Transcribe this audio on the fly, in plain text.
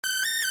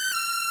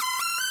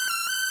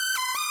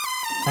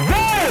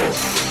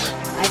This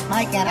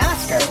Mike and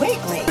Oscar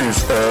Weekly is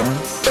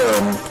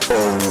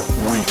MMO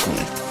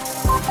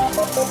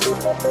Weekly.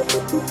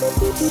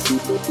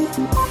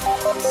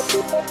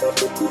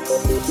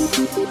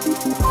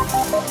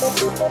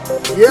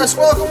 Yes,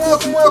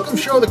 welcome.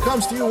 Show that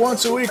comes to you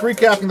once a week,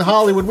 recapping the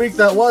Hollywood week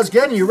that was,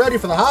 getting you ready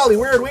for the Holly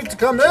Weird week to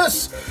come.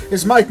 This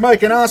is Mike,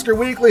 and Oscar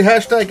Weekly,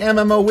 hashtag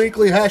MMO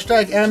Weekly,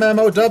 hashtag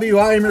MMOW.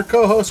 I am your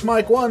co-host,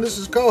 Mike One. This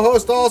is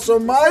co-host also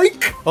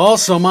Mike.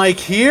 Also Mike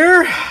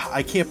here.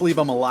 I can't believe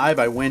I'm alive.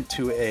 I went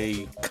to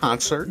a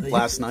concert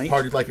last night.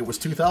 Partied like it was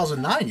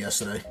 2009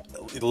 yesterday.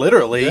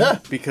 Literally, Yeah.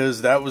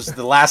 Because that was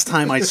the last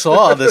time I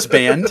saw this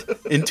band.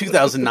 In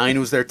 2009, it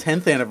was their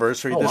 10th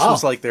anniversary. Oh, This wow.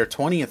 was like their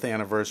 20th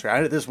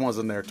anniversary. This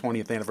wasn't their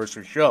 20th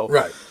anniversary show.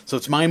 Right. So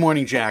it's My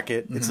Morning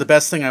Jacket. It's the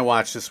best thing I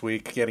watched this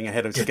week, getting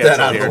ahead of Get schedule that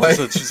out of here. the way.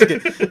 So it's just,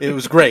 it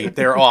was great.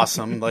 They're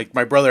awesome. Like,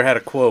 my brother had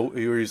a quote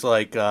where he's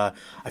like, I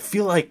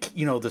feel like,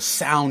 the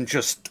sound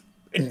just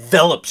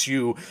envelops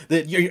you,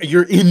 that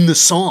you're in the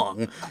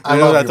song. I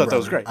thought that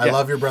was great. I Yeah.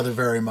 love your brother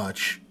very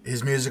much.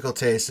 His musical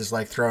taste is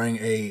like throwing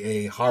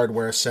a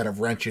hardware set of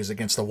wrenches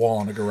against the wall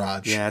in a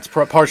garage. Yeah, it's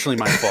partially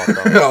my fault,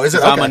 though. Oh, is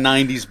it? 'Cause I'm a Okay.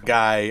 90s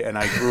guy, and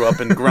I grew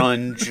up in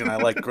grunge, and I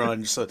like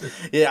grunge. So,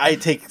 yeah, I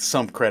take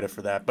some credit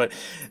for that. But,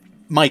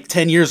 Mike,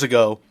 10 years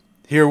ago,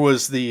 here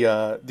was the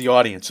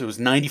audience. It was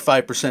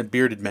 95%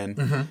 bearded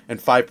men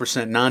and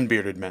 5%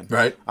 non-bearded men.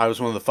 Right. I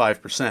was one of the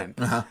 5%.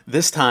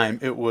 This time,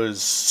 it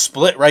was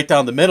split right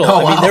down the middle. Oh, I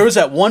mean, wow. there was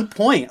at one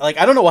point, like,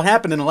 I don't know what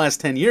happened in the last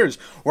 10 years,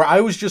 where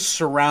I was just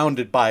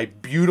surrounded by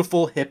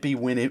beautiful hippie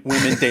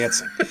women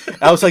dancing.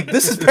 I was like,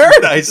 this is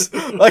paradise.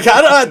 Like,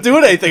 I'm not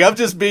doing anything. I'm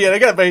just being,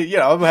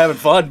 I'm having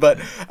fun. But,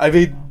 I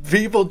mean,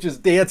 people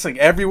just dancing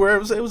everywhere.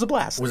 It was a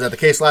blast. Was that the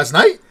case last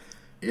night?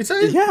 You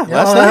say? Yeah, That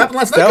last night. happened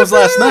last night. That was Good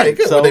for last you. night.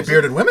 Good. So Were they it was-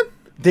 bearded women?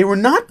 They were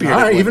not bearded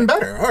All right, women. even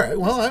better. All right.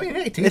 Well, I mean,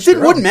 hey, It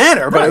wouldn't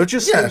matter, but it would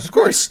just... Yeah, of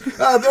course.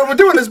 We're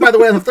doing this, by the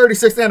way, on the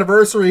 36th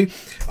anniversary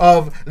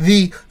of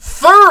the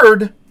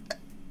third...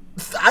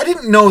 I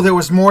didn't know there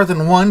was more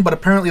than one, but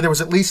apparently there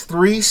was at least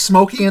 3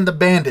 Smokey and the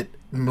Bandit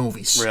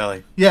movies.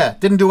 Really? Yeah,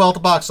 didn't do well at the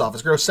box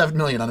office. Grossed $7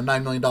 million on a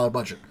 $9 million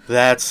budget.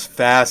 That's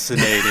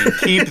fascinating.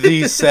 Keep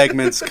these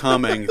segments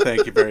coming.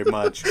 Thank you very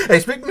much. Hey,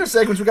 speaking of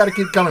segments, we got to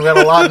keep coming. We have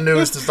a lot of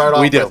news to start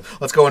off We do.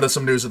 with. Let's go into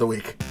some news of the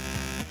week.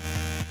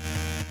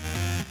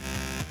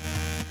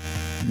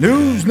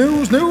 News.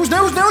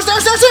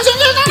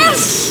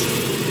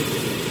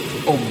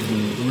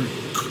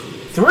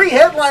 3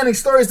 headlining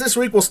stories this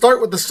week. We'll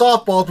start with the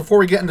softballs before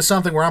we get into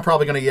something where I'm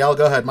probably going to yell.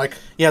 Go ahead, Mike.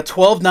 Yeah,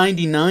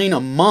 $12.99 a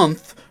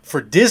month for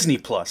Disney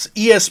Plus,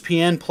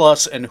 ESPN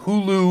Plus, and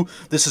Hulu.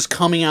 This is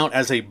coming out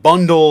as a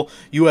bundle.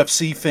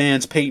 UFC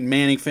fans, Peyton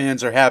Manning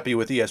fans are happy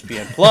with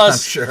ESPN Plus.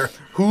 I'm sure.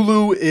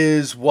 Hulu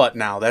is what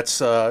now? That's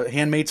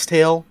Handmaid's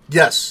Tale?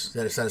 Yes,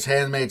 that says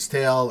Handmaid's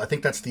Tale. I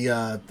think that's the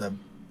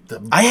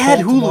I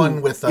had cult Hulu.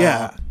 one with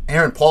Yeah.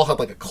 Aaron Paul had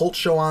like a cult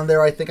show on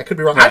there. I think I could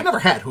be wrong. Right. I've never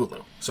had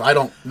Hulu, so I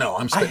don't know.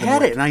 I'm I spitting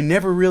had the it, and I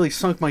never really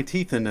sunk my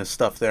teeth in this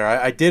stuff there.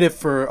 I did it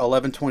for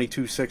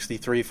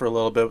 11/22/63 for a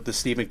little bit with the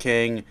Stephen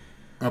King.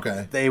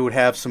 Okay. They would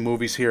have some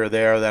movies here or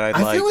there that I'd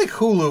I like. feel like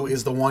Hulu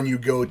is the one you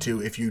go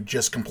to if you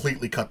just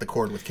completely cut the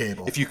cord with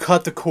cable. If you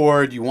cut the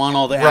cord, you want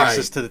all the Right.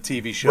 access to the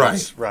TV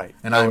shows. Right.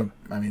 And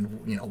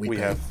we We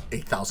pay have-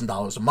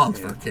 $8,000 a month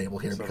for cable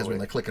here because we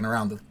like clicking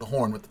around the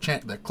horn with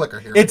the clicker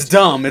here. It's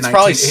dumb. It's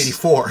probably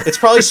 1984. It's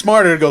probably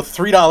smarter to go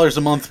 $3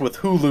 a month with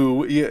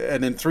Hulu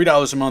and then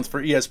 $3 a month for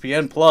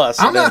ESPN Plus.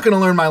 I'm and then- not going to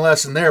learn my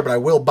lesson there, but I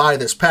will buy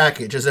this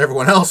package as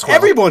everyone else will.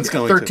 Everyone's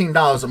going to.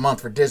 $13 a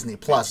month for Disney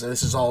Plus.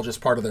 This is all just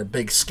part of their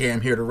big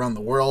scam here to run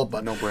the world.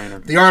 But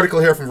No-brainer. The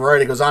article here from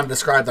Variety goes on to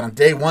describe that on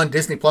day one,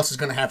 Disney Plus is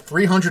going to have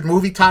 300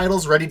 movie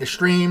titles ready to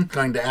stream,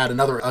 going to add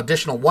another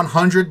additional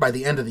 100 by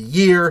the end of the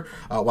year,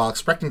 while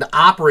expecting to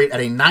operate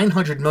at a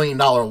 $900 million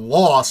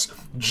loss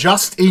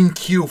just in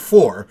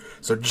Q4.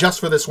 So just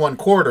for this one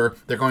quarter,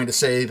 they're going to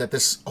say that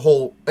this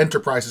whole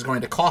enterprise is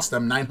going to cost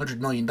them $900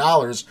 million,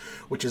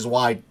 which is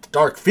why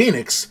Dark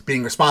Phoenix,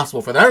 being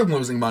responsible for them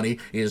losing money,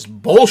 is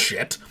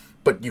bullshit.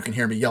 But you can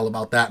hear me yell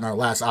about that in our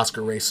last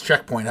Oscar Race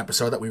Checkpoint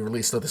episode that we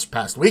released this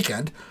past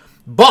weekend.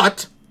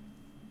 But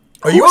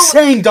Who's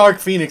saying Dark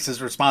Phoenix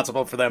is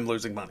responsible for them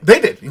losing money? They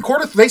did.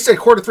 They said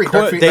quarter 3.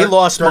 They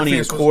lost money in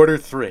Phoenix was- quarter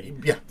 3.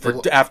 Yeah.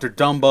 After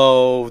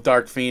Dumbo,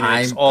 Dark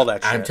Phoenix, all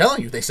that shit. I'm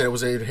telling you, they said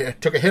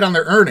it took a hit on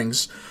their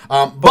earnings.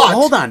 But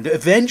hold on.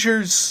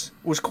 Avengers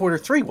was quarter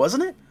 3,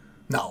 wasn't it?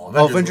 No,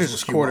 Avengers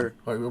was Q1. quarter-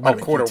 Or it might have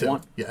been quarter Q2.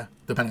 1. Yeah,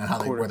 depending on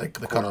how where the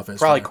cutoff is.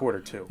 Probably for- quarter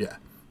 2. Yeah.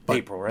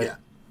 April, right?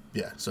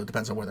 Yeah. So it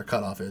depends on where their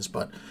cutoff is.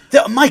 But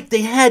Mike,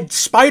 they had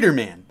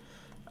Spider-Man,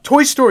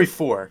 Toy Story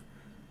 4.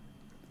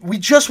 We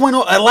just went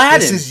over Aladdin.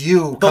 This is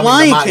you The coming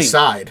Lion to my King.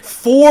 side.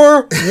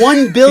 4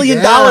 $1 billion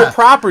Yeah.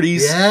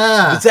 properties.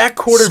 Yeah. Was that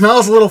quarter?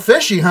 Smells a little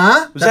fishy,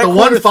 huh? Was that that the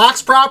quarter- one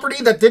Fox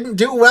property that didn't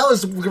do well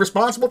is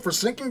responsible for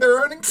sinking their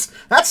earnings?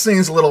 That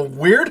seems a little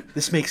weird.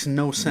 This makes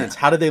no sense.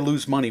 How did they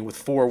lose money with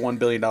 4 $1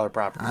 billion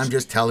properties? I'm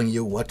just telling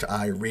you what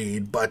I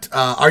read. But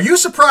are you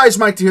surprised,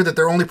 Mike, to hear that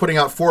they're only putting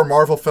out 4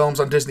 Marvel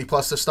films on Disney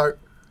Plus to start?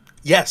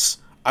 Yes.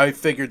 I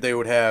figured they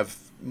would have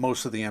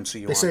most of the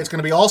MCU. They say it's going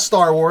to be all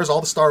Star Wars.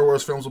 All the Star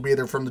Wars films will be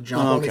there from the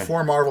jump. Oh, Only okay.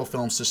 4 Marvel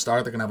films to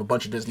start. They're going to have a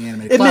bunch of Disney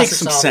animated It classics, makes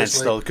some sense,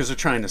 obviously. though, because they're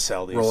trying to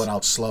sell these. Roll it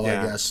out slow,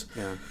 Yeah, I guess.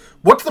 yeah.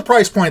 What's the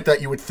price point that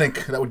you would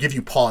think that would give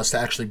you pause to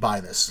actually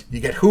buy this?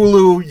 You get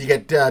Hulu, you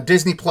get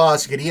Disney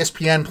Plus, you get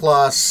ESPN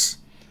Plus.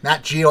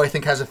 Nat Geo, I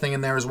think, has a thing in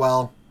there as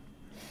well.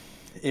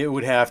 It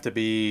would have to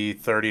be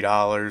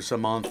 $30 a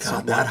month.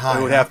 God, that high,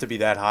 It would huh? have to be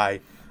that high.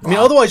 I mean,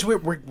 otherwise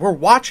we're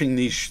watching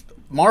these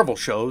Marvel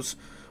shows.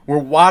 We're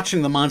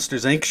watching the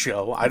Monsters Inc.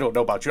 show. I don't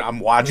know about you. I'm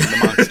watching the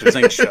Monsters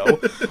Inc. show.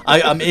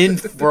 I'm in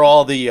for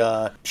all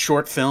the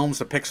short films,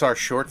 the Pixar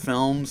short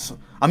films.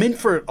 I'm in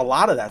for a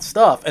lot of that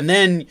stuff. And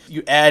then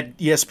you add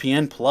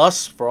ESPN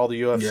Plus for all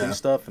the UFC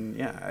stuff. And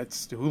yeah,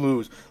 it's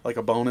Hulu's like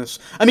a bonus.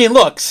 I mean,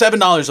 look,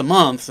 $7 a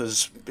month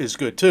is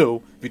good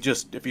too.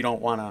 If you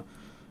don't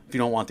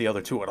want the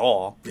other two at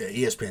all. Yeah,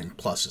 ESPN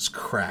Plus is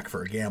crack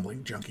for a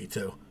gambling junkie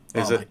too.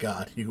 Is oh it? My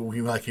God,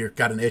 you've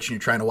got an itch and you're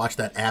trying to watch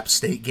that App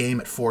State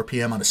game at 4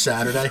 p.m. on a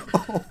Saturday.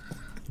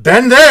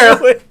 Been there.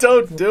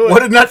 Don't do it. What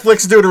did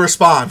Netflix do to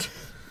respond?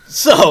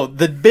 So,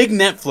 the big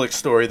Netflix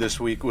story this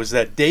week was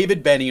that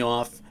David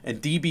Benioff and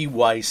D.B.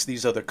 Weiss,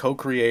 these are the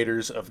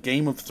co-creators of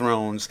Game of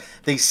Thrones,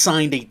 they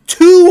signed a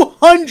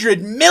 $200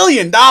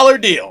 million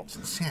deal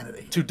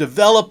Insanity. to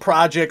develop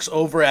projects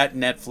over at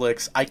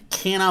Netflix. I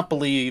cannot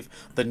believe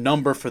the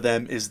number for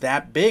them is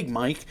that big,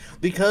 Mike,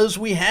 because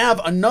we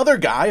have another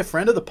guy, a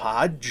friend of the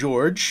pod,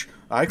 George.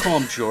 I call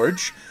him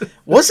George.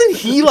 Wasn't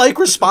he,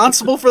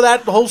 responsible for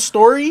that whole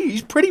story?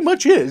 He pretty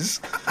much is.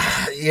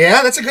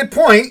 Yeah, that's a good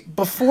point.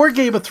 Before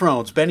Game of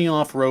Thrones,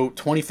 Benioff wrote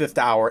 25th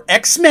Hour,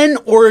 X-Men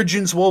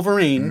Origins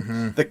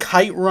Wolverine, The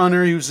Kite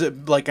Runner. He was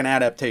an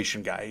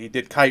adaptation guy. He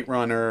did Kite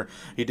Runner.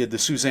 He did the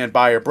Suzanne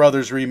Bier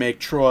Brothers remake,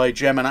 Troy,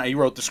 Gemini. He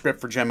wrote the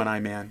script for Gemini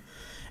Man.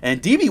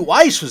 And D.B.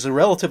 Weiss was a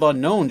relative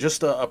unknown,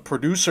 just a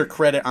producer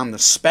credit on The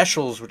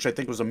Specials, which I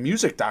think was a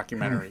music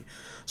documentary.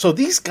 So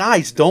these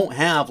guys don't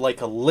have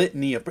a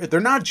litany of...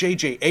 They're not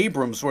J.J.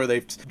 Abrams where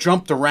they've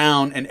jumped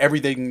around and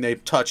everything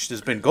they've touched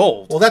has been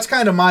gold. Well, that's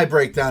kind of my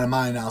breakdown and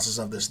my analysis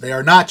of this. They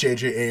are not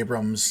J.J.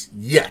 Abrams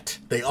yet.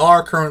 They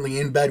are currently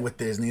in bed with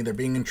Disney. They're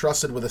being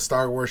entrusted with a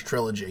Star Wars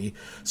trilogy.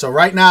 So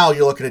right now,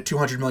 you're looking at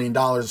 $200 million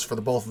for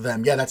the both of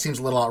them. Yeah, that seems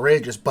a little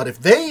outrageous. But if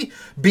they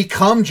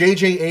become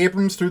J.J.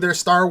 Abrams through their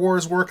Star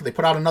Wars work, they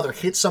put out another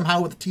hit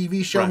somehow with a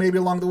TV show maybe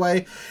along the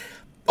way...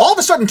 All of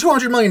a sudden,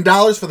 $200 million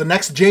for the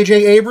next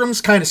J.J.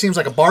 Abrams kind of seems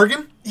like a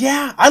bargain.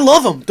 Yeah, I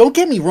love him. Don't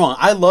get me wrong.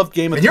 I love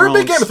Game of Thrones. You're a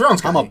big Game of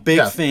Thrones guy. I'm a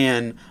big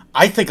fan.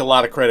 I think a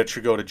lot of credit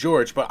should go to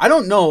George, but I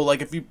don't know,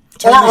 if you...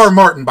 R.R.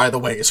 Martin, by the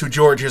way, is who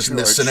George is in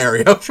this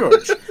scenario.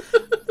 George.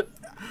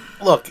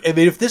 Look, I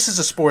mean, if this is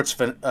a sports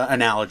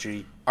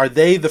analogy, are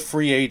they the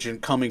free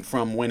agent coming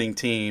from winning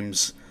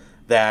teams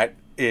that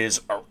is...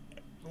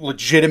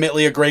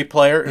 legitimately a great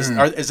player?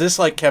 Is this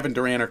like Kevin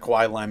Durant or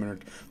Kawhi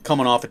Leonard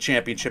coming off a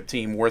championship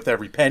team worth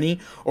every penny?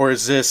 Or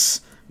is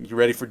this, you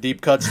ready for deep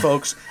cuts,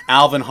 folks?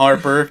 Alvin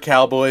Harper,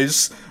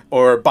 Cowboys,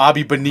 or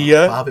Bobby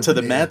Bonilla to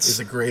the Mets? Is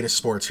the greatest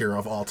sports hero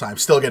of all time.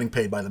 Still getting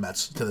paid by the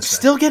Mets to this day.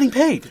 Still getting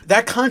paid.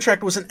 That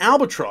contract was an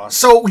albatross.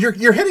 So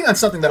you're hitting on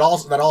something that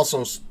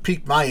also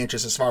piqued my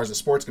interest as far as the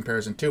sports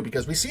comparison too,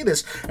 because we see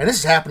this, and this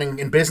is happening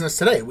in business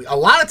today. A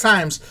lot of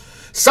times...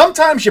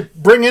 Sometimes you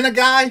bring in a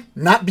guy,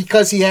 not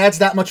because he adds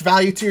that much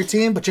value to your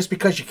team, but just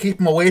because you keep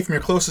him away from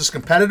your closest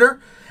competitor.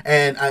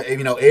 And,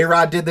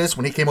 A-Rod did this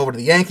when he came over to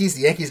the Yankees.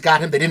 The Yankees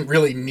got him. They didn't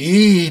really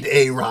need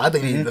A-Rod.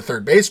 They needed a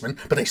third baseman,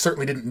 but they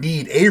certainly didn't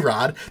need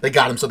A-Rod. They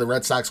got him so the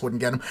Red Sox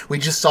wouldn't get him. We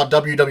just saw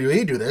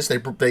WWE do this.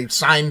 They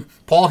signed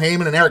Paul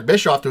Heyman and Eric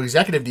Bischoff to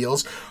executive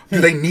deals.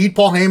 Do they need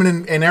Paul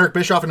Heyman and Eric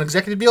Bischoff in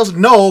executive deals?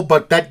 No,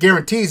 but that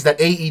guarantees that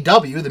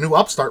AEW, the new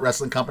upstart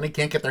wrestling company,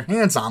 can't get their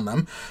hands on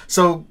them.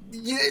 So...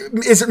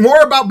 is it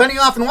more about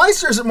Benioff and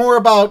Weiss, or is it more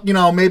about,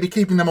 maybe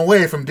keeping them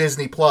away from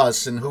Disney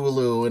Plus and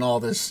Hulu and all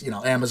this,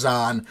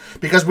 Amazon?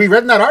 Because we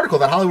read in that article,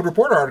 that Hollywood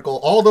Reporter article,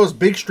 all those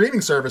big streaming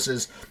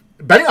services,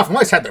 Benioff and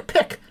Weiss had their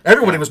pick.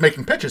 Everybody was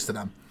making pitches to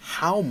them.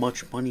 How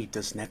much money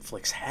does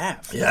Netflix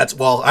have? Yeah,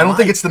 I don't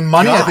think it's the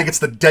money. God. I think it's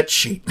the debt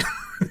sheet.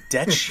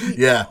 Debt sheet?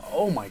 Yeah.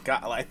 Oh, my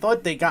God. I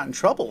thought they got in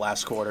trouble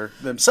last quarter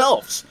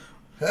themselves.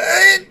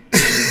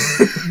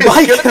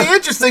 It's going to be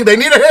interesting. They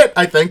need a hit,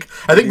 I think.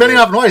 I think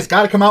Benioff and Weiss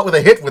got to come out with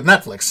a hit with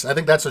Netflix. I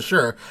think that's for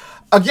sure.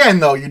 Again,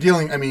 though,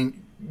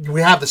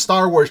 we have the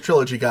Star Wars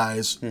trilogy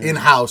guys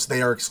in-house.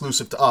 They are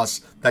exclusive to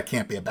us. That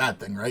can't be a bad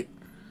thing, right?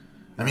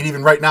 I mean,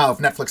 even right now, if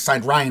Netflix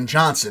signed Rian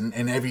Johnson,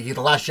 and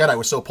The Last Jedi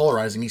was so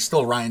polarizing, he's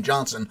still Rian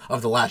Johnson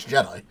of The Last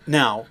Jedi.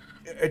 Now,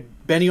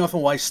 Benioff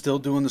and Weiss still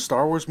doing the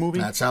Star Wars movie?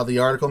 That's how the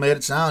article made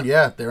it sound,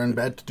 yeah. They're in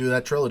bed to do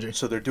that trilogy.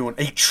 So they're doing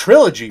a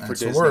trilogy for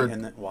Disney. The word.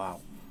 And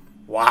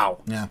Wow.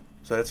 Yeah.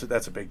 So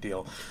that's a big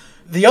deal.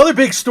 The other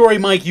big story,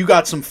 Mike, you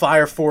got some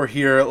fire for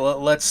here.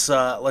 Let's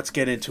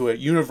get into it.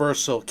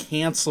 Universal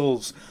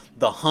cancels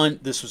The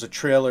Hunt. This was a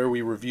trailer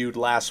we reviewed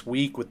last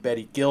week with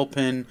Betty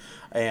Gilpin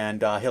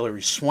and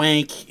Hilary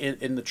Swank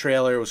in the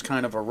trailer. It was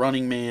kind of a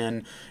Running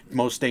Man,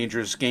 Most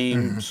Dangerous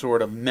Game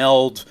sort of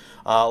meld.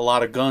 A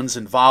lot of guns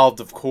involved,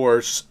 of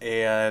course,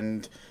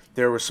 and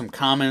there were some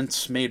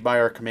comments made by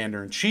our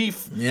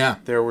commander-in-chief. Yeah.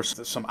 There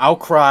was some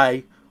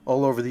outcry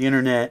all over the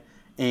internet,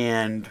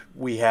 and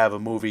we have a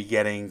movie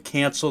getting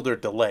canceled or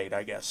delayed,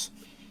 I guess.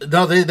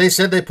 No, they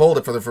said they pulled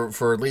it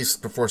for at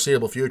least the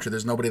foreseeable future.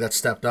 There's nobody that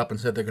stepped up and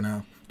said they're going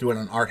to do it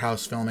on art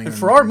house filming. And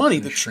for our money,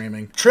 the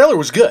streaming trailer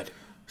was good.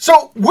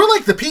 So we're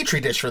like the petri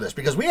dish for this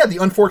because we had the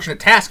unfortunate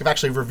task of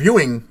actually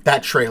reviewing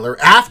that trailer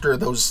after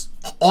those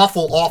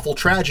awful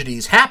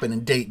tragedies happened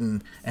in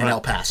Dayton and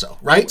El Paso,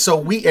 right? So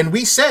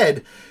we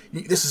said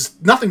this is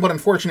nothing but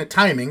unfortunate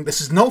timing. This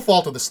is no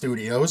fault of the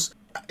studios.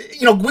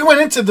 You know, we went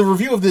into the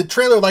review of the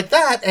trailer like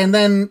that, and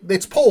then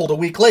it's pulled a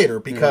week later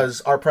because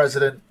our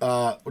president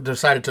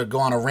decided to go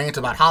on a rant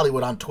about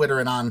Hollywood on Twitter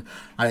and on,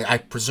 I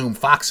presume,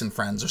 Fox and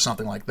Friends or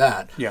something like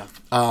that. Yeah.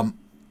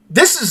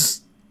 This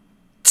is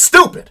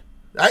stupid.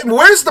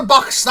 Where's the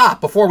buck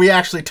stop before we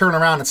actually turn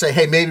around and say,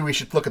 hey, maybe we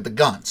should look at the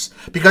guns?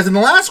 Because in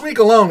the last week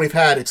alone, we've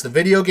had it's the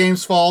video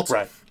game's fault.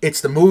 Right. It's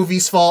the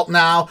movie's fault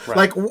now. Right.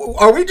 Like,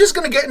 are we just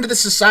going to get into the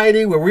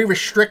society where we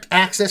restrict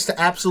access to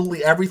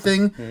absolutely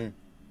everything,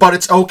 but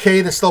it's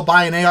okay to still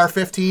buy an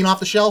AR-15 off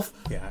the shelf?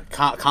 Yeah,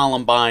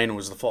 Columbine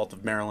was the fault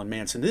of Marilyn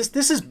Manson.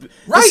 This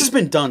has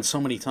been done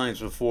so many times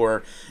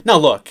before. Now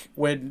look,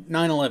 when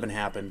 9/11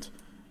 happened,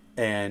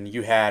 and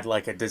you had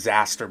like a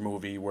disaster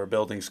movie where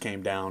buildings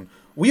came down,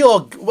 we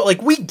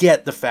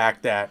get the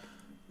fact that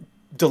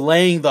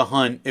delaying The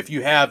Hunt, if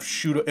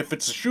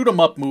it's a shoot 'em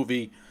up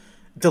movie,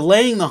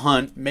 delaying The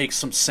Hunt makes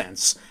some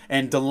sense,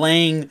 and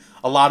delaying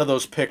a lot of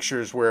those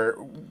pictures where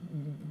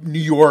New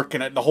York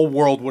and the whole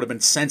world would have been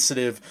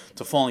sensitive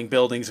to falling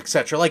buildings,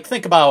 etc. Like,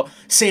 think about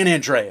San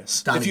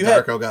Andreas. Donnie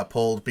Darko got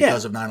pulled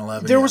because of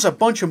 9/11. There was a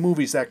bunch of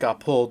movies that got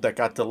pulled, that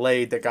got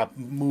delayed, that got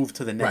moved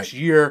to the next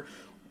year.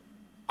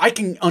 I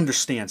can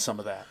understand some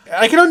of that.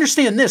 I can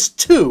understand this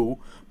too,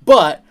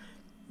 but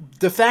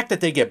the fact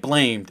that they get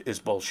blamed is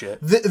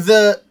bullshit.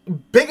 The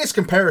biggest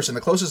comparison,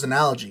 the closest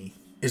analogy,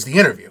 is The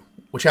Interview,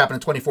 which happened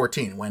in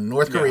 2014 when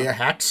North Korea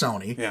hacked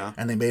Sony,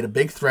 and they made a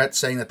big threat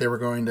saying that they were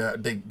going to...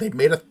 They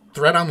made a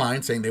threat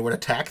online saying they would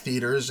attack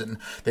theaters and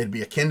they'd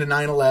be akin to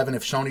 9/11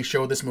 if Sony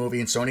showed this movie,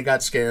 and Sony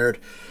got scared,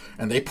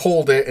 and they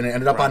pulled it, and it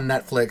ended up on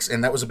Netflix,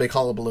 and that was a big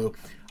hullabaloo.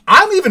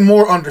 I'm even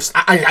more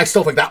I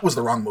still think that was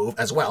the wrong move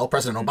as well.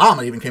 President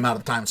Obama even came out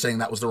at the time saying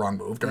that was the wrong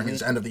move during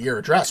his end of the year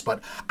address.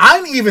 But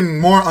I'm even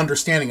more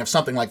understanding of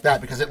something like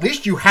that because at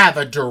least you have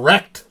a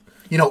direct,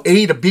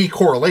 A to B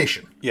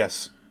correlation.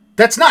 Yes.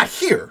 That's not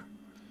here.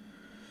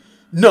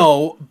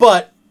 No,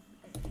 but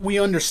we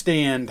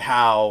understand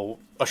how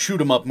a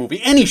shoot-'em-up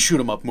movie, any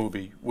shoot-'em-up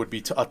movie, would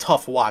be a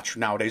tough watch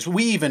nowadays.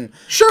 We even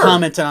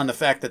commented on the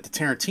fact that the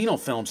Tarantino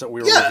films that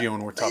we were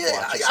reviewing were tough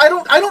watches. I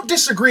don't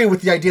disagree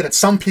with the idea that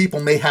some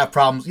people may have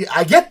problems. Yeah,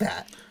 I get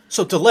that.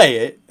 So delay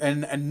it,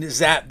 and is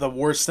that the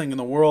worst thing in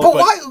the world? But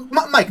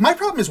why, Mike, my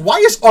problem is, why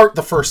is art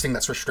the first thing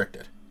that's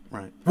restricted?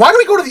 Right. Why do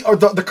we go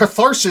to the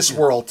catharsis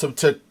world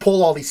to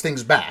pull all these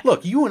things back?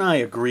 Look, you and I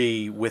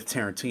agree with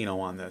Tarantino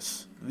on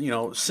this.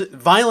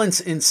 Violence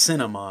in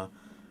cinema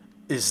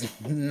is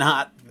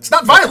not... It's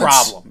not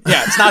violence. Problem.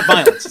 Yeah, it's not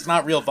violence. It's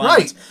not real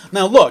violence. Right.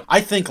 Now, look, I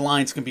think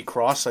lines can be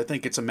crossed. I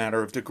think it's a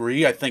matter of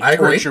degree. I think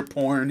torture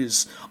porn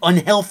is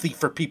unhealthy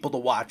for people to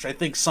watch. I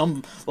think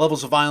some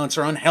levels of violence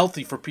are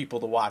unhealthy for people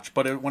to watch.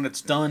 But when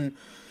it's done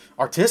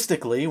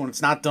artistically, when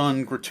it's not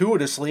done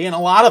gratuitously, and a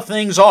lot of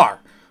things are,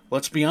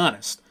 let's be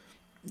honest.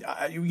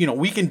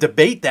 We can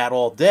debate that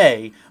all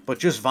day, but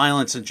just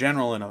violence in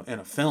general in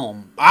a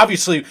film.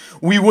 Obviously,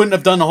 we wouldn't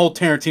have done the whole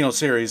Tarantino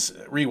series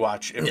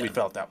rewatch if we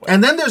felt that way.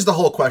 And then there's the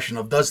whole question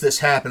of, does this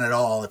happen at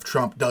all if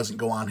Trump doesn't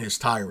go on his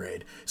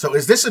tirade? So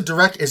is this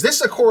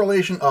a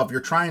correlation of you're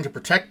trying to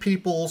protect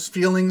people's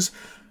feelings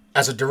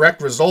as a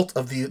direct result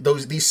of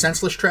these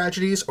senseless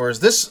tragedies, or is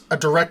this a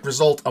direct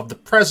result of the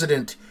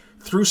president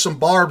threw some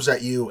barbs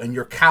at you and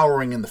you're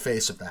cowering in the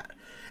face of that?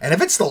 And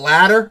if it's the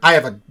latter, I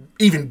have an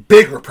even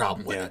bigger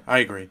problem with it. I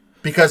agree.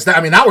 Because,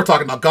 now we're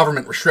talking about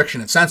government restriction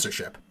and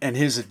censorship. And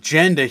his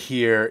agenda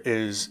here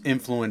is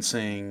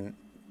influencing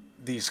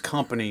these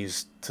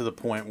companies to the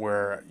point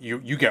where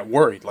you get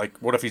worried. Like,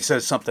 what if he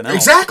says something else?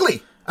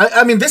 Exactly.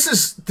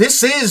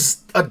 This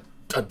is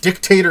a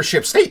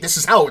dictatorship state. This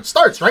is how it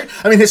starts, right?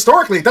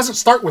 Historically, it doesn't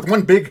start with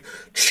one big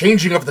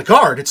changing of the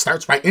guard. It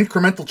starts by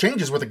incremental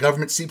changes where the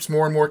government seeps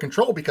more and more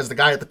control because the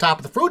guy at the top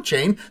of the food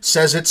chain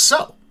says it's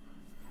so.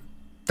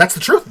 That's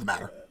the truth of the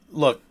matter.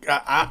 Look,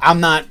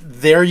 I'm not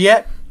there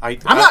yet. I'm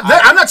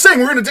not saying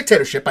we're in a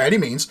dictatorship by any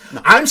means.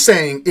 No. I'm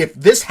saying if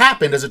this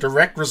happened as a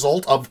direct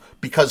result of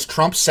because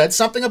Trump said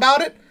something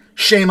about it,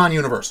 shame on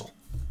Universal.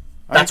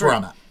 That's where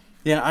I'm at.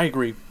 Yeah, I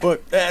agree.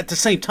 But at the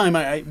same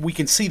time, we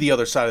can see the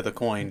other side of the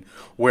coin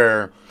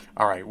where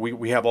all right,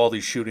 we have all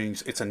these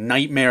shootings. It's a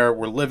nightmare.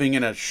 We're living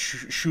in a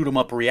shoot 'em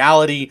up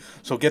reality.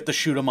 So get the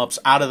shoot 'em ups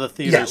out of the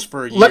theaters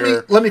for a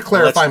year. Let me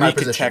clarify my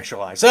position.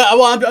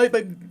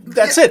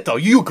 That's it, though.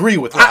 You agree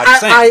with what I'm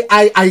saying.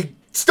 I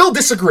still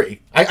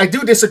disagree. I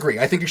do disagree.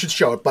 I think you should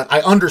show it, but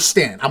I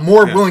understand. I'm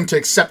more willing to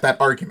accept that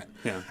argument.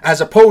 Yeah. As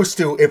opposed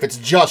to if it's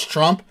just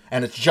Trump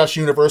and it's just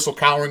universal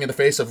cowering in the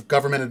face of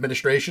government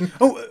administration.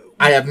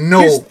 I have no...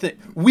 Here's the thing.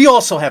 We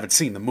also haven't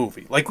seen the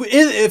movie. Like,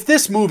 if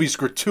this movie's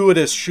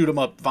gratuitous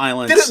shoot-'em-up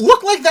violence... Did it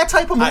look like that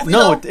type of movie,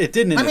 No, though? it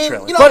didn't in the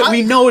trailer. But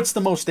we know it's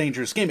the most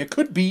dangerous game. It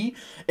could be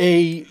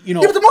a, Yeah,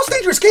 but the most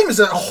dangerous game is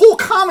a whole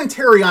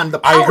commentary on the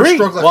power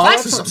struggle of classism.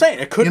 that's what I'm saying.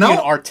 It could be an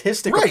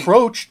artistic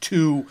approach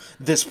to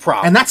this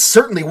problem. And that's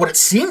certainly what it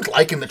seemed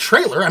like in the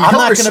trailer. I mean, I'm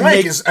Hilary not gonna Swank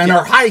make- is in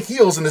her high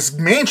heels in this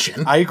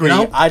mansion. I agree. You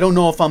know? I don't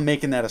know if I'm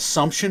making that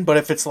assumption, but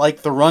if it's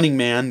like The Running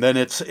Man, then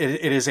it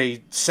is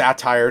a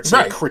satire. It's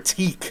a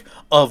critique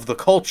of the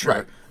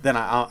culture. Then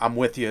I'm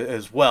with you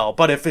as well.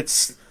 But if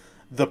it's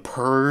The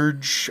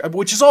Purge,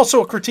 which is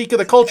also a critique of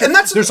the culture, and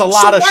there's a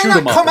lot of shoot 'em up. shoot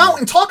 'em up. Come out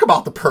and talk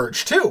about The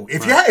Purge too.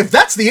 If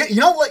that's the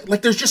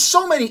like there's just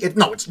so many.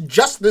 It's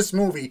just this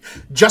movie,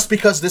 just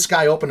because this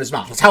guy opened his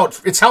mouth.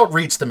 It's how it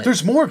reads to me.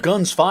 There's more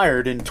guns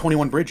fired in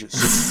 21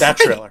 Bridges. That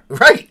trailer.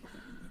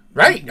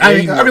 Right. I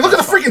mean, look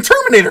at the freaking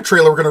Terminator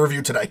trailer we're going to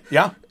review today.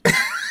 Yeah.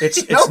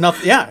 It's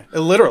nothing. Yeah,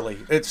 literally,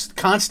 it's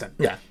constant.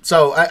 Yeah.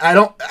 So I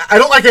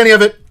don't like any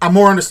of it. I'm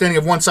more understanding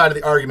of one side of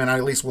the argument. I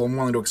at least am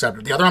willing to accept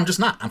it. The other, I'm just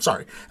not. I'm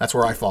sorry. That's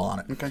where I fall on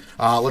it. Okay.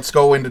 Let's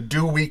go into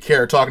Do We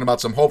Care? Talking about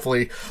some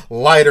hopefully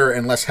lighter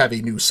and less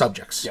heavy news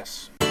subjects.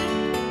 Yes.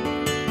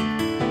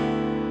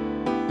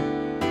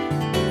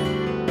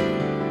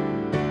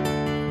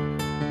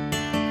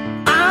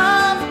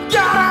 I've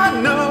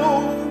gotta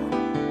know.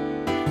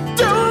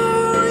 Do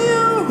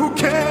you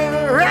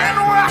care? And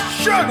why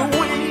should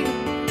we?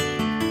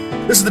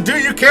 This is the Do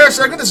You Care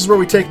segment. This is where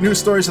we take news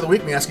stories of the week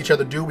and we ask each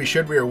other, do we,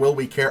 should we, or will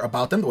we care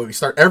about them? The way we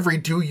start every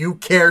Do You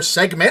Care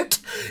segment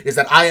is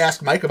that I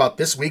ask Mike about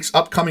this week's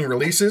upcoming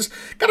releases.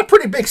 Got a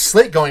pretty big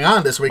slate going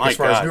on this week as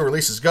far as new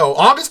releases go.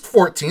 August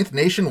 14th,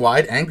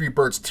 nationwide, Angry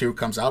Birds 2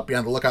 comes out. Be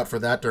on the lookout for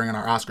that during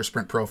our Oscar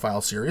Sprint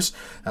Profile series.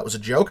 That was a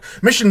joke.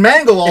 Mission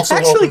Mangle also It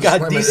actually opens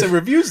got limited. decent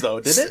reviews,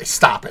 though, did it?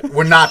 Stop it.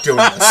 We're not doing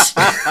this.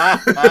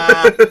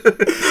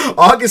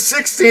 August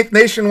 16th,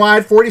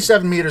 nationwide,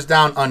 47 meters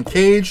down,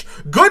 Uncaged.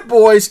 Good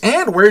Boys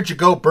and Where'd You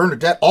Go,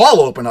 Bernadette all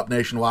open up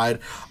nationwide.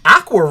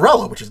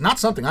 Aquarella, which is not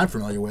something I'm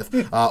familiar with,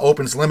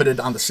 opens limited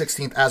on the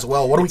 16th as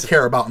well. What do we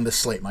care about in this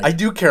slate, Mike? I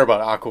do care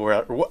about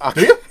Aquarella.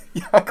 Do you?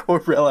 Yeah,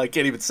 Aquarella, I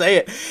can't even say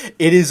it.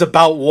 It is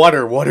about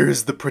water. Water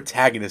is the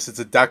protagonist. It's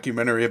a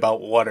documentary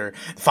about water,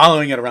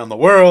 following it around the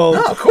world.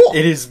 Oh, cool.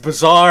 It is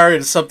bizarre.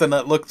 It's something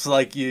that looks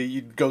like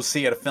you'd go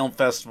see at a film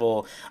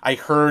festival. I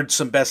heard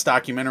some best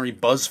documentary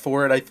buzz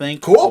for it, I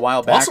think, a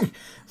while back. Awesome.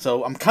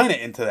 So I'm kind of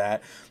into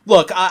that.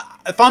 Look,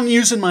 if I'm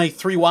using my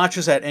 3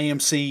 watches at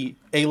AMC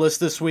A-List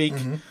this week,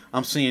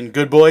 I'm seeing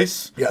Good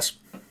Boys. Yes.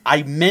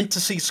 I meant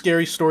to see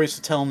Scary Stories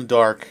to Tell in the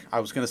Dark.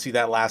 I was going to see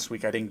that last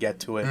week. I didn't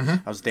get to it.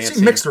 I was dancing.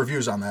 Seen mixed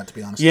reviews on that, to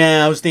be honest.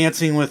 Yeah, I was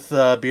dancing with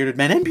bearded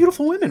men and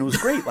beautiful women. It was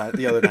great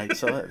the other night.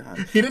 So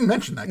He didn't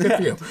mention that. Good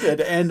for you.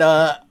 Good. And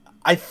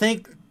I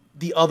think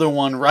the other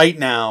one right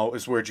now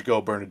is Where'd You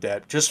Go,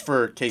 Bernadette, just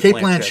for Cate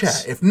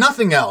Blanchett. If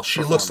nothing else,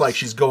 she looks like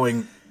she's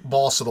going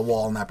balls to the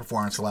wall in that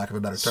performance, for lack of a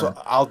better term.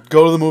 So I'll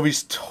go to the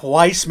movies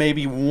twice,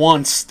 maybe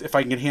once, if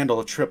I can handle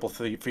a triple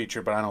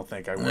feature, but I don't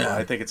think I will. Yeah.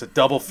 I think it's a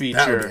double feature.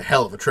 That would be a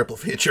hell of a triple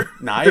feature.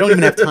 Nah, I don't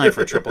even have time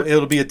for a triple.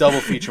 It'll be a double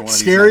feature one of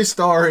these Scary nights.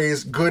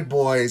 Stories, Good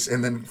Boys,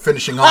 and then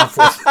finishing off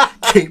with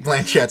Cate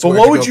Blanchett's But Where'd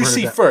what You would Go, you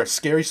see Bernadette? first,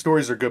 Scary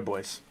Stories or Good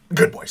Boys?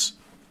 Good Boys.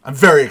 I'm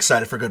very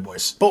excited for Good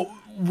Boys. But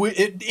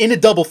in a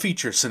double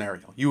feature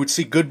scenario, you would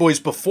see Good Boys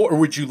before, or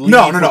would you leave?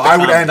 No. with the I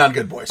would comedy? end on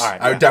Good Boys. All right,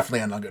 I would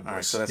definitely end on Good Boys. All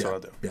right, so that's what I'll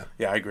do.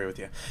 Yeah. I agree with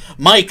you.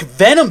 Mike,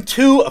 Venom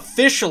 2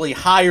 officially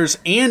hires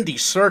Andy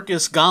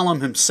Serkis,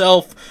 Gollum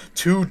himself,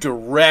 to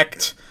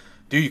direct.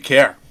 Do you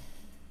care?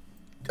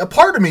 A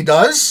part of me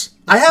does.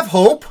 I have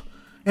hope.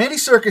 Andy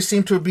Serkis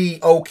seemed to be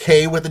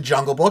okay with the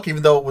Jungle Book,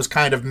 even though it was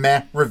kind of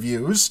meh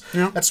reviews.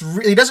 Yeah.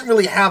 He doesn't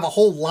really have a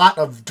whole lot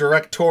of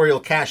directorial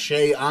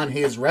cachet on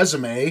his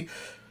resume.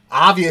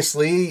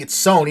 Obviously, it's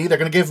Sony. They're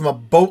going to give him a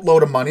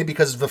boatload of money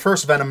because the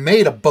first Venom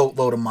made a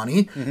boatload of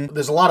money.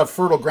 There's a lot of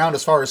fertile ground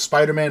as far as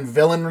Spider-Man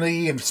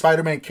villainy and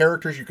Spider-Man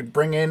characters you could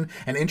bring in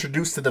and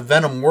introduce to the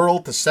Venom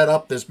world to set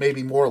up this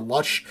maybe more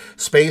lush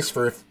space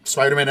for if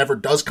Spider-Man ever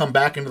does come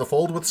back into the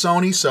fold with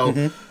Sony.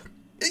 So,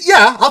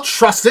 yeah, I'll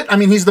trust it. I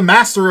mean, he's the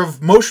master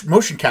of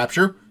motion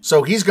capture,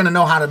 so he's going to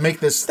know how to make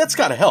this. That's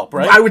got to help,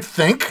 right? I would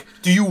think.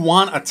 Do you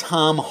want a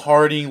Tom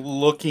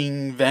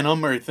Hardy-looking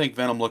Venom, or you think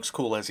Venom looks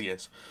cool as he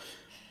is?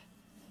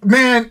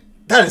 Man,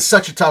 that is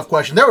such a tough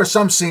question. There were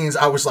some scenes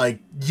I was like,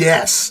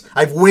 yes,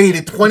 I've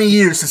waited 20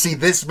 years to see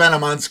this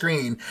Venom on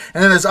screen.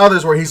 And then there's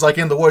others where he's like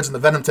in the woods and the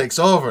Venom takes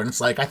over. And it's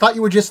like, I thought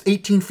you were just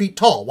 18 feet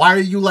tall. Why are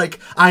you like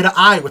eye to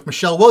eye with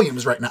Michelle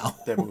Williams right now?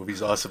 That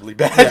movie's awesomely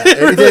bad.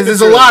 Yeah,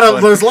 there's a lot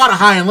of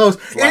high and lows.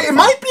 It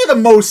might be the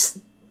most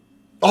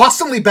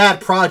awesomely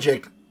bad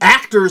project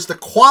actors the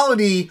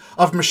quality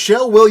of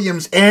Michelle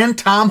Williams and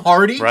Tom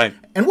Hardy, Right.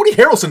 and Woody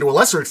Harrelson to a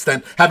lesser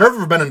extent, have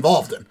ever been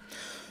involved in.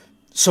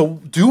 So,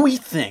 do we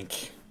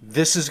think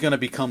this is going to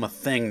become a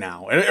thing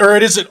now? Or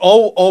is it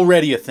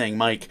already a thing,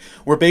 Mike?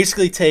 We're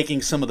basically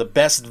taking some of the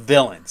best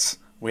villains.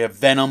 We have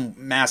Venom,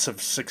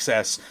 massive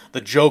success.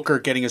 The Joker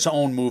getting his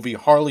own movie.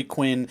 Harley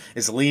Quinn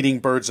is leading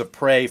Birds of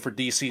Prey for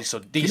DC. So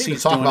You didn't even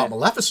DC's talk doing about it.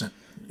 Maleficent.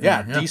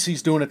 Yeah,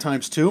 DC's doing it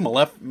times two.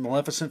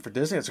 Maleficent for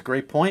Disney. That's a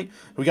great point.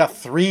 We got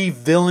 3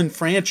 villain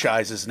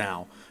franchises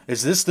now.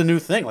 Is this the new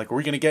thing? Like, are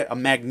we going to get a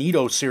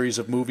Magneto series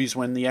of movies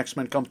when the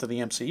X-Men come to the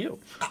MCU?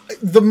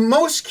 The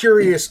most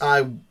curious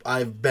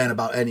I've been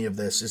about any of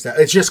this is that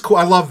it's just cool.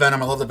 I love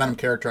Venom. I love the Venom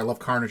character. I love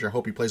Carnage. I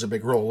hope he plays a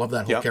big role. I love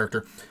that whole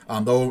character.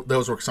 Though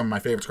those were some of my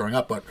favorites growing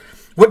up. But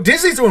what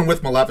Disney's doing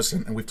with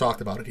Maleficent, and we've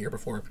talked about it here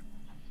before,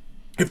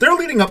 if they're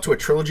leading up to a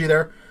trilogy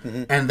there,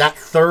 and that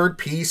third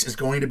piece is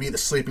going to be the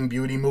Sleeping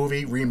Beauty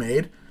movie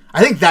remade,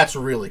 I think that's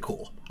really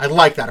cool. I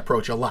like that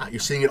approach a lot. You're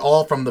seeing it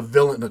all from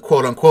the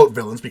quote-unquote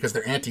villains, because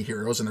they're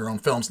anti-heroes in their own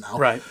films now,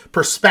 Right.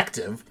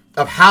 perspective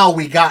of how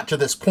we got to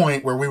this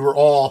point where we were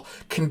all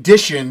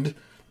conditioned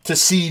to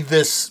see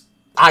this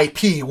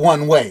IP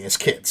one way as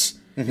kids.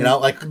 You know,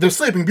 like the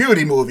Sleeping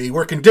Beauty movie,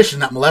 we're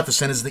conditioned that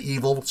Maleficent is the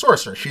evil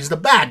sorcerer. She's the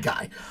bad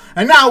guy.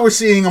 And now we're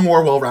seeing a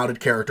more well-rounded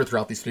character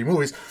throughout these 3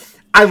 movies.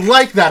 I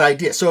like that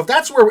idea. So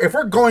if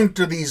we're going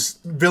to these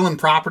villain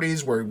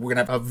properties where we're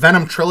going to have a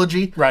Venom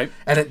trilogy, Right.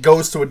 and it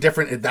goes to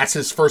that's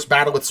his first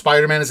battle with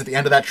Spider-Man is at the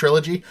end of that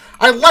trilogy,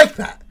 I like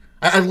that.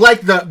 I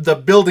like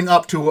the building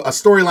up to a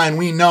storyline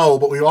we know,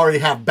 but we already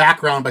have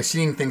background by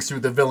seeing things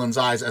through the villain's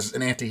eyes as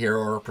an anti-hero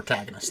or a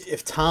protagonist.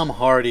 If Tom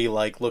Hardy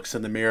looks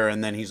in the mirror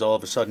and then he's all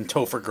of a sudden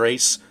Topher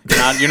Grace,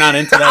 you're not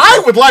into that.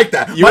 I would like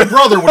that. My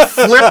brother would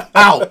flip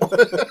out.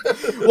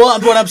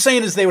 Well, what I'm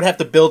saying is they would have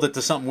to build it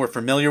to something we're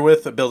familiar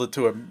with, build it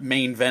to a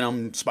main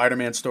Venom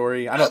Spider-Man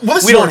story. Well, this we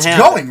is where don't it's have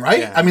going, it. right?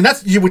 Yeah. I mean,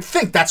 you would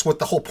think that's what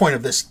the whole point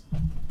of this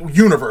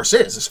universe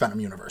is, this Venom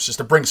universe, is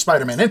to bring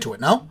Spider-Man into it,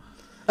 no?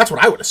 That's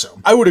what I would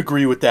assume. I would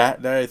agree with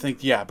that. I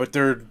think, but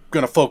they're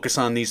going to focus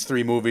on these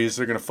 3 movies.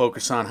 They're going to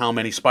focus on how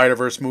many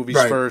Spider-Verse movies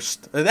Right.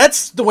 first.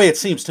 That's the way it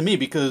seems to me,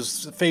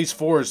 because Phase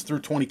 4 is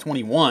through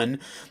 2021.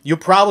 You'll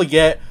probably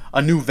get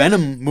a new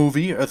Venom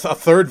movie, a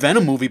third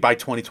Venom movie by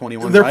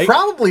 2021, They're right?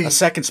 probably... a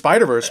second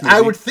Spider-Verse movie. I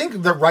would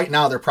think that right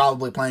now they're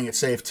probably playing it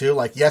safe, too.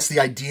 Like, yes, the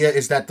idea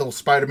is that the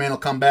Spider-Man will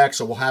come back,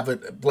 so we'll have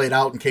it laid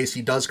out in case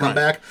he does come Right.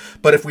 back.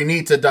 But if we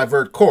need to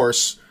divert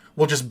course,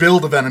 we'll just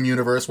build a Venom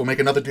universe. We'll make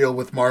another deal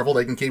with Marvel.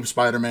 They can keep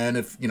Spider-Man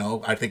if,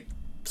 I think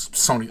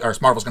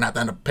Marvel's going to have to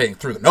end up paying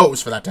through the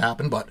nose for that to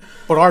happen. But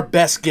our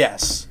best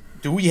guess,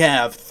 do we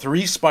have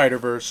 3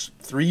 Spider-Verse,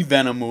 3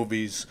 Venom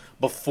movies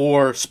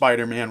before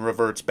Spider-Man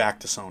reverts back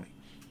to Sony?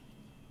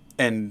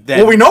 And then,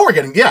 well, we know we're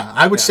getting,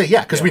 I would say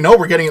because we know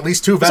we're getting at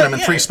least 2 Venom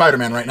and 3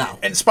 Spider-Man right now.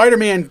 And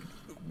Spider-Man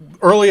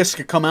earliest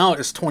could come out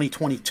is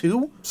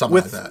 2022 Something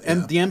with like that,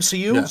 and the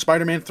MCU,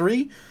 Spider-Man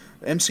 3,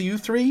 MCU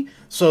 3.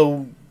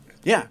 So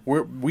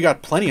we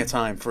got plenty of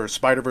time for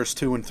Spider-Verse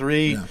 2 and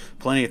 3,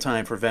 plenty of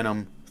time for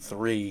Venom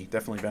 3,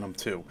 definitely Venom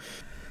 2.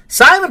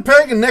 Simon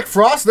Pegg and Nick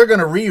Frost, they're going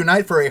to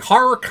reunite for a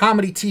horror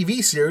comedy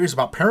TV series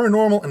about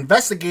paranormal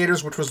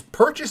investigators, which was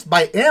purchased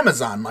by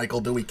Amazon.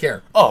 Michael, do we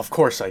care? Oh, of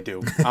course I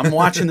do. I'm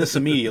watching this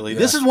immediately.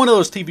 This is one of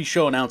those TV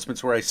show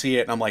announcements where I see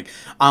it and I'm like,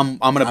 I'm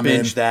going to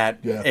binge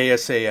that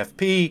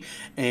ASAFP,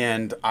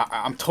 and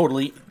I'm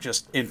totally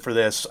just in for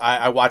this.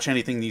 I watch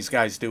anything these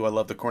guys do. I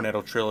love the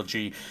Cornetto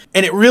trilogy,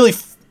 and it really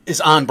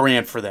is on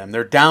brand for them.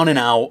 They're down and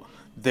out.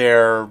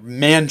 They're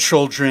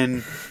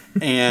man-children.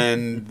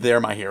 And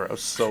they're my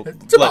heroes, so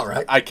it's about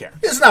right. I care.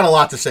 There's not a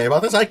lot to say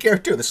about this. I care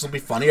too. This will be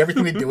funny.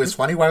 Everything they do is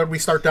funny. Why would we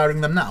start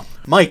doubting them now?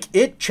 Mike,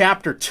 It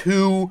Chapter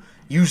 2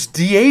 used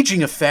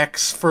de-aging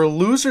effects for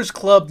Losers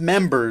Club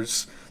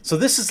members. So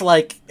this is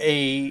like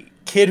a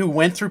kid who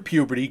went through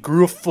puberty,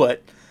 grew a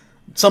foot.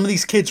 Some of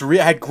these kids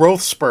had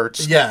growth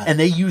spurts, and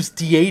they used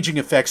de-aging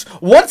effects.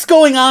 What's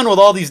going on with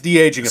all these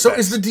de-aging effects? So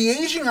is the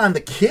de-aging on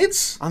the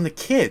kids? On the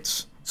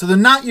kids. So they're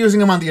not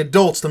using them on the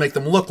adults to make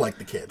them look like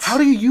the kids. How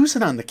do you use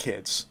it on the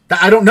kids?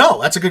 I don't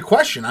know. That's a good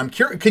question. I'm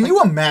curious. Can you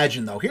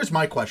imagine, though? Here's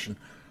my question.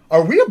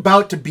 Are we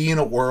about to be in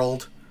a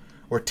world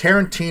where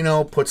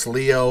Tarantino puts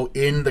Leo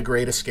in The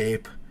Great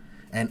Escape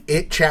and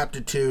It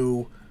Chapter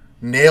 2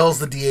 nails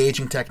the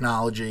de-aging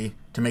technology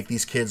to make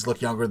these kids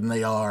look younger than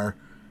they are,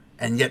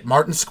 and yet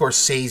Martin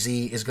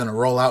Scorsese is going to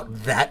roll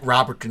out that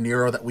Robert De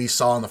Niro that we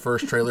saw in the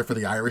first trailer for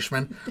The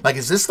Irishman? Like,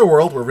 is this the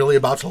world we're really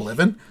about to live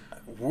in?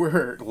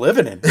 We're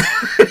living in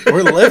it.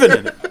 We're living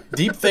in it.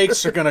 Deep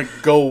fakes are going to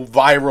go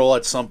viral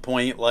at some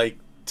point, like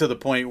to the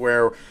point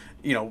where,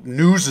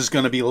 news is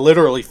going to be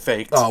literally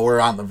faked. Oh, we're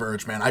on the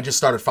verge, man. I just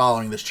started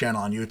following this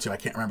channel on YouTube. I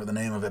can't remember the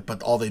name of it,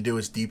 but all they do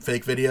is deep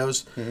fake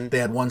videos. Mm-hmm. They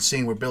had one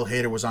scene where Bill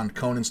Hader was on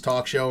Conan's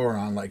talk show or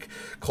on like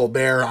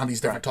Colbert, on these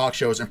different talk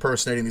shows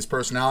impersonating these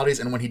personalities.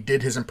 And when he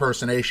did his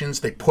impersonations,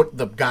 they put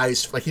the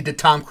guys, like he did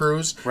Tom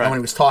Cruise. Right. And when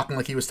he was talking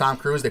like he was Tom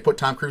Cruise, they put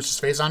Tom Cruise's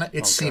face on it.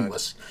 It's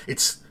seamless.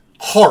 It's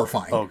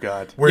horrifying. Oh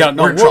God. We're in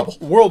trouble.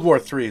 World War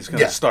III is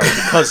going to start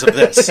because of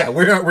this. Yeah,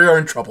 we are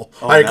in trouble.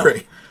 I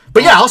agree.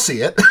 But yeah, I'll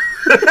see it.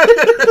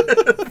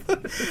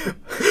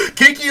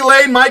 Kiki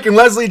Lane, Mike, and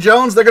Leslie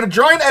Jones, they're going to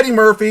join Eddie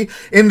Murphy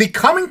in the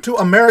Coming to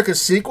America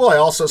sequel. I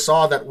also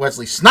saw that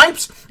Wesley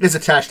Snipes is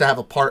attached to have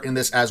a part in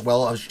this, as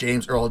well as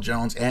James Earl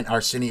Jones and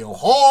Arsenio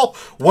Hall.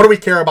 What do we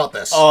care about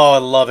this? Oh, I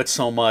love it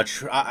so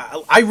much.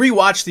 I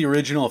rewatched the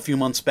original a few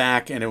months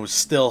back, and it was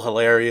still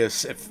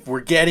hilarious. If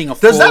we're getting a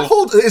full... Does that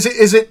hold...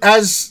 Is it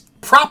as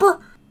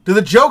proper? Do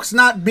the jokes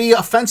not be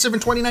offensive in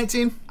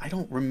 2019? I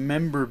don't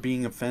remember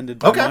being offended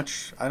by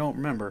much. I don't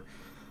remember.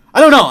 I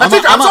don't know.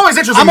 It's always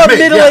interesting. I'm a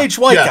middle-aged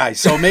white guy,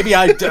 so maybe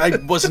I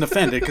wasn't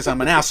offended because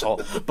I'm an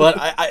asshole. But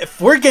if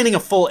we're getting a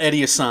full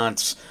Eddie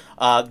Assance,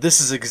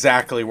 this is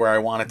exactly where I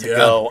want it to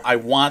go. I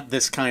want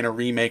this kind of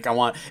remake.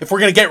 If we're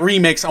going to get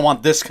remakes, I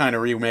want this kind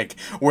of remake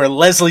where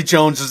Leslie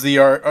Jones is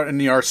in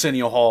the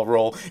Arsenio Hall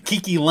role,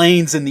 Kiki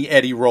Lane's in the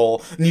Eddie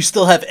role, and you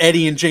still have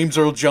Eddie and James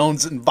Earl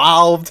Jones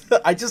involved.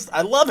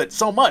 I love it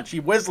so much.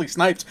 Wesley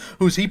Snipes,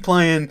 who's he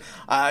playing?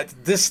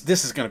 This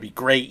is going to be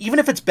great. Even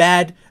if it's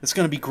bad, it's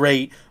going to be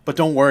great. But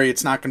don't worry,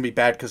 it's not going to be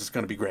bad because it's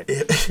going to be great.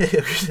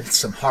 It's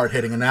some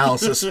hard-hitting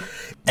analysis.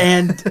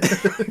 And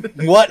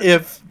what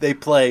if they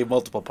play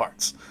multiple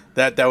parts?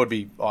 That would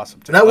be awesome,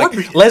 too. That would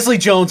be. Leslie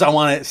Jones, I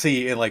want to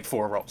see in,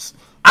 4 roles.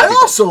 I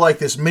also like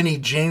this mini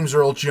James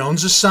Earl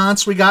Jones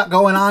assance we got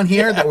going on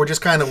here, that we're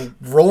just kind of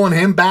rolling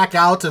him back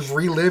out to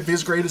relive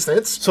his greatest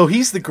hits. So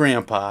he's the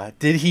grandpa.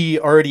 Did he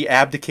already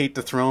abdicate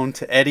the throne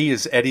to Eddie?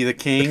 Is Eddie the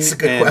king? That's a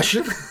good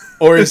question.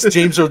 Or is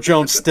James Earl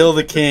Jones still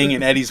the king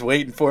and Eddie's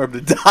waiting for him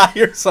to die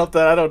or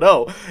something? I don't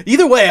know.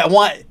 Either way,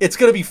 it's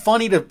going to be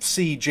funny to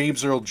see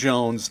James Earl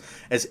Jones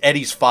as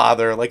Eddie's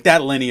father.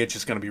 That lineage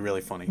is going to be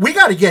really funny. We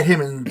got to get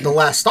him in the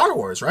last Star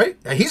Wars, right?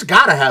 He's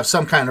got to have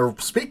some kind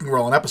of speaking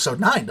role in Episode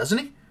 9, doesn't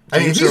he?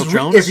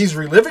 If he's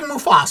reliving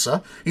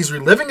Mufasa, he's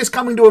reliving his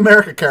Coming to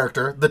America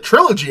character, the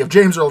trilogy of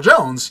James Earl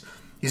Jones,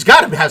 he's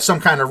got to have some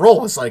kind of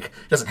role. It's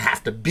doesn't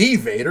have to be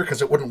Vader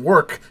because it wouldn't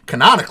work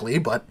canonically,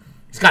 but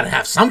he's got to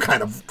have some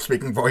kind of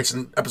speaking voice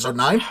in Episode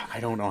 9. I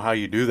don't know how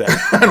you do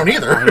that. I don't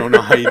either. I don't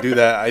know how you do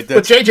that.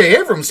 But J.J.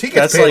 Abrams, he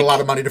gets paid a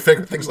lot of money to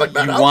figure things like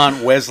that out. You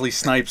want Wesley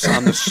Snipes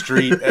on the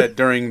street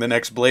during the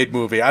next Blade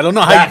movie. I don't know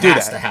how you do that.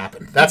 That has to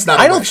happen. That's not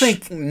a I don't wish.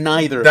 think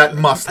neither. That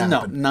must happen.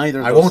 No, neither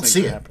of I those won't things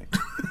see are it. happening.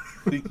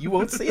 You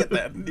won't see it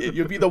then.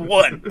 You'll be the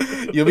one.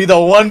 You'll be the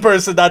one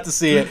person not to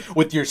see it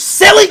with your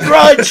silly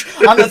grudge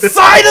on the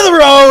side of the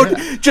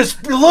road,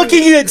 just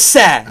looking at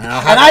sad. And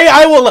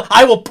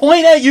I will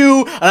point at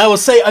you and I will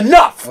say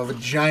enough. Of a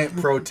giant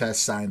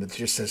protest sign that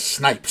just says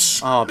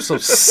Snipes. Oh, I'm so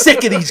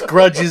sick of these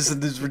grudges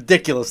and this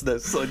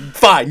ridiculousness.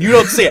 Fine, you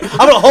don't see it.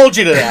 I'm gonna hold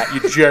you to that,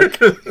 you jerk.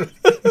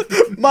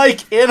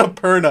 Mike,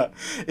 Annapurna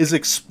is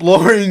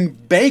exploring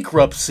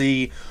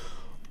bankruptcy.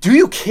 Do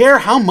you care?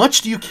 How much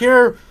do you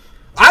care?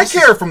 I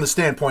care from the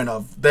standpoint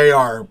of they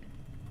are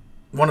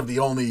one of the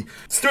only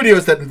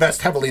studios that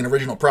invest heavily in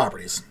original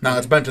properties. Now,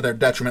 it's been to their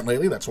detriment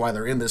lately. That's why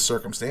they're in this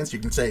circumstance. You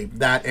can say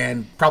that,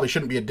 and probably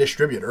shouldn't be a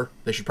distributor.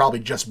 They should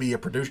probably just be a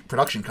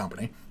production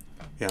company.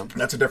 Yeah,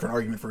 that's a different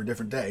argument for a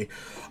different day.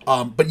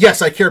 But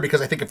yes, I care because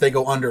I think if they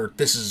go under,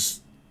 this is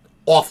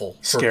awful.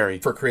 Scary.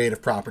 For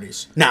creative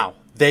properties. Now,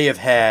 they have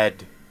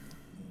had,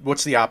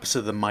 what's the opposite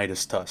of the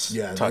Midas touch?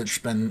 Yeah, it's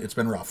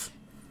been rough.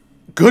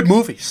 Good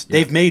movies. Yeah.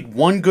 They've made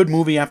one good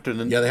movie after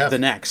the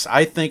next.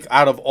 I think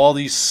out of all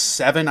these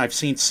 7, I've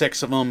seen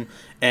 6 of them,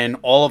 and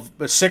 5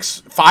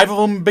 of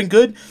them have been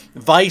good.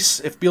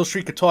 Vice, If Beale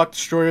Street Could Talk,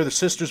 Destroyer, The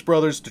Sisters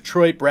Brothers,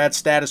 Detroit, Brad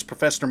Status,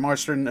 Professor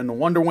Marston, and The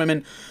Wonder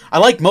Women. I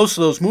like most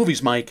of those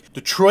movies, Mike.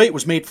 Detroit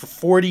was made for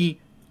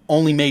 40,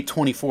 only made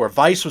 24.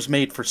 Vice was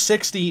made for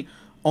 60,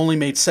 only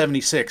made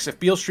 76. If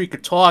Beale Street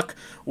Could Talk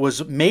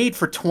was made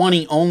for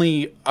 12,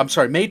 only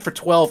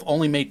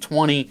made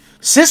 20.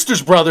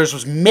 Sisters Brothers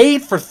was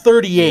made for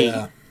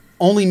 38,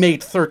 only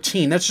made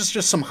 13. That's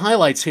just some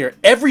highlights here.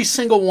 Every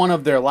single one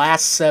of their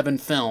last 7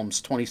 films,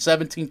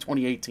 2017,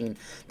 2018,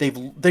 they've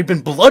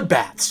been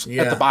bloodbaths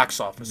at the box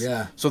office.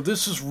 Yeah. So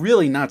this is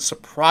really not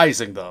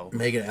surprising, though.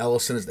 Megan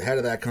Ellison is the head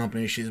of that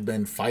company. She's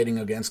been fighting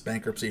against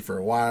bankruptcy for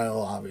a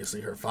while. Obviously,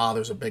 her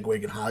father's a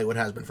bigwig in Hollywood,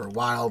 has been for a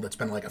while. That's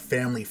been like a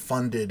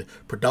family-funded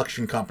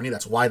production company.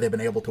 That's why they've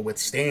been able to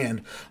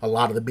withstand a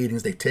lot of the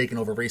beatings they've taken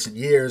over recent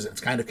years.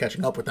 It's kind of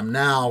catching up with them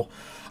now.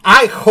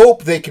 I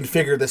hope they can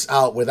figure this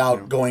out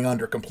without going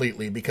under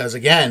completely because,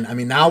 again, I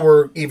mean, now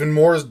we're even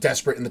more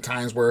desperate in the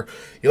times where,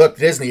 you look,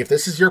 Disney, if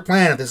this is your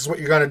plan, if this is what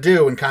you're going to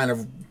do and kind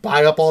of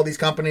buy up all these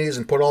companies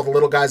and put all the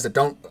little guys that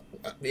don't,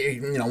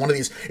 one of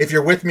these, if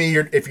you're with me,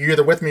 if you're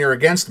either with me or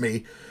against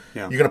me,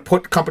 you're going to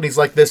put companies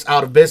like this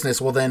out of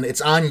business, well, then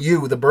it's on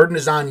you. The burden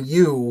is on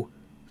you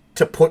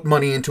to put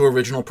money into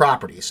original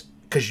properties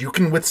because you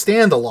can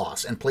withstand the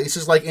loss, and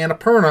places like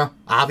Annapurna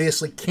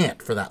obviously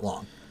can't for that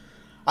long.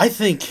 I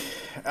think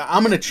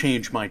I'm going to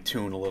change my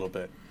tune a little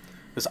bit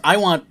because I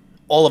want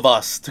all of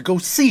us to go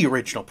see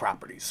original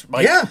properties.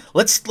 Like, Yeah.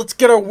 Let's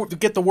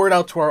get the word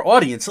out to our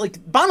audience.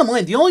 Like, bottom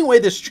line, the only way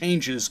this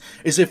changes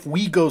is if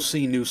we go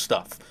see new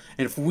stuff.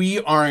 And if we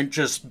aren't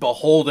just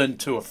beholden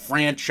to a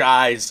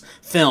franchise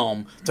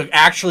film to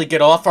actually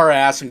get off our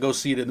ass and go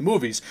see it in the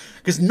movies.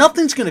 Because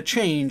nothing's going to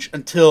change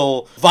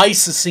until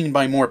Vice is seen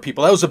by more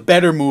people. That was a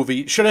better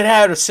movie. Should it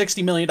have had a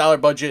 $60 million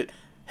budget?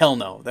 Hell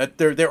no. That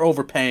they're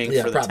overpaying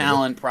for the probably.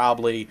 talent,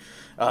 probably.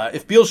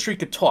 If Beale Street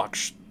could talk,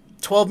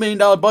 $12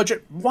 million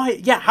budget, why?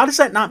 Yeah, how does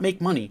that not make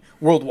money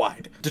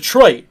worldwide?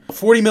 Detroit,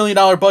 $40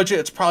 million budget,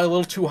 it's probably a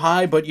little too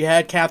high, but you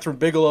had Catherine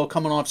Bigelow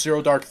coming off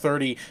Zero Dark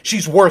 30.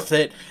 She's worth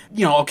it.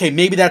 You know, okay,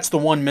 maybe that's the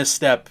one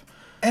misstep.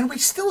 And we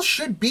still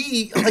should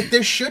be, like,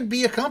 there should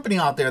be a company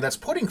out there that's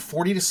putting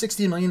 $40 to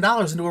 $60 million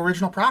into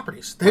original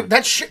properties.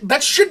 That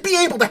should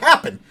be able to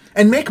happen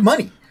and make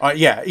money.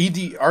 Yeah,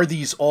 are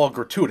these all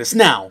gratuitous?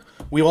 Now,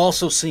 we've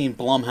also seen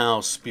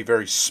Blumhouse be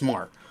very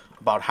smart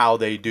about how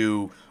they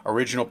do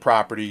original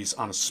properties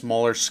on a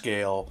smaller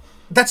scale.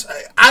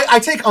 I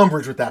take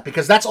umbrage with that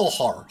because that's all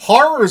horror.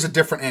 Horror is a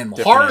different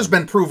animal. Horror has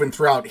been proven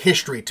throughout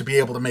history to be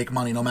able to make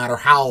money no matter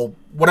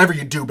whatever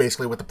you do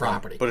basically with the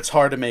property. But it's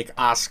hard to make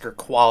Oscar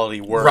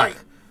quality work. Right.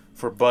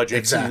 For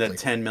budgets in the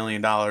Exactly. $10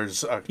 million.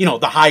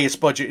 The highest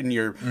budget in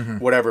your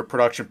whatever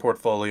production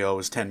portfolio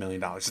is $10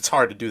 million. It's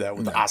hard to do that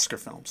with Oscar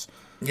films.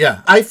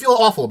 Yeah, I feel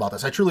awful about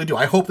this. I truly do.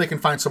 I hope they can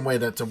find some way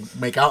to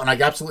make out, and I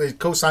absolutely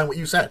co-sign what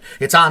you said.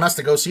 It's on us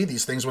to go see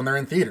these things when they're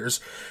in theaters.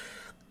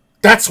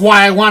 That's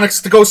why I want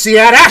us to go see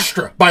Ad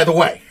Astra, by the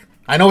way.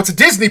 I know it's a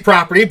Disney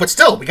property, but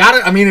still, we got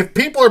it. I mean,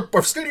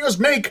 if studios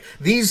make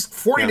these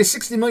 $40 to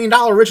 $60 million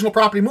original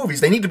property movies,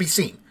 they need to be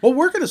seen. Well,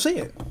 we're going to see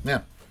it.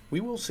 Yeah. We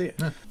will see it.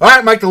 All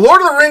right, Mike, the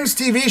Lord of the Rings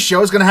TV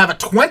show is going to have a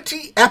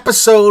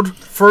 20-episode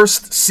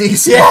first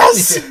season.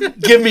 Yes!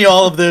 Give me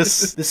all of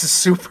this. This is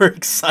super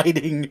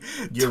exciting.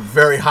 You're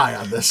very high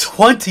on this.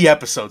 20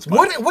 episodes.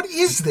 Mike. What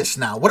is this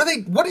now?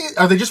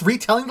 Are they just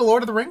retelling the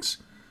Lord of the Rings?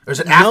 Or is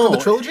it after the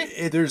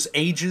trilogy? There's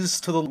ages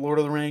to the Lord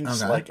of the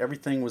Rings. Okay. Like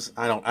everything was.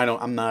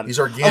 I'm not. He's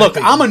organically Look,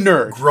 I'm a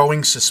nerd.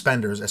 growing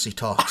suspenders as he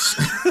talks.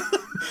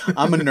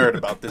 I'm a nerd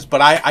about this,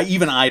 but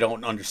I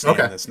don't understand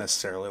Okay. this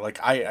necessarily. Like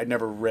I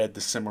never read the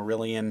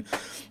Silmarillion.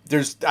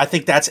 I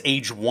think that's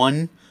age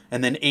 1,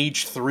 and then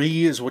age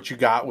 3 is what you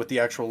got with the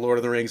actual Lord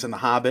of the Rings and the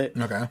Hobbit.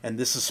 Okay. And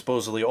this is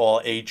supposedly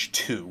all age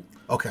 2.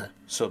 Okay.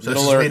 So this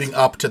Middle is Earth, leading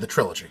up to the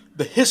trilogy.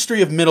 the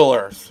history of Middle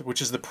Earth,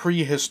 which is the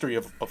prehistory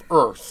of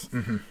Earth,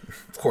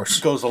 Of course.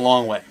 goes a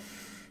long way.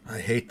 I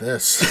hate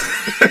this.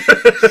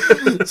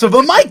 So,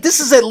 but Mike, this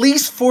is at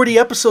least 40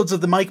 episodes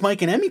of the Mike,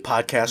 and Emmy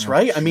podcast,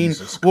 right? I mean,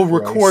 Jesus we'll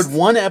Christ. record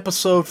one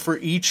episode for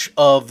each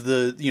of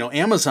the,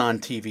 Amazon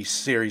TV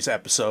series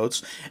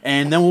episodes,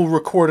 and then we'll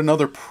record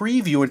another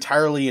preview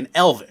entirely in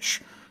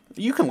Elvish.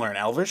 You can learn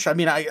Elvish. I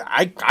mean,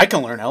 I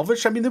can learn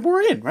Elvish. I mean, then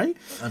we're in, right?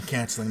 I'm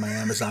canceling my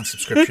Amazon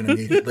subscription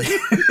immediately.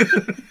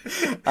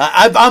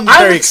 I'm I'm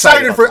very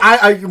excited about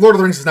for. Lord of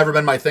the Rings has never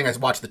been my thing. I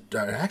watched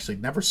actually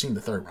never seen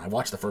the third one. I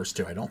watched the first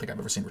 2. I don't think I've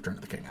ever seen Return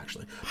of the King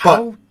actually.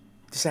 How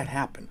does that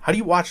happen? How do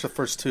you watch the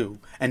first 2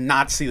 and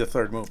not see the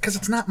third movie? Because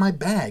it's not my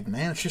bag,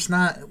 man. It's just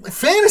not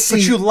fantasy.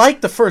 But you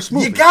like the first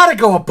movie. You gotta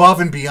go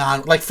above and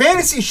beyond. Like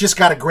fantasy's just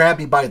gotta grab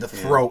me by the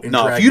throat and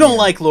No, drag if you me don't in.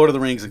 like Lord of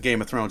the Rings and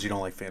Game of Thrones, you don't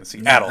like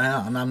fantasy at all.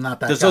 I'm not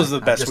that. Because guy. those are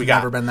the best I've just we got.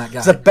 Never been that guy.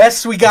 It's the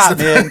best we got,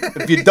 man.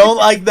 If you don't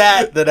like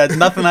that, then there's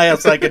nothing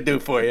else I can do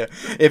for you.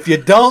 If you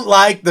don't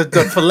like the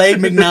filet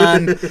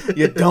mignon,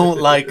 you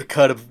don't like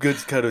a good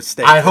cut of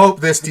steak. I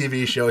hope this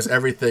TV show is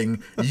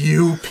everything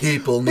you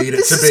people need it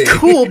This to is be.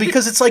 cool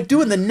because it's like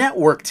doing the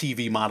network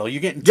TV model.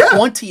 You're getting Yeah.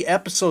 20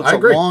 episodes I a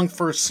agree. long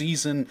first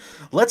season.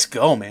 Let's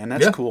go, man.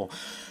 That's Yeah. cool.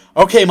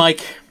 Okay,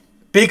 Mike.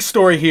 Big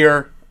story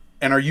here.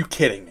 And are you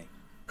kidding me?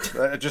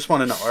 I just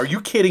want to know. Are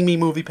you kidding me,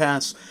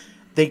 MoviePass?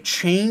 They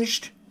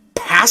changed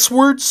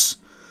passwords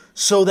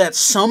so that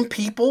some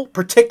people,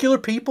 particular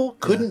people,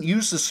 couldn't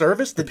use the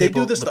service? Did they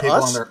do this to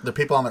us? The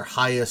people on their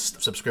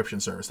highest subscription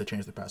service, they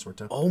changed their password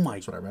to. Oh my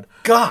That's what I read.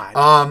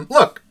 God.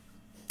 Look,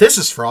 this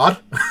is fraud.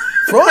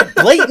 Fraud.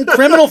 Blatant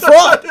criminal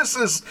fraud. This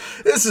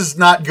is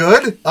not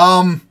good.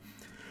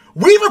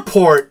 We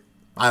report,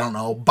 I don't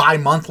know,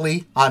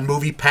 bi-monthly on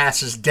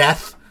MoviePass's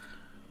death.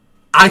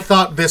 I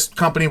thought this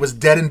company was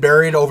dead and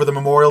buried over the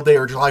Memorial Day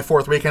or July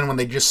 4th weekend when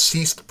they just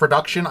ceased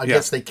production. I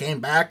guess they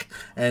came back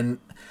and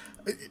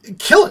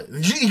kill it.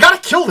 You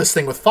got to kill this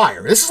thing with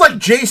fire. This is like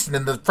Jason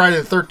in the Friday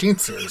the 13th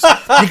series.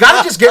 You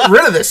got to just get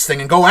rid of this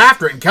thing and go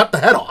after it and cut the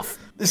head off.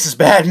 This is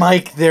bad,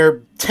 Mike. Their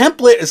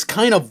template has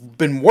kind of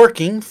been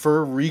working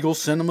for Regal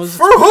Cinemas.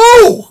 For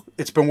who?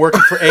 It's been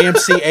working for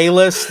AMC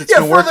A-List. It's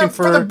been working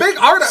for the big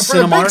art, for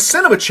the big Cinemark.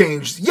 cinema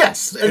change.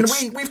 Yes, and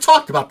we've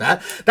talked about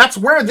that. That's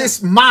where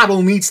this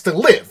model needs to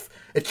live.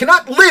 It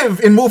cannot live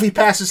in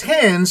MoviePass's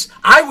hands.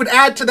 I would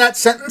add to that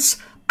sentence,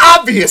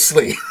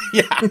 obviously.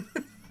 Yeah.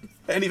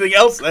 Anything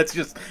else? That's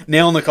just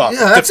nailing the coffin.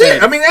 Yeah, that's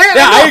it. I mean,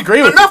 I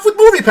agree with enough with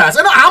MoviePass.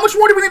 I know how much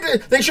more do we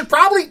need to? They should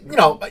probably,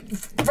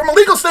 from a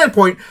legal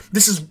standpoint,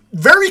 this is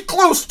very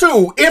close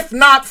to, if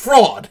not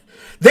fraud.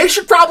 They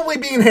should probably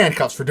be in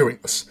handcuffs for doing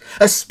this,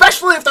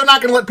 especially if they're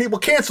not going to let people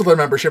cancel their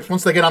memberships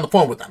once they get on the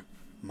phone with them,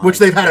 which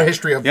they've had a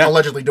history of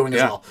allegedly doing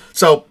as well.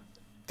 So,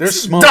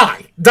 there's smoke.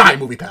 Die,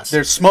 MoviePass.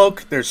 There's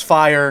smoke. There's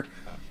fire.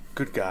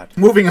 Good God.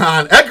 Moving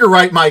on, Edgar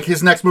Wright, Mike,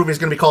 his next movie is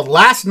going to be called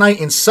Last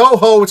Night in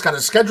Soho. It's got a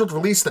scheduled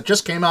release that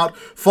just came out,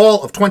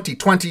 fall of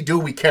 2020. Do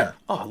we care?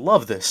 Oh, I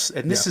love this.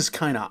 And this is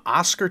kind of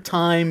Oscar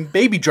time,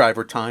 Baby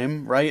Driver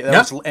time, right?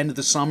 That was end of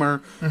the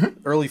summer,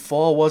 early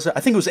fall, was it?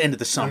 I think it was end of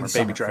the summer.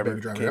 Baby Driver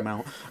came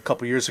out a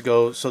couple years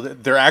ago. So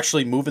they're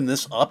actually moving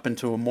this up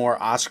into a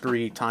more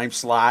Oscar-y time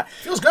slot.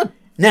 Feels good.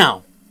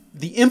 Now,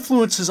 the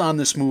influences on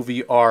this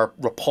movie are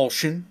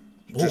Repulsion,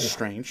 just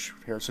strange,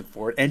 Harrison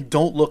Ford, and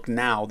Don't Look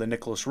Now, the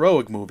Nicholas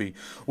Roeg movie,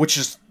 which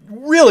is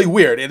really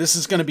weird. And this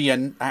is going to be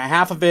a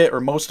half of it, or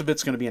most of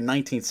it's going to be in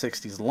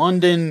 1960s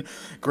London.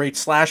 Great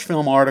slash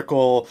film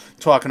article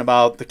talking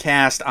about the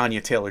cast: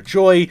 Anya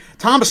Taylor-Joy,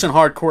 Thomasin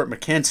Harcourt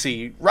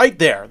Mackenzie, right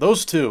there.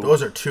 Those two.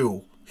 Those are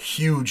two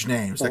huge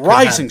names. That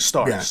rising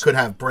stars. Yeah, could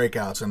have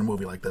breakouts in a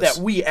movie like this.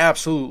 That we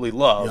absolutely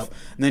love. Yep.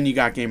 And then you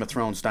got Game of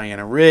Thrones,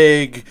 Diana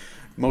Rigg.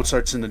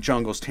 Mozart's in the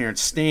Jungle's Terrence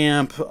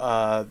Stamp.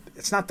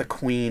 It's not The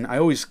Queen. I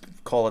always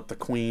call it The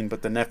Queen,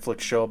 but the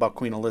Netflix show about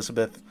Queen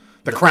Elizabeth.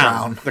 The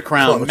Crown. The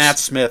Crown. Close. Matt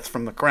Smith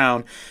from The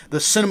Crown. The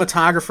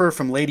cinematographer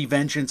from Lady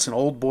Vengeance and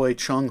Old Boy,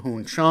 Chung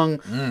Hoon Chung.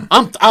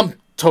 I'm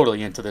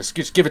totally into this.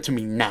 Just give it to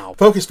me now.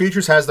 Focus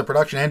Features has the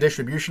production and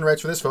distribution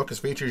rights for this. Focus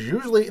Features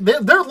usually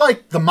they're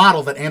like the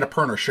model that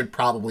Annapurna should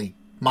probably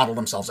model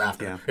themselves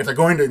after if they're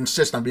going to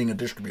insist on being a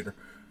distributor.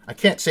 I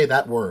can't say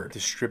that word.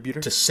 Distributor?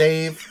 To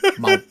save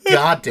my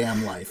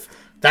goddamn life.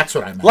 That's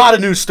what I meant. A lot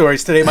of news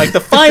stories today, Mike. The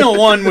final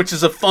one, which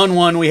is a fun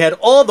one, we had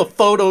all the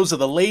photos of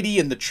the Lady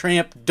and the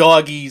Tramp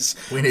doggies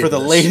for the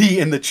Lady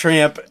and the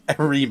Tramp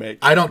remake.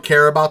 I don't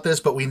care about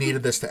this, but we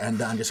needed this to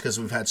end on just because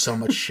we've had so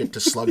much shit to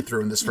slug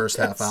through in this first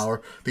half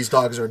hour. These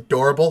dogs are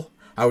adorable.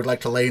 I would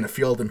like to lay in a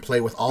field and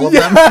play with all of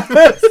them.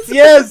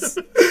 Yes.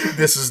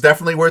 This is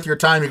definitely worth your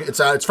time.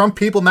 It's from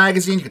People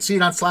Magazine. You can see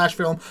it on Slash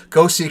Film.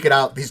 Go seek it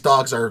out. These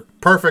dogs are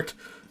perfect.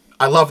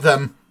 I love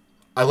them.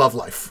 I love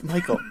life.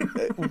 Michael,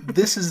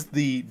 this is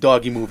the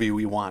doggy movie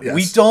we want. Yes.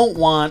 We don't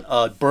want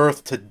a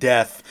birth to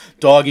death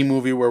doggy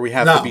movie where we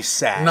have to be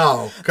sad.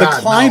 No, the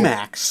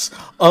climax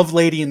of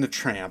Lady and the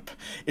Tramp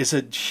is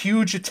a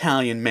huge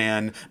Italian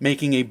man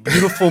making a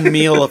beautiful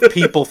meal of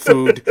people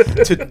food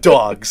to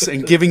dogs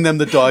and giving them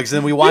the dogs, and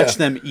then we watch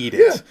them eat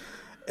it. Yeah.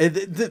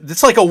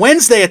 It's like a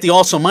Wednesday at the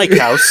Also Mike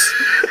house,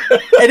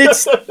 and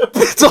it's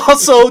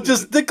also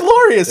just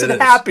glorious and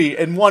happy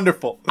and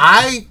wonderful.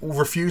 I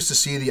refuse to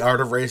see The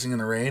Art of Racing in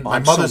the Rain. My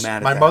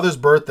mother's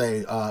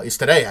birthday is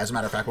today, as a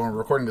matter of fact, when we're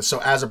recording this. So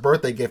as a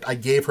birthday gift, I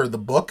gave her the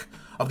book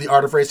of The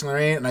Art of Racing in the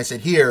Rain, and I said,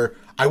 "Here,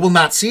 I will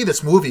not see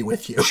this movie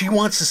with you." She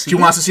wants to see. She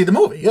wants to see the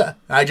movie. Yeah,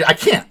 I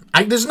can't.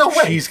 There's no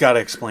way. She's got to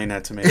explain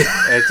that to me.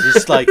 It's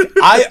just like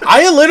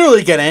I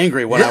literally get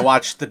angry when I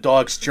watch The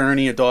Dog's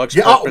Journey, A Dog's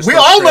Purpose. We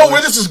all know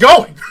where this is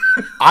going.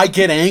 I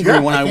get angry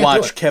when I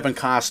watch Kevin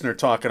Costner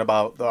talking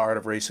about The Art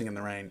of Racing in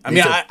the Rain. I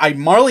mean,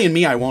 Marley and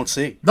Me, I won't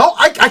see. No,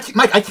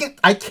 Mike,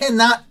 I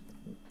cannot.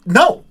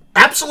 No,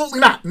 absolutely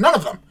not. None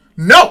of them.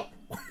 No.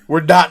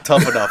 We're not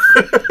tough enough.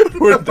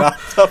 We're not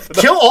tough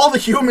enough. Kill all the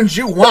humans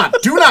you want.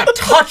 Do not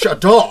touch a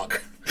dog.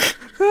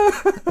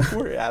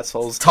 We're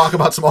assholes. Talk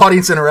about some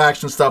audience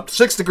interaction stuff.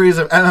 6 Degrees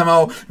of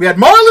MMO. We had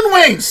Marlon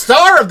Wayans,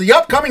 star of the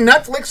upcoming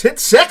Netflix hit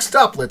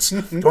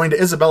Sextuplets, going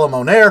to Isabella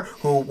Moner,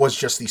 who was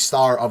just the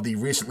star of the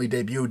recently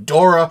debuted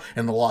Dora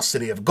and the Lost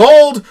City of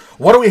Gold.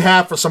 What do we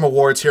have for some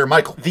awards here,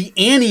 Michael? The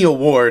Annie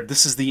Award.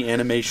 This is the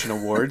Animation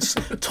Awards.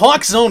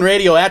 Talk Zone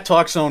Radio at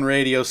Talk Zone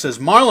Radio says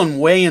Marlon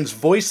Wayans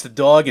voiced the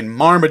dog in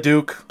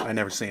Marmaduke. I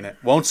never seen it.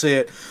 Won't see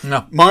it.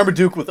 No.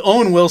 Marmaduke with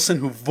Owen Wilson,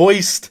 who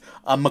voiced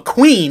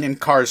McQueen in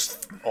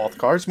all the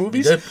Cars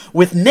movies,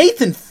 with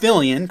Nathan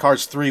Fillion.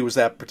 Cars 3 was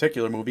that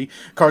particular movie.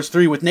 Cars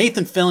 3 with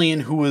Nathan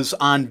Fillion, who was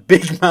on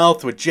Big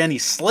Mouth with Jenny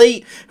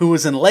Slate, who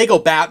was in Lego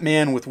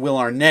Batman with Will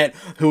Arnett,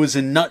 who was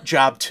in Nut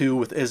Job 2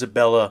 with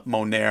Isabella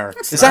Moner.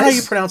 Is that how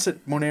you pronounce it,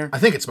 Moner? I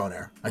think it's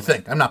Moner. I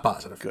think. I'm not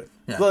positive. Good.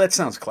 Yeah. Well, that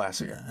sounds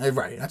classy. Yeah,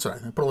 right. That's what I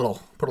think. Put a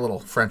little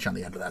French on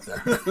the end of that there.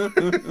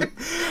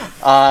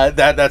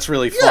 That's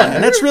really fun.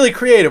 And that's really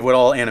creative with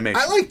all animation.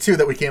 I like, too,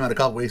 that we came out a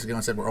couple weeks ago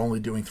and said we're only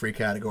doing 3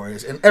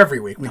 categories. And every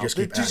week we just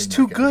keep adding. They're just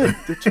too good.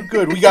 They're too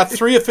good. We got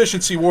 3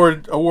 efficiency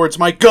awards.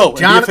 Mike, go.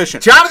 Be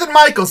efficient. Jonathan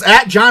Michaels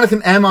at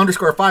Jonathan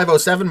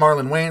M_507.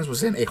 Marlon Wayans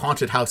was in A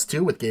Haunted House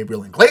 2 with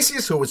Gabriel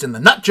Iglesias, who was in The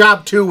Nut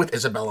Job 2 with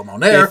Isabella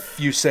Moner. If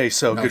you say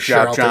so. No, good sure,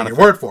 job, I'll Jonathan. Take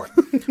your word for it.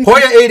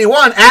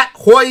 Hoya81 at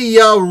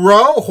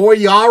Hoyaro,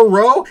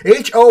 HOYARRAOW.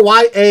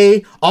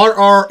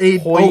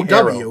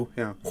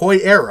 Yeah.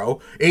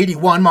 Hoyaro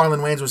 81. Marlon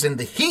Wayans was in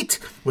The Heat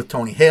with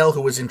Tony Hale,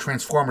 who was in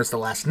Transformers The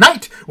Last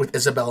Night with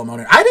Isabella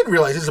Moner. I didn't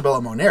realize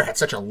Isabella Moner had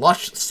such a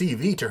lush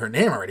CV to her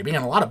name already, being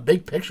in a lot of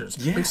big pictures.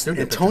 Yeah. Big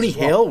studio and pictures Tony as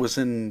well. Hale was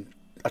in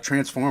a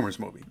Transformers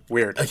movie.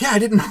 Weird. Yeah, I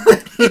didn't know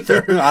that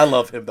either. I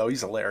love him, though.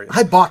 He's hilarious.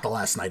 I bought The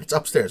Last Night. It's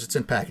upstairs. It's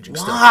in packaging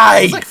still.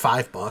 Why? It's like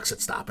 $5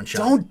 at Stop and Shop.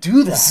 Don't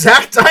do that.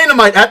 Zach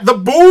Dynamite at the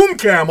Boom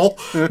Camel.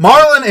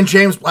 Marlon and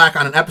James Black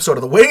on an episode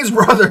of the Wayans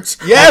Brothers.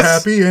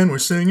 Yes! We're happy and we're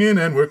singing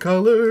and we're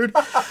colored.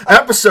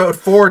 Episode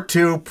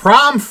 4-2,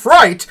 Prom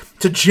Fright,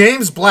 to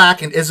James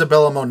Black and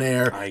Isabella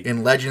Moner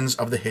in Legends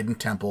of the Hidden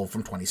Temple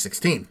from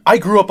 2016. I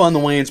grew up on the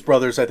Wayans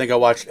Brothers. I think I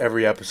watched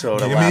every episode.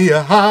 Give me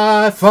a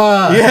high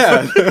five.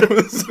 Yeah, it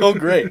was so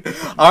great.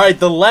 All right,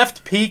 the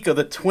left peak of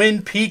the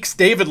Twin Peaks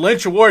David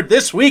Lynch Award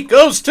this week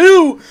goes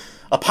to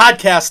a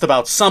podcast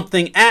about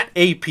something at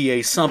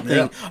APA something.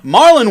 Yeah.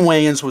 Marlon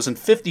Wayans was in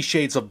 50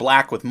 Shades of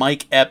Black with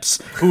Mike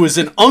Epps, who was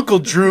in Uncle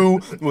Drew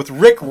with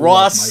Rick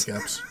Ross. Mike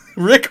Epps.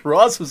 Rick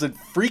Ross was in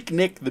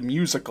Freaknik the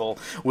Musical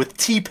with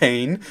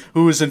T-Pain,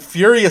 who was in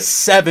Furious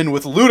 7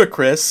 with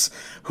Ludacris,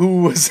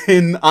 who was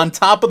in On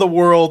Top of the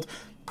World,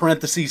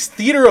 parentheses,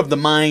 Theater of the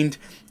Mind,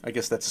 I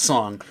guess that's a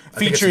song, I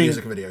think it's a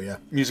music video, yeah.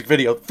 Music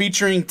video,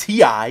 featuring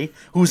T.I.,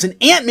 who was in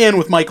Ant-Man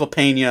with Michael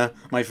Pena,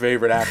 my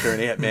favorite actor in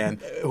Ant-Man,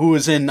 who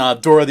was in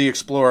Dora the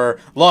Explorer,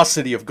 Lost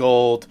City of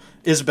Gold,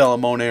 Isabella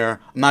Moner.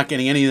 I'm not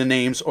getting any of the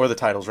names or the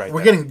titles right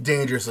We're there. getting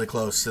dangerously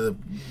close to the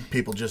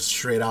people just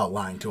straight out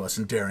lying to us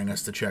and daring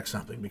us to check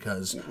something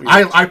because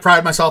I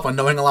pride myself on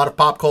knowing a lot of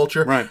pop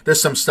culture. Right. There's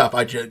some stuff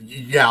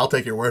I'll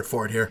take your word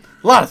for it here.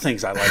 A lot of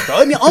things I like, though.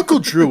 I mean, Uncle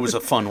Drew was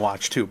a fun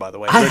watch, too, by the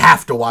way. I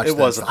have to watch it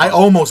that. was a I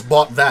fun- almost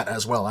bought that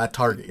as well at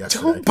Target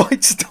yesterday.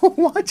 Don't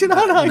watch it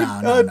on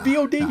No,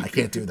 VOD. No, I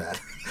can't do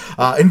that.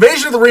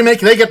 Invasion of the Remake,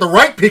 they get the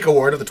right Peak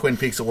Award of the Twin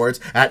Peaks Awards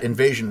at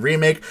Invasion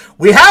Remake.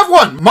 We have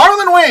one.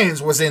 Marlon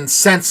Wayans was in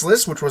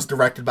Senseless, which was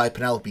directed by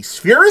Penelope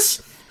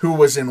Spheris, who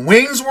was in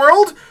Wayne's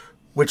World,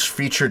 which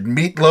featured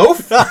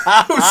Meatloaf,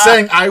 who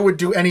sang I Would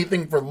Do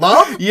Anything for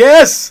Love,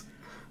 Yes!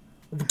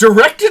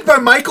 directed by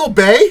Michael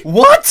Bay,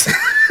 What?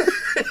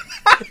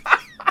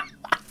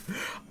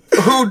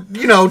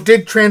 who,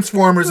 did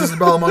Transformers,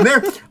 Isabella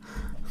Moner.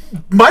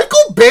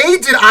 Michael Bay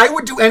did I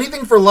Would Do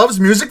Anything for Love's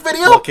music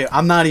video? Okay,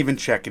 I'm not even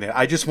checking it.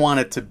 I just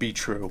want it to be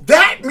true.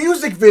 That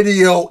music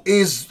video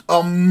is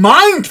a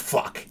mind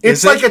fuck. It's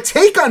Is it? like a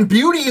take on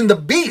Beauty and the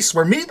Beast,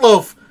 where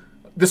Meatloaf,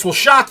 this will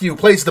shock you,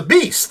 plays the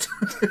Beast.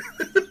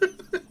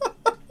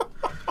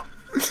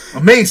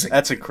 Amazing.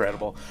 That's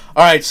incredible.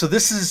 All right, so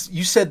this is,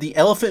 you said the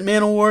Elephant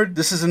Man Award.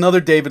 This is another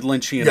David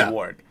Lynchian Yeah.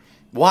 award.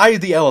 Why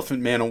the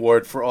Elephant Man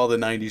Award for all the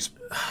 90s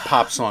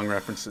pop song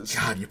references?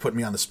 God, you put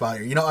me on the spot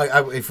here.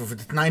 If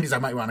it's the 90s, I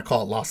might want to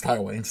call it Lost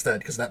Highway instead,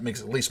 because that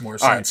makes at least more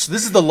sense. All right, so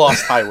this is the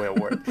Lost Highway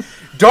Award.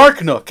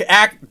 Dark Nook,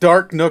 act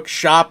Dark Nook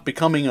Shop,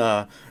 becoming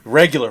a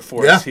regular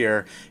for us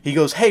here. He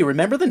goes, hey,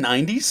 remember the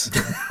 90s?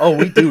 Oh,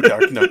 we do,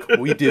 Dark Nook,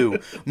 we do.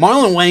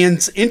 Marlon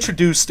Wayans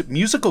introduced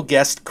musical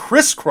guest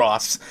Criss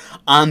Cross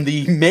on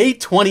the May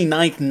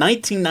 29th,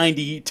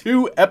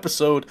 1992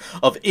 episode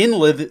of In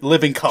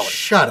Living Color.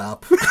 Shut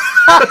up.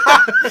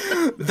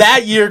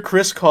 That year,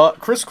 Criss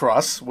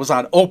Cross was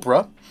on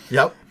Oprah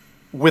Yep.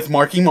 with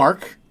Marky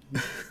Mark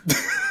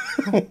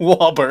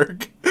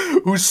Wahlberg,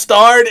 who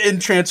starred in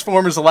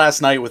Transformers The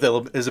Last Night with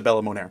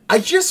Isabella Moner. I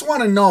just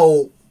want to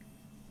know,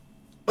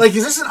 is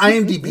this an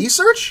IMDb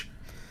search?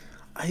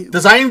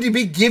 Does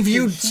IMDb give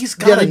you... He's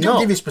gotta they do know.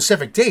 give you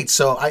specific dates,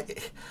 so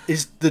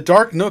Is the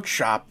Dark Nook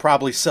Shop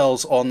probably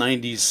sells all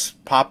 90s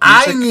pop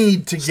music I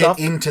need to stuff?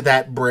 get into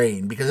that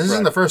brain, because this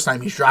isn't the first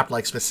time he's dropped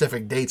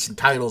specific dates and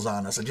titles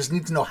on us. I just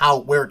need to know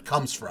where it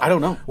comes from. I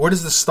don't know. Where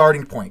does the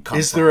starting point come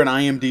Is from? there an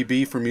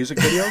IMDb for music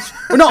videos?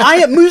 Well,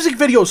 no, music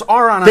videos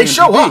are on IMDb. They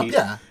show up,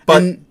 yeah.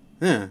 But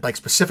And,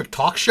 specific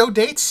talk show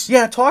dates?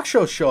 yeah, talk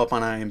shows show up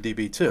on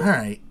IMDb too. All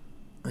right.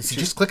 Is he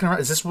just clicking around?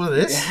 Is this what it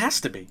is? It has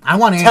to be. I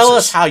want answers. Tell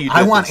us how you did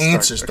I want this,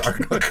 answers,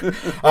 Dark Nook.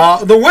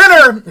 The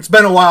winner, it's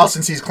been a while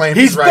since he's claimed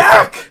He's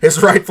back!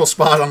 his rightful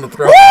spot on the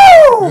throne.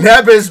 Woo!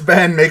 Nebiz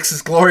Ben makes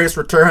his glorious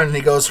return, and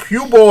he goes,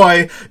 phew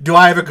boy, do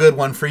I have a good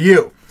one for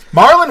you.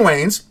 Marlon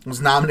Wayans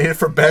was nominated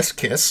for Best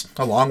Kiss,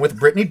 along with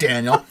Brittany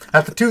Daniel,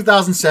 at the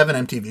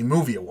 2007 MTV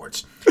Movie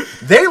Awards.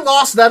 They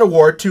lost that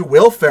award to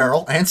Will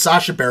Ferrell and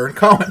Sacha Baron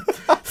Cohen.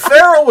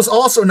 Ferrell was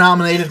also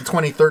nominated in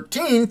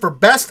 2013 for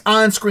Best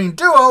On-Screen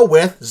Duo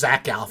with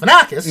Zach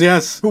Galifianakis,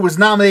 Yes. who was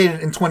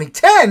nominated in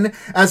 2010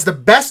 as the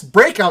Best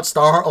Breakout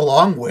Star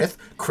along with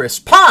Chris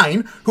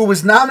Pine, who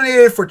was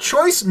nominated for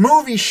Choice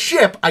Movie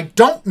Ship. I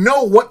don't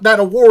know what that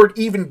award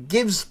even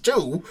gives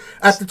to,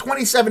 at the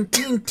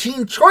 2017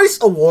 Teen Choice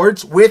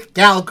Awards with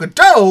Gal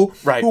Gadot,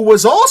 Right. who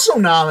was also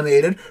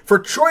nominated for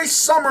Choice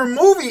Summer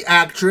Movie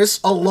Actress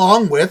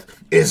along with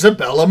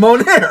Isabella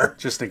Moner.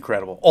 Just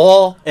incredible.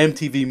 All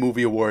MTV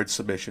Movie Awards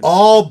submissions.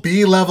 All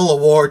B-level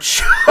award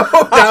show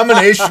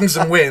nominations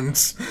and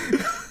wins.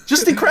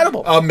 Just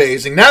incredible.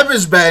 Amazing.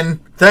 Nebiz Ben,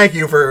 thank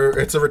you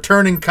it's a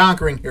returning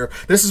conquering here.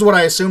 This is what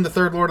I assume the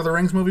third Lord of the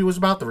Rings movie was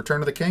about, The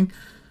Return of the King.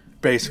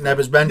 Basically. Neb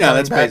is Ben Yeah, coming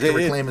that's back to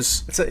basically reclaim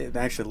his... It's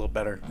actually a little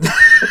better.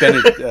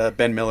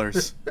 Ben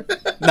Miller's.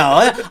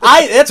 No,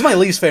 that's my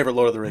least favorite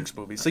Lord of the Rings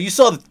movie. So you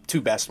saw the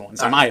two best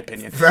ones, in my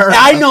opinion.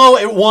 I know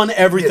it won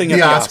everything the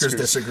at Oscars the Oscars.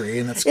 disagree,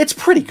 and It's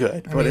pretty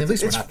good. I mean, at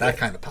least we're not that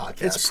kind of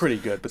podcast. It's pretty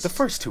good, but the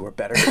first two are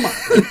better. Come on.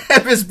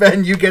 Neb is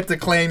Ben, you get to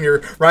claim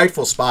your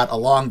rightful spot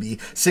along the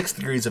 6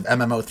 degrees of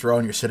MMO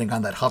throne. You're sitting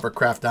on that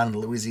hovercraft down in the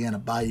Louisiana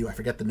Bayou. I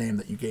forget the name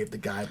that you gave the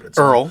guy, but it's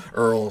Earl.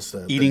 Earl's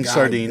Eating the guy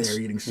sardines. there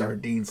eating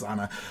sardines on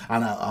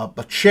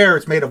a chair.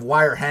 It's made of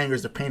wire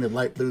hangers. They're painted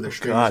light blue. There's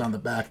strings on the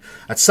back.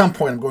 At some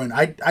point, I'm going,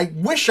 I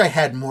wish I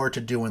had more to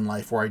do in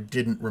life where I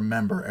didn't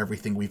remember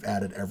everything we've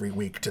added every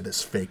week to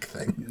this fake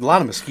thing. A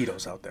lot of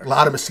mosquitoes out there. A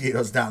lot of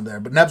mosquitoes down there.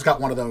 But Neb's got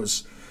one of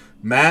those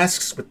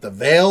masks with the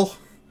veil.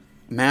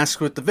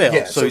 Mask with the veil.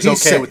 Yeah, so he's okay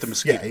safe. with the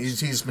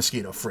mosquitoes. Yeah, he's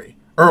mosquito free.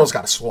 Earl's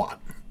got a SWAT.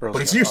 But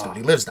he's used to it.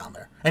 He lives down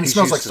there. And he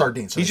smells like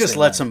sardines. So he just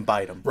lets them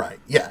bite him. Right,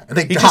 yeah. And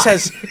they He die. just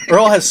has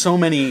Earl has so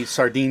many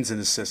sardines in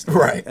his system,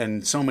 Right.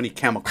 and so many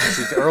chemicals.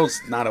 Earl's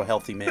not a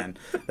healthy man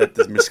that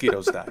the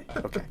mosquitoes die.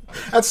 Okay,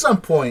 At some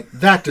point,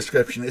 that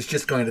description is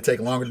just going to take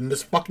longer than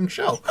this fucking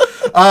show.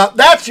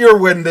 That's your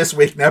win this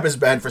week, Neb is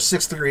Ben, for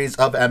 6 degrees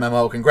of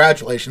MMO.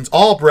 Congratulations.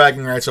 All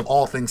bragging rights of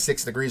all things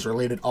 6 degrees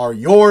related are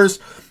yours.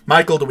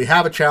 Michael, do we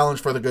have a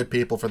challenge for the good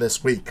people for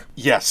this week?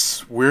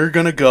 yes, we're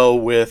gonna go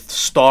with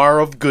star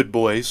of Good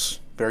Boys.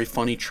 Very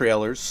funny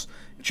trailers.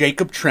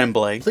 Jacob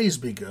Tremblay. Please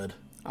be good.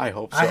 I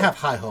hope so. I have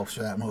high hopes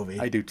for that movie.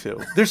 I do too.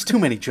 There's too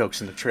many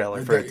jokes in the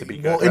trailer for it to be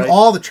good. Well, right? in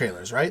all the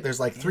trailers, right? There's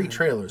like 3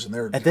 trailers, and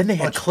then they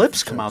had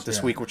clips come out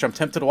this week, which I'm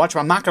tempted to watch, but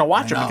I'm not going to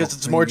watch them because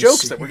it's more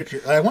jokes.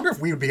 I wonder if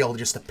we would be able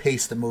just to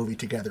paste the movie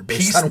together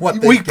based on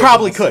what we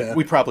probably us. could. Yeah.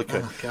 We probably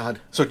could. Oh, God.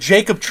 So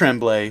Jacob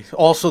Tremblay,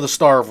 also the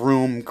star of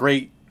Room,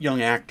 great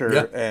young actor,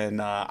 Yeah.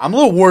 and I'm a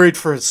little worried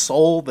for his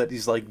soul that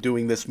he's like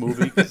doing this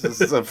movie because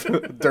this is a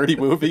dirty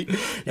movie.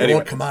 It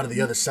won't come out of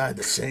the other side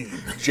the same.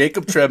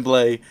 Jacob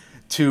Tremblay.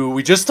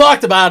 We just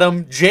talked about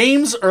him,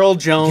 James Earl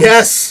Jones.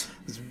 Yes.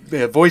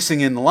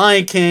 Voicing in The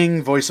Lion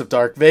King, voice of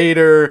Darth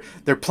Vader.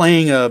 They're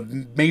playing a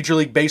Major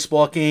League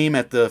Baseball game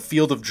at the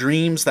Field of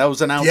Dreams. That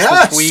was announced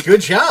this week.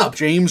 Good job.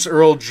 James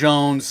Earl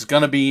Jones is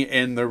going to be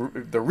in the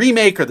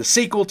remake or the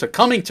sequel to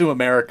Coming to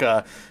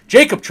America.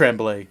 Jacob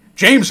Tremblay,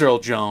 James Earl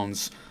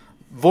Jones.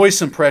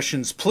 Voice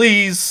impressions,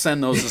 please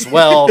send those as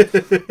well.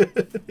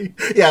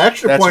 Yeah,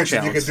 extra That's points a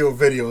if you challenge. could do a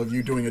video of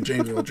you doing a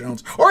James Earl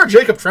Jones or a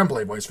Jacob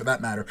Tremblay voice for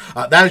that matter.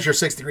 That is your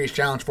 6 degrees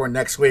challenge for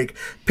next week.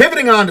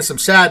 Pivoting on to some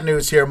sad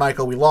news here,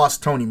 Michael. We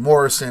lost Toni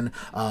Morrison,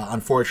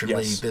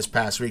 unfortunately, this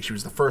past week. She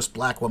was the first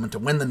black woman to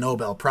win the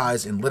Nobel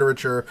Prize in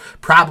Literature,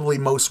 probably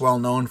most well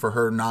known for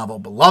her novel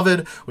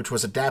Beloved, which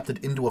was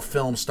adapted into a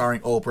film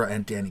starring Oprah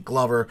and Danny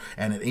Glover,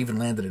 and it even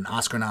landed an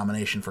Oscar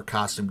nomination for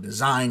costume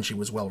design. She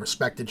was well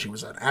respected. She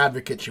was an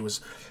advocate. She was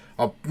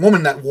a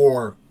woman that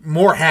wore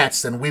more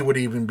hats than we would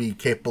even be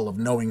capable of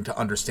knowing to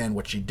understand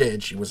what she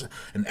did. She was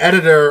an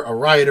editor, a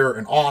writer,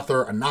 an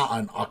author,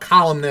 a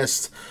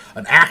columnist,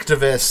 an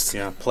activist.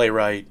 Yeah,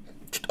 playwright.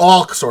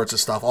 All sorts of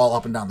stuff, all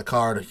up and down the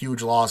card. A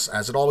huge loss,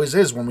 as it always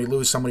is when we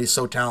lose somebody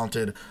so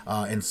talented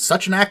and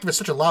such an activist,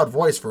 such a loud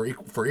voice for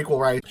equal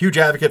rights. Huge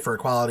advocate for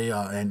equality,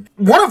 and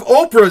one of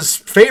Oprah's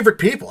favorite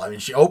people. I mean,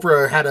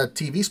 Oprah had a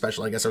TV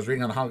special, I guess I was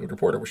reading on The Hollywood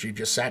Reporter, where she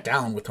just sat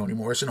down with Toni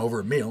Morrison over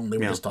a meal, and they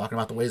were just talking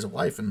about the ways of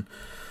life. And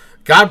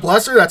God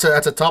bless her. That's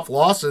a tough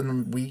loss,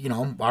 and we,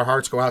 our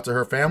hearts go out to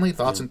her family.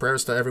 Thoughts and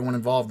prayers to everyone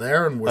involved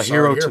there. And we're A sorry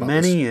hero to hear to about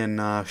many, this.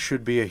 and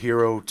should be a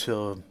hero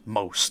to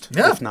most,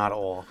 Yeah. if not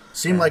all.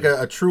 Seemed like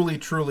a truly,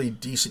 truly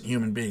decent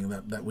human being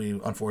that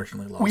we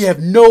unfortunately lost. We have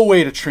no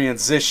way to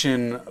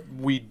transition.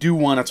 We do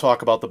want to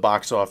talk about the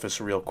box office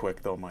real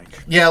quick, though,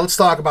 Mike. Yeah, let's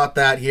talk about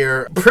that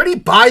here. Pretty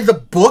by the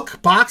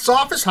book box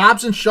office.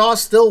 Hobbs and Shaw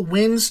still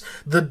wins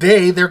the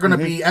day. They're going to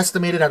be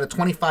estimated at a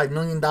 $25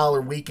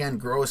 million weekend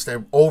gross.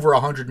 They're over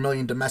 $100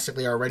 million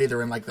domestically already.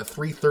 They're in like the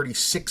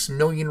 $336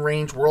 million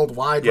range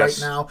worldwide right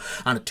now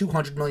on a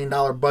 $200 million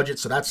budget,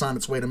 so that's on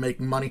its way to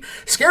making money.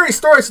 Scary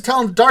Stories to Tell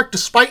in the Dark,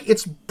 despite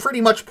its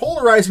pretty much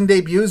polarizing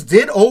debuts,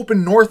 did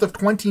open north of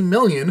 $20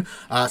 million,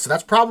 so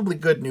that's probably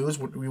good news.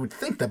 We would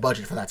think the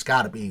budget for that's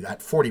got to be at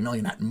 $40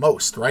 million at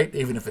most, right?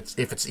 Even if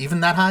it's even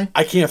that high.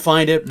 I can't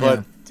find it,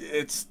 but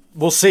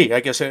we'll see. I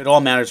guess it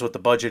all matters what the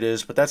budget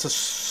is, but that's a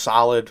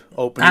solid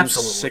opening.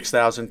 Absolutely.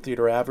 6,000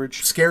 theater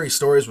average. Scary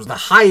Stories was the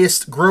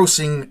highest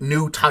grossing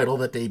new title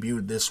that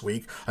debuted this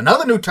week.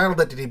 Another new title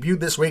that debuted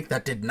this week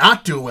that did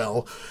not do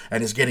well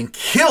and is getting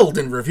killed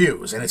in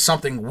reviews, and it's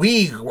something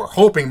we were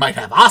hoping might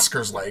have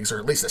Oscars legs, or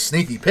at least a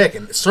sneaky pick,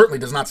 and it certainly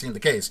does not seem the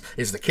case,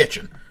 is The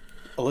Kitchen.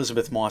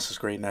 Elizabeth Moss is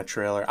great in that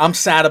trailer. I'm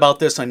sad about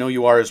this. I know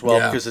you are as well,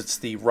 Yeah. because it's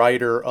the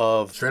writer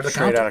of Straight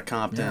Straight Outta Outta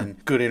Compton.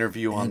 Good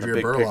interview on Andrea the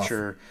big Burloff.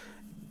 picture.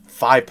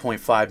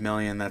 5.5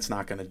 million. That's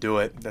not going to do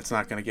it. That's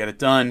not going to get it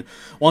done.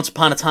 Once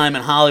Upon a Time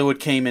in Hollywood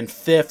came in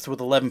fifth with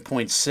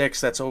 11.6.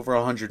 That's over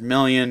 100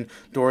 million.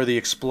 Dora the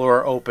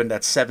Explorer opened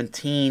at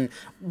 17.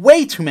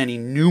 Way too many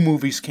new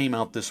movies came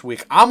out this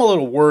week. I'm a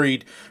little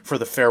worried for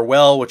The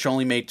Farewell, which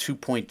only made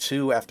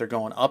 2.2 after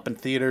going up in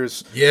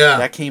theaters. Yeah.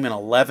 That came in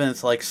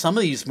 11th. Like, some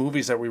of these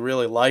movies that we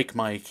really like,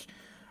 Mike,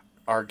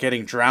 are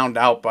getting drowned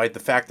out by the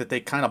fact that they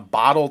kind of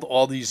bottled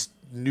all these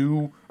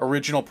new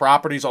original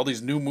properties, all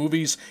these new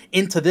movies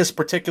into this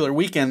particular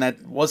weekend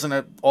that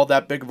wasn't all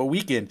that big of a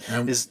weekend.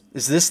 Is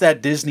this that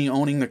Disney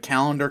owning the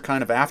calendar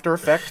kind of after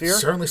effect here?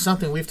 Certainly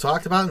something we've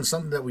talked about and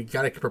something that we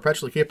got to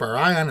perpetually keep our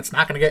eye on. It's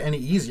not going to get any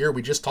easier.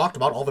 We just talked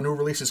about all the new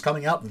releases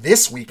coming out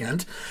this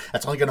weekend.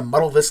 That's only going to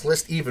muddle this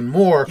list even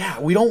more. Yeah,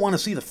 we don't want to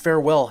see The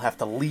Farewell have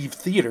to leave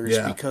theaters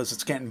because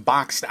it's getting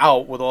boxed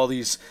out with all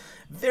these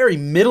very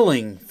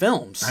middling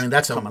films. I mean,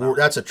 that's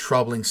a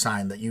troubling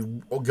sign that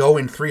you go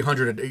in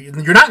 300.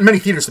 You're not in many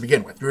theaters to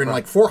begin with. You're in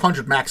like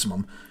 400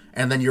 maximum,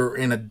 and then you're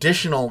in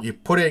additional. You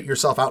put it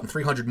yourself out in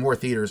 300 more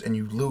theaters, and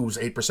you lose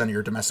 8% of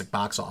your domestic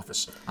box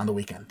office on the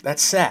weekend.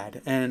 That's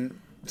sad, and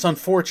it's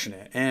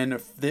unfortunate. And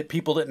if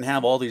people didn't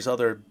have all these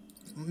other,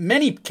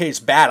 many case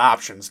bad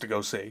options to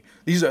go see.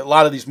 A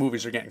lot of these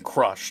movies are getting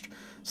crushed.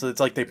 So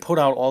it's like they put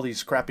out all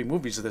these crappy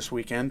movies this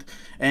weekend,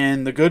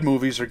 and the good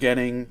movies are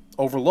getting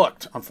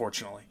overlooked,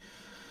 unfortunately.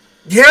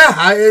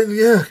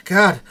 Yeah,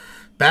 God.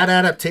 Bad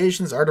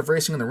adaptations, Art of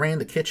Racing in the Rain,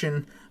 The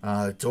Kitchen,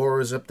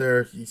 Doors up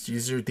there.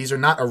 These are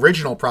not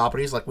original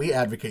properties like we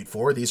advocate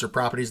for. These are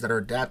properties that are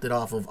adapted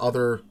off of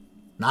other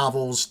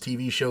novels,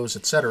 TV shows,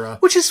 etc.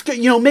 Which is,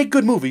 make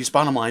good movies,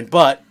 bottom line.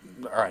 But,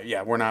 all right,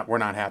 yeah, we're not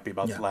happy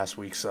about last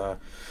week's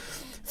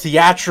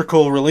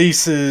theatrical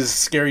releases.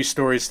 Scary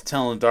Stories to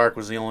Tell in the Dark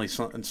was the only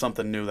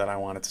something new that I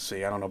wanted to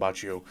see. I don't know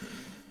about you.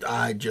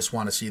 I just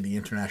want to see the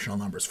international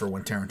numbers for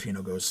when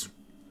Tarantino goes.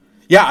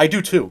 Yeah, I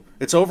do too.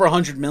 It's over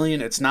 100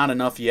 million. It's not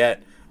enough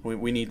yet.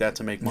 We need that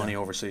to make money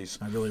overseas.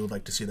 I really would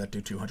like to see that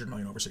do 200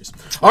 million overseas.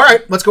 All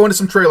right, let's go into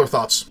some trailer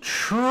thoughts.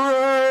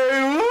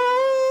 Trailer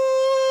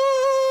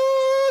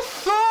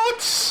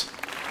thoughts.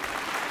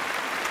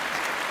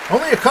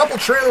 Only a couple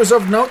trailers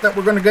of note that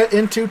we're going to get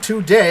into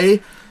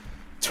today.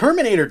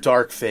 Terminator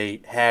Dark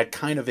Fate had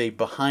kind of a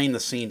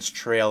behind-the-scenes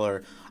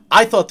trailer.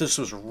 I thought this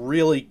was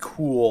really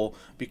cool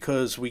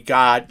because we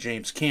got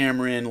James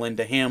Cameron,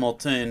 Linda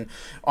Hamilton,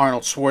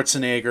 Arnold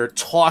Schwarzenegger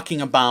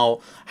talking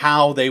about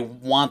how they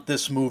want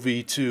this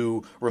movie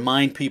to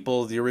remind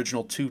people of the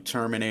original two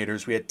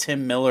Terminators. We had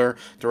Tim Miller,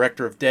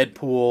 director of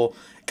Deadpool,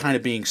 kind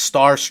of being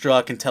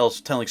starstruck and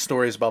telling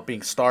stories about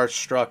being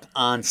starstruck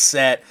on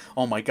set.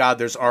 Oh my God,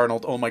 there's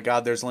Arnold. Oh my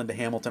God, there's Linda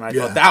Hamilton. I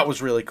thought that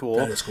was really cool.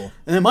 That is cool.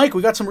 And then, Mike,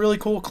 we got some really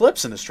cool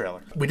clips in this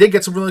trailer. We did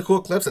get some really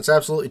cool clips. That's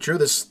absolutely true.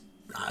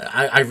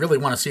 I really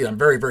want to see it. I'm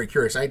very, very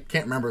curious. I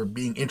can't remember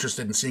being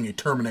interested in seeing a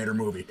Terminator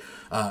movie,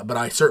 but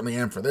I certainly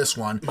am for this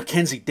one.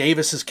 Mackenzie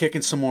Davis is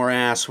kicking some more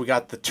ass. We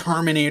got the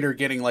Terminator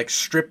getting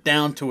stripped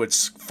down to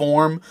its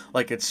form,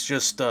 like it's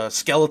just a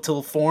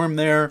skeletal form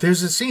there.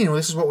 There's a scene,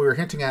 this is what we were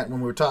hinting at when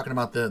we were talking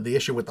about the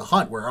issue with The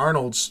Hunt, where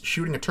Arnold's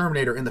shooting a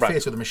Terminator in the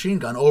face with a machine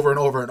gun over and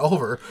over and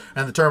over,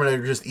 and the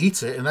Terminator just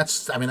eats it, and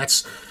that's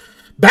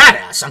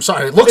badass. I'm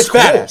sorry. It looks cool.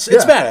 Badass. Yeah.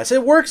 It's badass.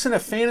 It works in a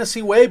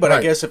fantasy way, but I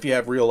guess if you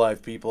have real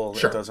live people,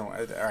 it doesn't.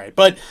 All right.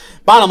 But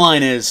bottom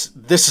line is,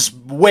 this is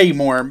way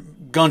more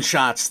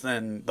gunshots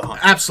than The Hunt.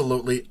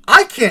 Absolutely.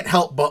 I can't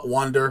help but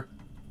wonder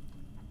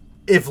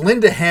if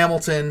Linda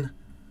Hamilton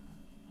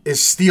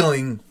is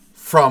stealing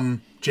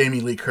from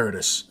Jamie Lee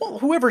Curtis. Well,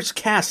 whoever's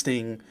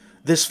casting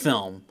this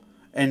film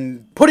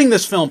and putting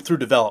this film through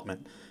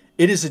development,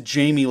 it is a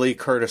Jamie Lee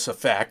Curtis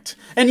effect.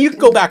 And you can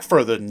go back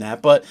further than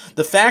that, but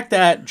the fact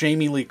that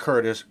Jamie Lee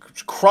Curtis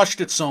crushed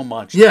it so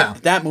much,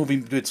 that movie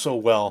did so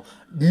well,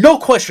 no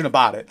question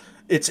about it.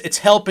 It's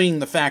helping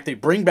the fact they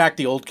bring back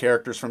the old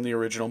characters from the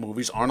original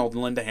movies, Arnold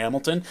and Linda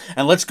Hamilton,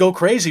 and let's go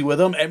crazy with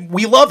them, and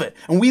we love it.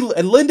 And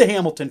Linda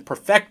Hamilton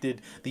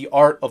perfected the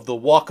art of the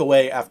walk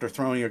away after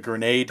throwing a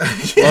grenade.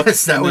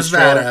 Yes, that was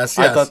badass. Yes.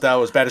 I thought that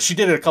was badass. She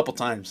did it a couple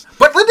times.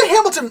 But Linda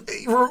Hamilton,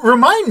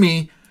 remind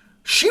me,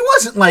 she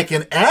wasn't like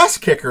an ass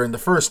kicker in the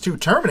first two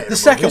Terminator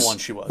movies. The second one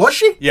she was. Was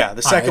she? Yeah,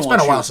 the second one.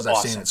 It's been a while since I've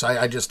seen it, so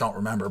I just don't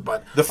remember.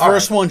 But the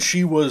first one,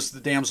 she was the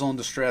damsel in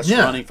distress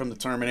running from the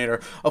Terminator.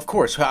 Of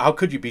course, how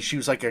could you be? She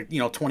was like a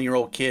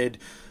 20-year-old kid.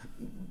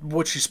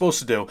 What's she supposed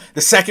to do?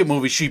 The second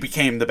movie, she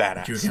became the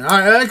badass. All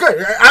right,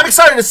 good. I'm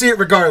excited to see it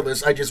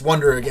regardless. I just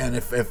wonder again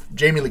if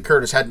Jamie Lee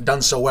Curtis hadn't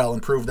done so well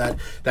and proved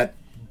that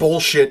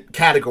bullshit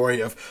category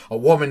of a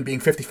woman being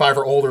 55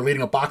 or older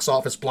leading a box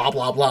office, blah,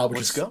 blah, blah.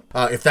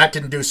 If that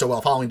didn't do so well,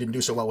 if Halloween didn't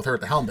do so well with her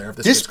at the helm there, if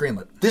this gets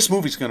greenlit. This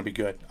movie's going to be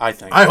good, I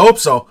think. I hope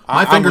so.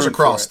 My fingers are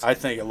crossed. I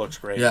think it looks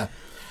great. Yeah.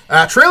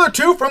 Trailer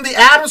 2 from the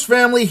Addams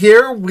Family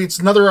here. It's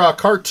another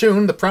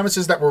cartoon. The premise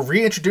is that we're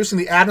reintroducing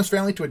the Addams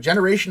Family to a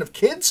generation of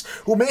kids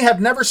who may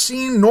have never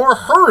seen nor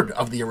heard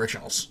of the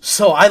originals.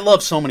 So I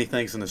love so many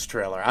things in this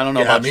trailer. I don't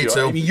know about you.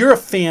 Too. I mean, you're a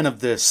fan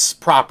of this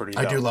property, though.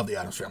 I do love the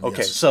Addams Family,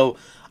 Okay, so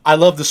I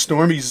love the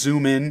Stormy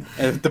zoom in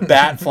and the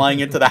bat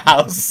flying into the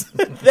house.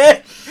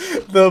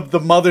 the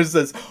mother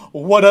says,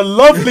 "What a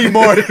lovely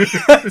morning."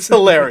 That's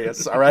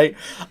hilarious. All right,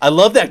 I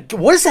love that.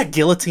 What is that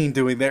guillotine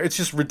doing there? It's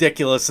just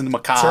ridiculous and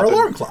macabre. It's our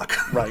alarm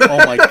clock. Right.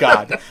 Oh my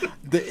God.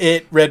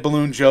 The red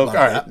balloon joke. Love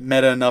All right, that.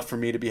 meta enough for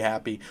me to be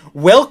happy.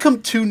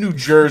 Welcome to New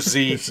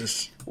Jersey.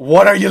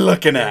 What are you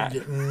looking at?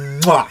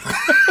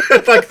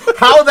 Mwah. Like,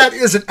 how that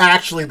isn't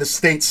actually the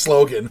state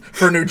slogan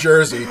for New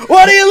Jersey.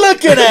 What are you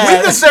looking We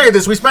can at? say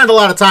this. We spend a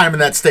lot of time in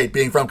that state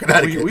being from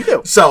Connecticut. We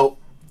do. So,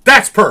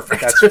 that's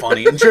perfect. That's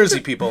funny. And Jersey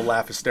people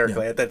laugh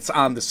hysterically at that. That's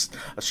on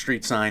a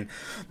street sign.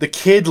 The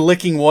kid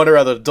licking water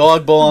out of the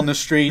dog bowl on the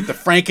street. The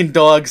Franken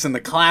dogs in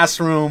the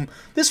classroom.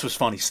 This was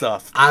funny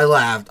stuff. I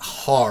laughed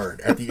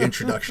hard at the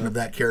introduction of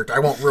that character. I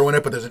won't ruin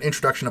it, but there's an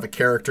introduction of a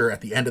character at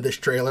the end of this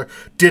trailer.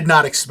 Did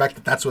not expect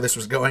that that's where this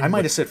was going. I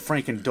might have said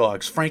Franken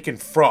dogs. Franken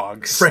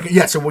frogs.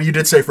 Yes, well, you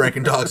did say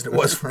Franken dogs, and it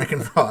was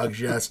Franken frogs,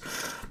 yes.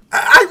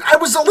 I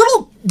was a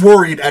little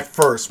worried at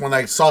first when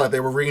I saw that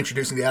they were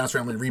reintroducing the Addams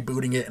Family,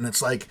 rebooting it, and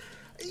it's like,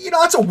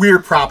 that's a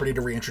weird property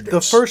to reintroduce.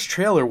 The first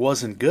trailer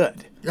wasn't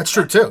good. That's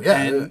true, too,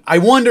 yeah. And I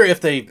wonder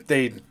if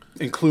they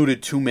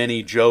included too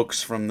many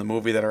jokes from the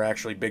movie that are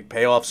actually big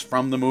payoffs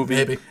from the movie.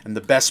 Maybe. And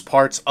the best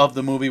parts of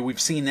the movie. We've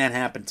seen that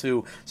happen,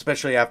 too,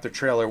 especially after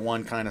trailer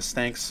 1 kind of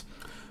stinks.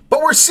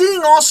 But we're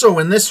seeing also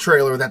in this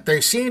trailer that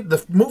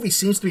the movie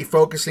seems to be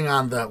focusing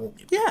on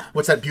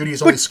what's that, beauty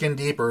is only skin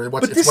deep, or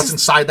what's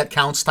inside that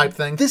counts type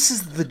thing. This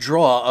is the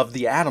draw of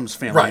the Addams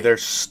Family. Right. They're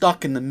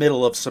stuck in the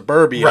middle of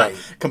suburbia. Right.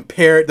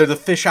 They're the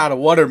fish out of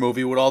water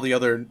movie with all the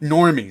other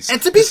normies. And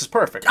this is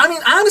perfect. I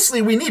mean,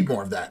 honestly, we need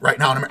more of that right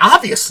now in America.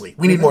 Obviously,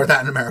 we need more of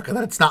that in America,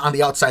 that it's not on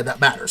the outside that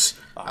matters.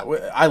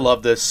 I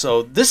love this.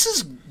 So this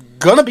is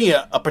gonna be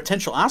a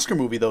potential Oscar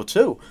movie though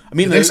too. I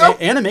mean, think so?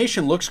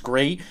 Animation looks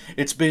great.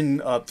 It's been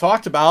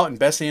talked about in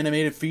Best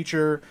Animated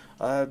Feature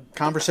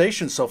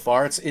conversation so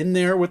far. It's in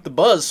there with the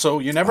buzz, so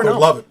you never know.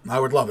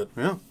 I would love it.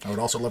 Yeah. I would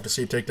also love to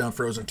see it take down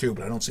Frozen 2,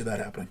 but I don't see that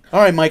happening.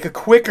 All right, Mike, a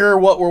quicker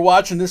what we're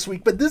watching this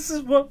week, but this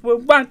is what we're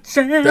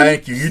watching.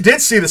 Thank you. You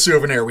did see The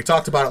Souvenir. We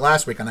talked about it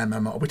last week on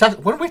MMO.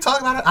 When did we talk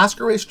about it?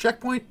 Oscar race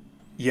checkpoint?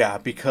 Yeah,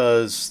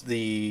 because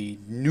the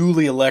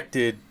newly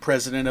elected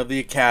president of the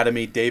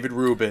Academy, David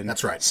Rubin,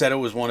 That's right. said it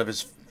was one of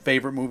his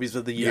favorite movies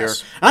of the year.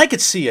 Yes. And I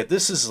could see it.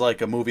 This is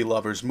like a movie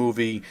lover's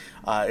movie.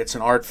 It's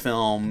an art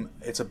film.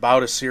 It's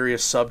about a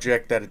serious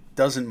subject that it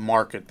doesn't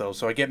market, though.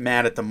 So I get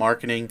mad at the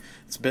marketing.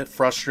 It's a bit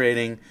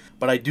frustrating.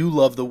 But I do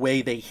love the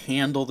way they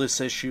handle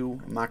this issue.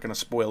 I'm not going to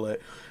spoil it.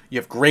 You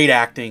have great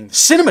acting.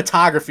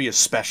 Cinematography is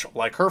special.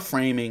 Like, her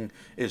framing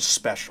is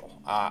special.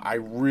 I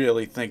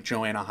really think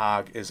Joanna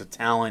Hogg is a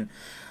talent.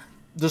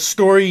 The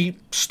story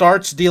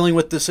starts dealing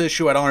with this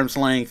issue at arm's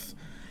length.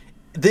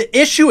 The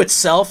issue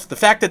itself, the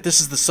fact that this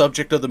is the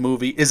subject of the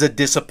movie, is a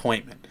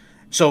disappointment.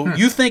 So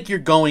you think you're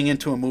going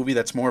into a movie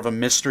that's more of a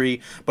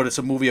mystery, but it's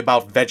a movie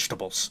about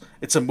vegetables.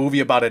 It's a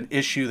movie about an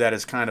issue that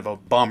is kind of a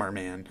bummer,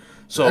 man.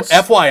 So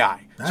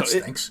FYI. That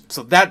stinks.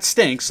 So that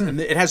stinks, and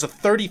it has a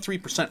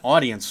 33%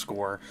 audience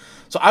score.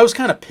 So I was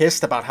kind of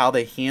pissed about how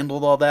they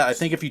handled all that. I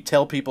think if you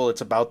tell people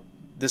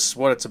this is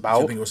what it's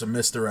about. I think it was a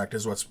misdirect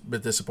is what's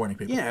been disappointing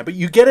people. Yeah, but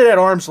you get it at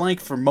arm's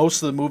length for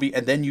most of the movie,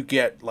 and then you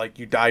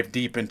dive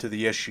deep into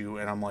the issue,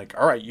 and I'm like,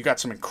 all right, you got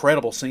some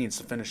incredible scenes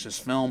to finish this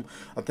film.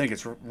 I think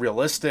it's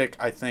realistic.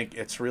 I think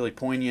it's really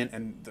poignant,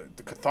 and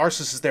the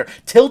catharsis is there.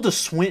 Tilda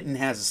Swinton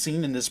has a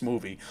scene in this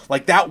movie.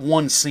 Like, that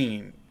one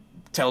scene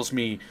tells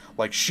me,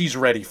 like, she's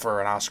ready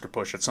for an Oscar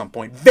push at some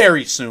point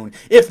very soon,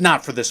 if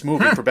not for this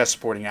movie, for Best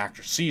Supporting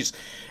Actress. She's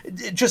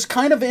just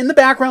kind of in the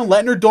background,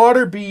 letting her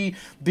daughter be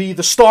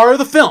the star of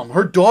the film.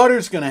 Her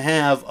daughter's going to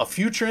have a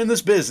future in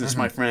this business,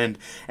 my friend,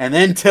 and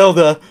then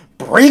Tilda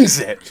brings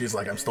it. She's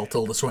like, I'm still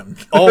Tilda Swinton.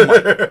 Oh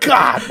my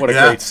God, what a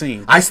great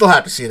scene. I still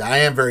have to see that. I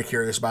am very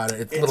curious about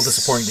it. It's a little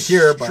disappointing to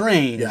hear, but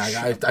strange.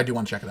 yeah, I do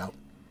want to check it out.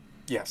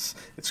 Yes,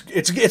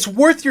 it's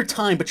worth your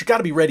time, but you got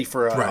to be ready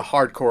for a Right.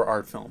 hardcore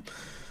art film.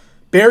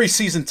 Barry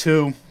Season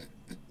 2,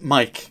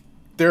 Mike,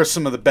 there are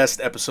some of the best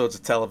episodes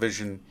of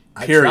television,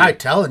 period. I tried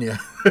telling you.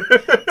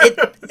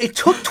 It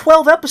took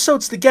 12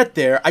 episodes to get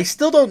there. I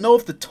still don't know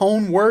if the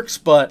tone works,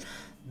 but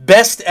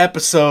best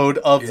episode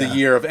of the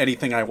year of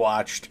anything I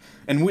watched.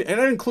 And that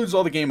includes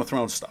all the Game of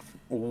Thrones stuff.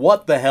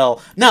 What the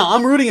hell? Now,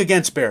 I'm rooting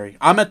against Barry.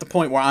 I'm at the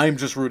point where I'm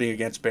just rooting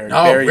against Barry.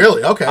 Oh, Barry,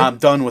 really? Okay. I'm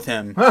done with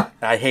him. Huh.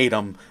 I hate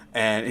him.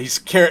 And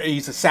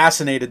he's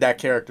assassinated that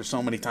character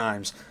so many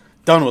times.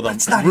 Done with him.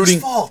 It's not his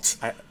fault.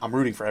 I'm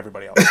rooting for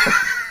everybody else.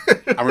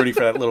 I'm rooting for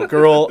that little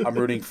girl. I'm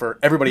rooting for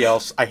everybody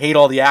else. I hate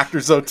all the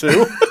actors, though,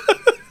 too.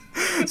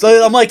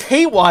 So I'm like,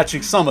 hate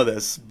watching some of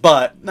this.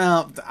 But,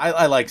 no,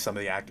 I like some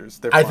of the actors.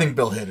 They're I fun. think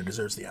Bill Hader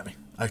deserves the Emmy.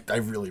 I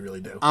really,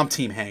 really do. I'm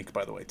Team Hank,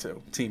 by the way,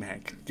 too. Team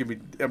Hank.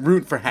 I'm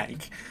rooting for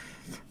Hank.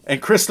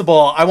 And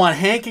Cristobal, I want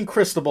Hank and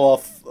Cristobal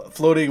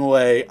floating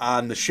away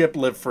on the ship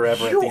Live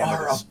Forever at the end You of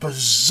are this. a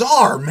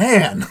bizarre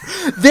man.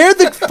 They're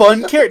the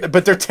fun character,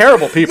 but they're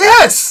terrible people.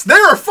 Yes, they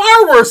are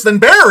far worse than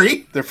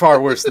Barry. They're far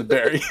worse than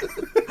Barry.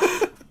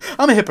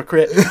 I'm a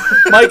hypocrite.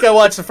 Mike, I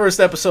watched the first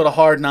episode of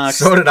Hard Knocks.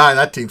 So did I.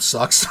 That team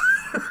sucks.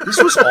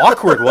 This was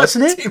awkward,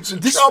 wasn't it? Team's in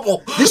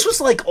trouble. This was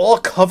like all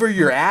cover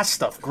your ass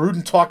stuff.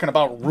 Gruden talking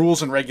about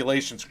rules and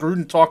regulations.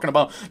 Gruden talking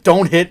about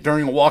don't hit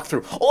during a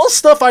walkthrough. All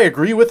stuff I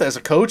agree with as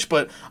a coach,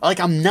 but like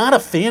I'm not a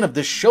fan of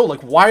this show.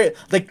 Like why?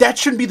 Like that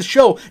shouldn't be the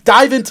show.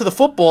 Dive into the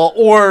football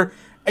or.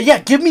 Yeah,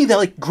 give me the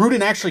like Gruden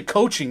actually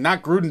coaching,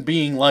 not Gruden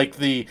being like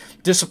the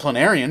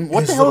disciplinarian.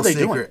 What the hell are they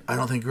doing? I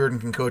don't think Gruden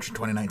can coach in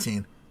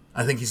 2019.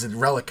 I think he's a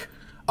relic.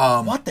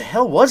 What the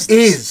hell was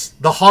this? Is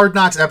the Hard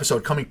Knocks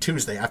episode coming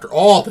Tuesday after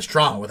all this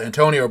drama with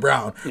Antonio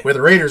Brown, where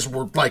the Raiders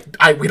were like,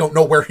 we don't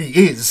know where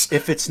he is.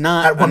 If it's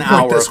not at one an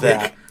point hour this of week.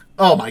 that.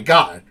 Oh my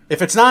God.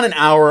 If it's not an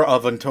hour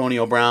of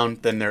Antonio Brown,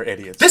 then they're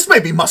idiots. This may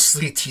be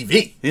must-see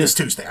TV this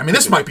Tuesday. I mean,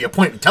 this might be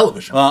appointment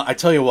television. I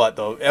tell you what,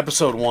 though,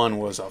 episode 1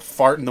 was a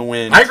fart in the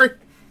wind. I agree.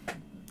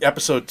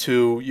 Episode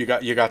 2, you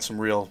got some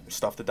real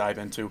stuff to dive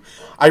into.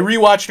 I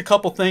rewatched a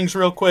couple things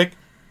real quick.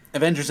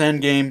 Avengers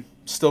Endgame,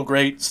 still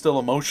great, still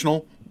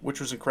emotional,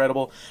 which was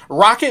incredible.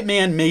 Rocket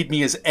Man made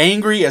me as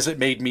angry as it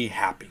made me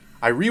happy.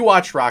 I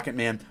rewatched Rocket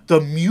Man. The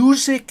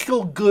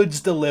musical goods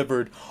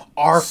delivered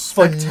are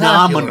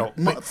phenomenal.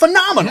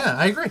 Phenomenal. Yeah,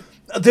 I agree.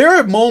 There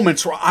are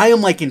moments where I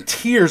am like in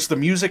tears. The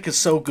music is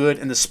so good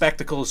and the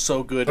spectacle is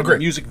so good and the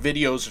music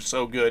videos are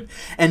so good.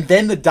 And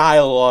then the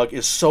dialogue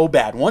is so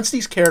bad. Once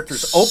these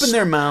characters open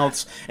their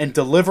mouths and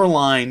deliver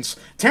lines,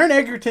 Taron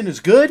Egerton is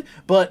good,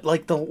 but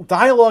like the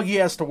dialogue he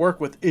has to work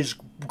with is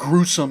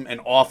gruesome and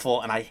awful,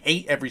 and I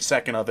hate every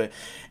second of it.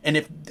 And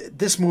if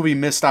this movie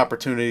missed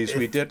opportunities,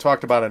 we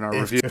talked about it in our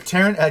review. If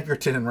Taron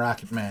Egerton in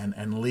Rocket Man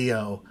and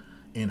Leo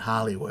in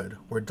Hollywood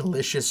were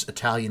delicious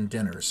Italian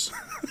dinners,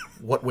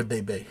 what would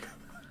they be?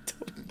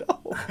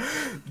 No,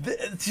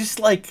 just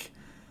like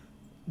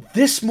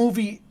this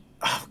movie.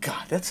 Oh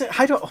God, that's it.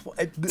 I don't.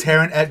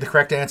 The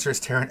correct answer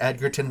is Taron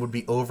Egerton would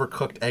be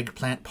overcooked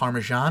eggplant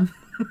parmesan,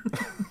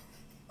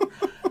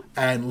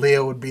 and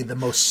Leo would be the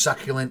most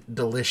succulent,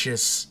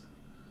 delicious.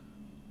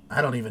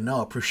 I don't even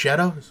know,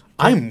 prosciutto.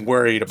 I'm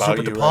worried about Zuppa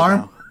you de right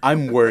now.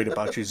 I'm worried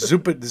about you.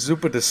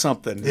 Zuppa to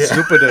something. Yeah.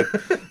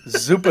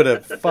 Zuppa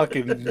to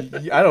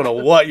fucking. I don't know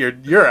what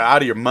you're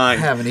out of your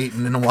mind. I haven't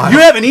eaten in a while. You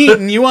haven't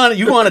eaten. You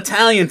want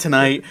Italian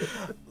tonight.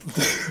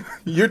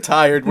 You're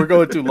tired. We're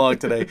going too long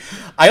today.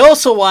 I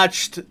also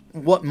watched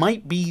what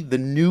might be the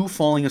new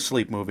falling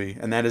asleep movie,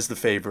 and that is The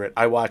Favorite.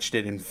 I watched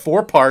it in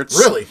 4 parts.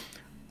 Really?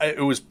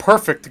 It was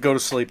perfect to go to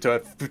sleep to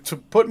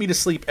put me to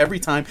sleep every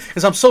time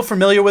because I'm so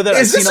familiar with it.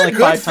 Is I've seen it like 5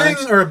 times. Is this a good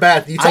thing or a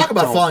bad thing? You talk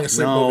about falling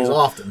asleep movies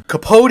often.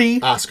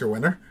 Capote, Oscar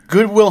winner.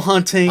 Good Will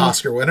Hunting,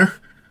 Oscar winner.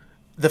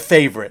 The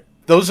Favorite.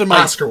 Those are my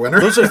Oscar winner.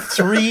 Those are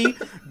 3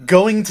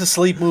 going to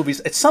sleep movies.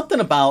 It's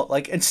something about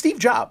like, and Steve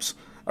Jobs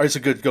is a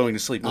good going to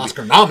sleep movie.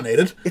 Oscar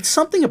nominated. It's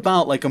something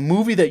about like a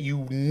movie that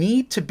you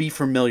need to be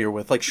familiar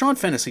with. Like Sean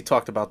Fennessy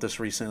talked about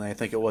this recently, I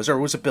think it was, or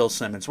was it Bill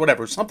Simmons?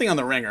 Whatever, something on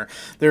The Ringer.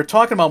 They're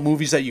talking about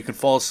movies that you can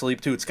fall asleep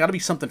to. It's got to be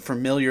something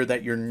familiar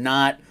that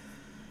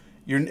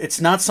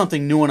it's not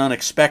something new and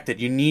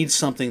unexpected. You need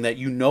something that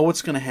you know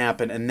what's going to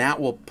happen, and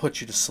that will put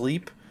you to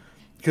sleep.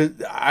 Because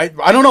I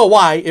don't know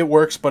why it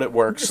works, but it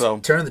works. Just so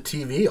turn the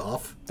TV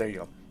off. There you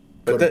go.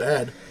 Go to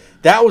bed.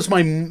 That was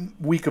my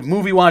week of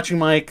movie watching,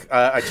 Mike.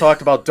 I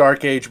talked about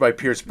Dark Age by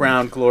Pierce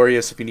Brown.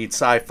 Glorious if you need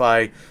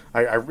sci-fi.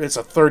 It's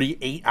a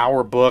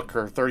 38-hour book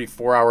or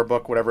 34-hour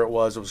book, whatever it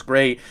was. It was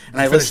great. And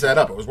I finished that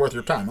up. It was worth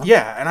your time, huh?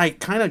 Yeah,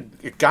 and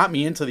it got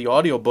me into the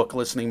audiobook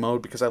listening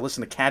mode because I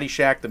listened to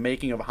Caddyshack, The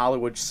Making of a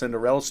Hollywood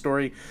Cinderella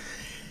Story.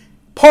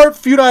 Part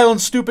Futile and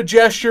Stupid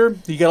Gesture.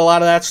 You get a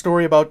lot of that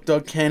story about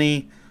Doug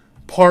Kenny.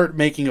 Part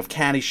making of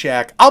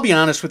Caddyshack. I'll be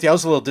honest with you, I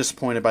was a little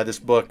disappointed by this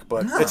book,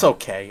 but it's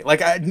okay.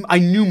 Like I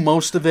knew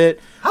most of it.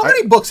 How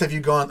many books have you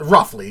gone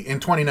roughly in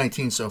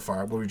 2019 so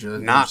far? What would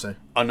you say?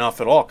 Enough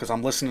at all because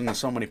I'm listening to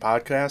so many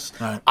podcasts.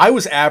 Right. I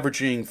was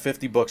averaging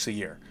 50 books a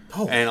year,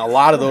 and a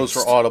lot of those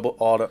were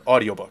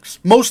audiobooks.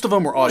 Most of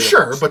them were audiobooks.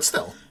 Sure, but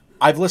still.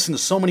 I've listened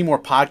to so many more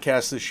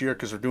podcasts this year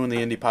because we're doing the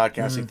indie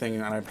podcasting thing,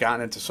 and I've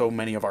gotten into so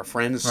many of our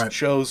friends'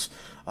 shows.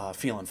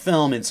 Feeling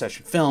Film, In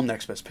Session Film,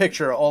 Next Best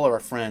Picture, all of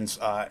our friends,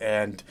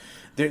 and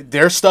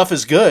their stuff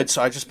is good.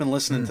 So I've just been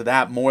listening to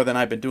that more than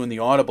I've been doing the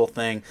Audible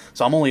thing.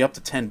 So I'm only up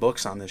to 10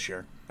 books on this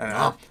year,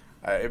 and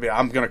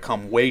I'm going to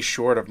come way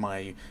short of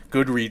my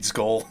Goodreads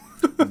goal.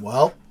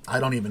 Well, I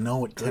don't even know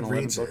what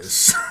Goodreads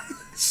is.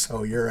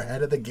 So you're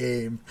ahead of the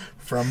game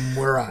from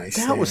where I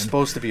stand. That was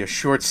supposed to be a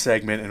short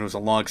segment, and it was a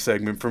long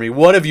segment for me.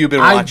 What have you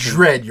been watching? I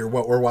dread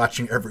what we're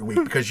watching every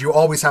week because you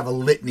always have a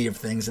litany of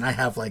things, and I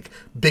have like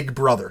Big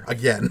Brother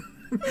again.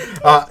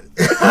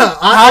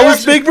 How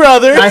was Big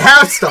Brother? I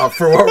have stuff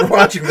for what we're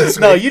watching this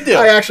week. No, you do.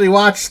 I actually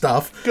watched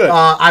stuff. Good.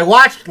 I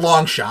watched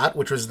Long Shot,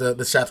 which was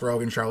the Seth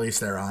Rogen, Charlize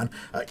Theron.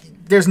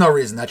 There's no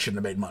reason that shouldn't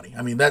have made money.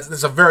 I mean,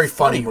 that's a very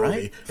funny movie.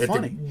 Right? It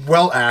Funny. did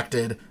well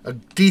acted, a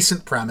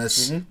decent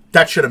premise.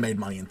 That should have made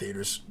money in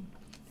theaters.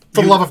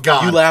 For the love of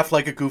God. You laugh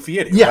like a goofy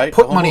idiot, Yeah, right?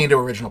 put money into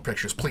original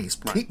pictures, please.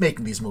 Keep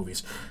making these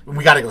movies.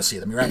 We got to go see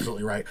them. You're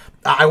absolutely right.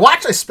 I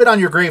watched I Spit on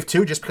Your Grave,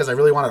 too, just because I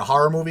really wanted a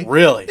horror movie.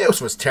 Really? It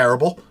was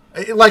terrible.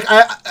 Like,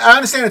 I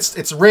understand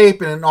it's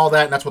rape and all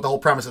that, and that's what the whole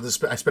premise of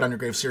the I Spit on Your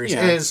Grave series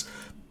is.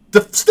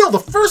 Still, the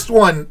first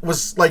one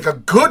was like a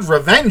good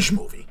revenge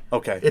movie.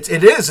 Okay. It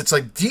is. It's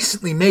like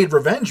decently made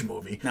revenge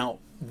movie. Now,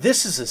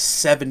 this is a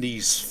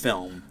 70s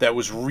film that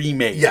was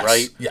remade, Yes,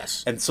 right?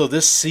 yes. And so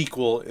this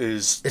sequel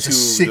is It's to a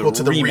sequel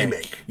to the remake.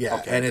 remake. Yeah,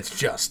 Okay. and it's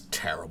just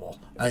terrible.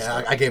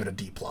 I gave it a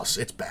D+.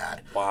 It's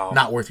bad. Wow.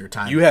 Not worth your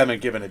time. You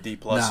haven't given a D+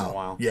 no. in a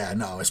while. Yeah,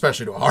 no,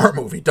 especially to a horror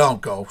movie.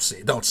 Don't see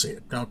it. Don't see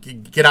it. Don't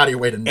get out of your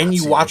way to not And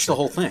you see watched it. the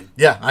whole thing.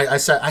 Yeah, I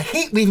said I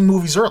hate leaving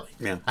movies early.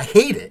 Yeah. I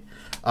hate it.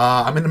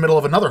 I'm in the middle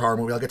of another horror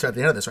movie. I'll get to at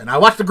the end of this right now. I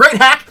watched The Great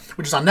Hack,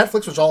 which is on Netflix,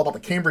 which is all about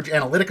the Cambridge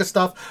Analytica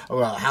stuff,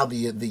 how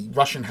the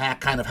Russian hack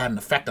kind of had an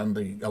effect on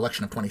the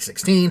election of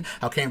 2016,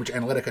 how Cambridge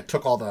Analytica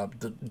took all the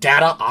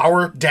data,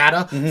 our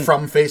data,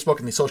 from Facebook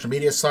and the social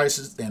media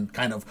sites and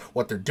kind of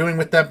what they're doing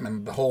with them,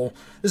 and the whole,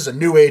 this is a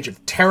new age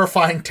of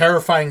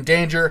terrifying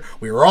danger.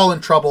 We are all in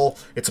trouble.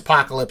 It's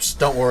apocalypse.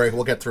 Don't worry.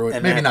 We'll get through it.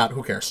 And Maybe not.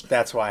 Who cares?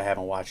 That's why I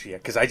haven't watched it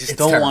yet, because I just It's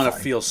don't want to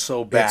terrifying. feel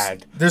so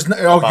bad There's no,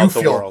 about you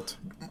the feel, world.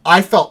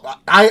 I felt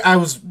I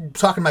was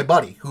talking to my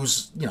buddy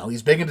who's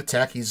he's big into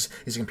tech. He's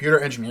a computer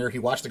engineer. He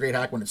watched The Great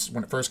Hack when it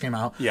first came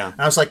out. Yeah.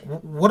 And I was like,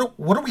 what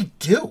do we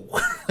do?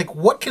 Like,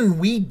 what can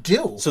we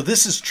do? So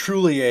this is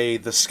truly a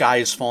The Sky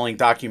is Falling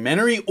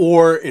documentary,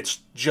 or it's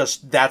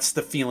just that's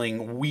the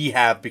feeling we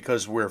have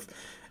because we're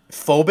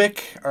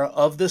phobic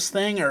of this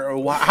thing, or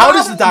how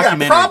does the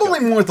documentary probably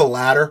go? more the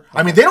latter.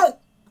 I mean,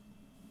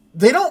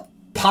 they don't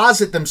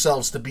posit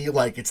themselves to be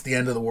like it's the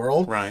end of the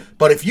world. Right.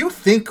 But if you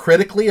think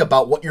critically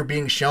about what you're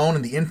being shown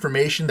and the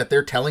information that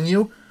they're telling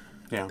you,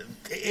 Yeah.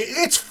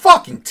 it's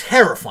fucking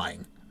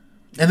terrifying.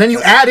 And then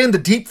you add in the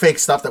deepfake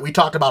stuff that we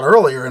talked about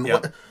earlier, and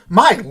Yep.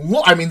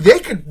 I mean, they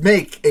could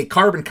make a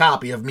carbon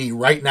copy of me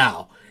right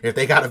now if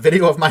they got a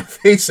video of my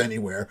face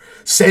anywhere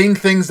saying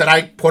things that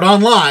I put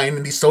online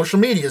in these social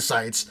media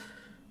sites,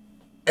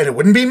 and it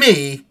wouldn't be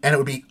me, and it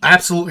would be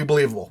absolutely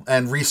believable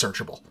and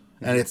researchable.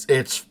 And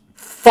it's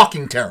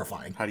fucking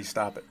terrifying. How do you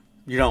stop it?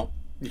 You don't.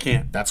 You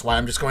can't. That's why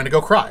I'm just going to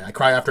go cry. I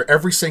cry after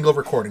every single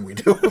recording we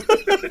do.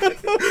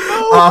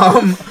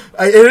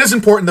 It is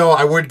important, though.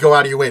 I would go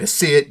out of your way to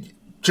see it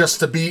just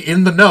to be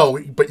in the know,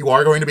 but you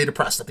are going to be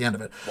depressed at the end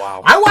of it.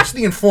 Wow. I watched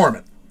The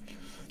Informant.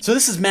 So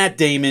this is Matt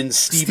Damon,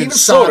 Steven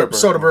Soderbergh.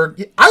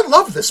 Soderbergh. I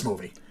love this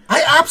movie.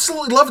 I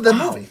absolutely loved that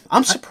movie.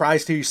 I'm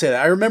surprised to hear you say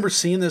that. I remember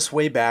seeing this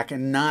way back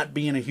and not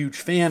being a huge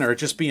fan, or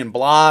just being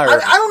blah. Or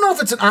I don't know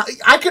if it's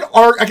I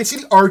could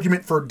see the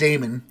argument for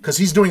Damon because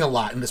he's doing a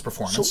lot in this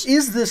performance. So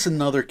is this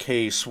another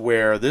case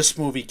where this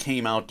movie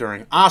came out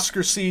during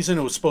Oscar season?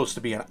 It was supposed to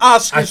be an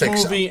Oscars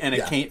movie, so. and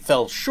Yeah. it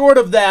fell short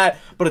of that,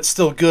 but it's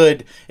still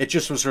good. It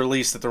just was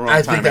released at the wrong time.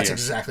 I think that's of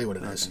year. exactly what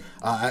it is.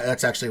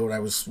 That's actually what I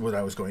was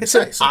going It's to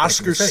say. an So thank you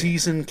Oscar for saying it.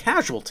 season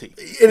casualty.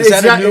 Is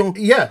that a new?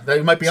 Yeah,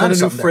 that might be Is that on a new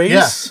something. there. phrase?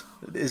 Yeah.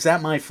 Is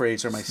that my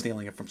phrase, or am I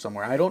stealing it from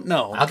somewhere? I don't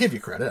know. I'll give you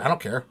credit. I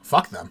don't care.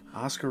 Fuck them.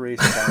 Oscar race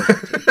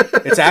casualty.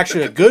 It's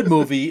actually a good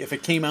movie. If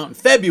it came out in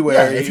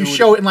February, Yeah, if you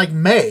show it in like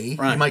May,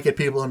 Right. you might get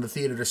people in the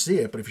theater to see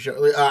it. But if you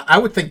show, I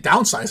would think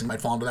Downsizing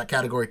might fall into that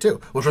category too,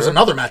 which was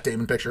another Matt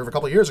Damon picture of a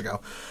couple of years ago.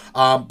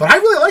 But I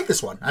really like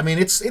this one. I mean,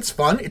 it's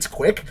fun. It's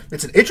quick.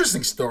 It's an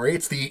interesting story.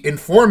 It's the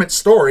informant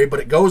story, but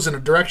it goes in a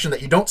direction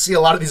that you don't see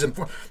a lot of these.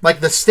 Like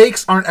the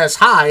stakes aren't as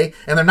high,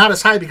 and they're not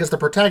as high because the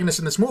protagonist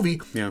in this movie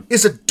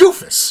is a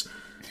doofus.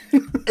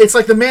 It's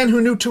like the man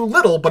who knew too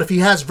little, but if he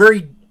has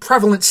very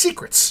prevalent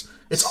secrets.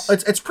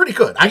 It's pretty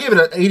good. I gave it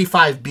an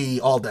 85B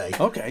all day.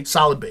 Okay.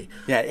 Solid B.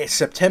 Yeah, it's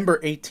September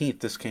 18th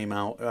this came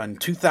out in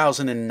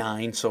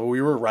 2009, so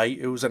we were right.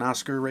 It was an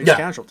Oscar race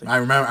casualty. I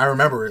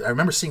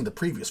remember seeing the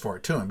previews for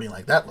it too and being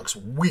like, that looks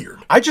weird.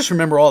 I just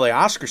remember all the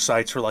Oscar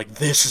sites were like,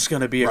 this is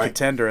going to be a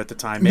contender at the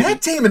time. Maybe.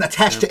 Matt Damon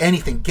attached to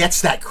anything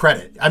gets that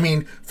credit. I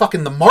mean,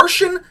 fucking The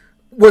Martian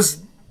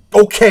was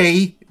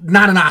okay,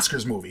 not an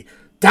Oscars movie.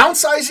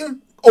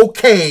 Downsizing,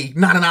 okay,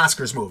 not an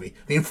Oscars movie.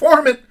 The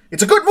Informant,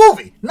 it's a good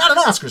movie, not an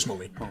Oscars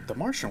movie. Well, The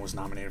Martian was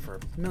nominated for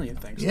a million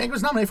things. Yeah, it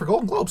was nominated for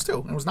Golden Globes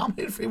too. It was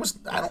nominated for, it's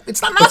not an But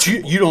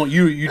Oscars movie.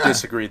 you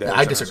disagree that Yeah, it's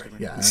I an disagree. Oscar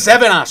movie. Yeah.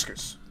 7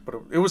 Oscars, but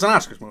it was an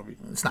Oscars movie.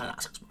 It's not an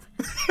Oscars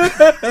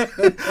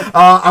movie.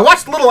 I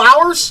watched Little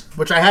Hours,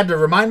 which I had to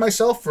remind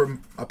myself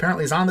from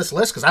apparently is on this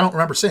list because I don't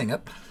remember seeing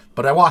it,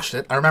 but I watched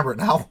it. I remember it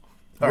now.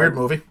 Weird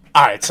movie.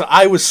 All right, so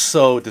I was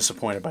so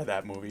disappointed by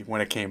that movie when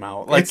it came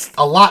out. Like, It's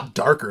a lot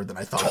darker than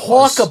I thought it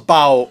was. talk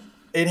about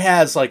it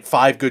has like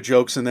 5 good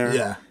jokes in there.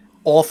 Yeah.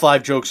 All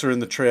 5 jokes are in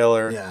the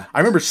trailer. Yeah. I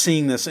remember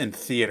seeing this in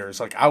theaters.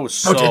 Like, I was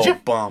so did you?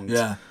 bummed.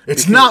 Yeah.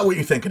 It's not what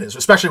you think it is,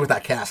 especially with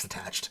that cast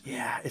attached.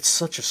 Yeah, it's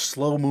such a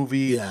slow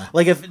movie. Yeah.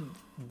 Like, if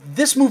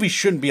this movie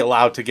shouldn't be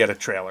allowed to get a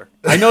trailer.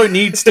 I know it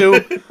needs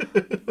to,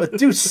 but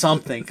do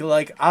something.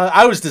 Like,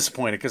 I was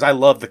disappointed because I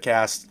love the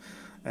cast.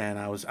 And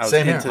I was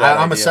Same into here. that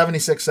I'm a idea.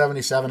 76,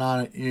 77 on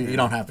it. You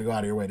don't have to go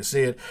out of your way to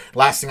see it.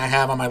 Last thing I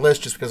have on my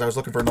list, just because I was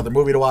looking for another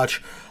movie to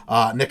watch,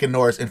 Nick and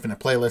Nora's Infinite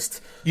Playlist.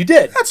 You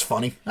did. That's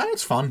funny.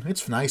 It's fun.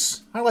 It's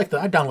nice. I like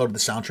that. I downloaded the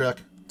soundtrack.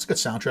 It's a good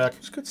soundtrack.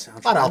 It's a good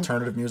soundtrack. A lot of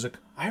alternative music.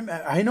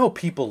 I know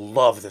people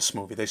love this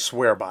movie. They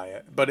swear by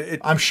it. But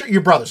I'm sure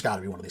your brother's got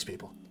to be one of these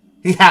people.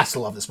 He has to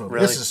love this movie.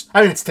 Really?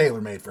 It's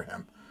tailor-made for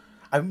him.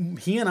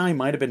 He and I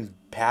might have been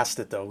past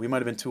it though. We might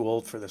have been too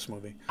old for this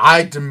movie.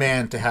 I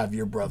demand to have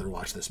your brother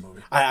watch this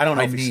movie. I don't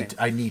know. If he's seen it.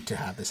 I need to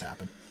have this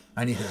happen.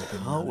 I need his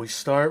opinion. Oh, we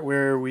start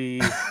where we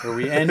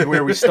end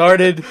where we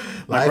started.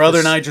 My brother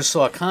and I just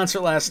saw a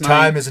concert last night.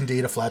 Time is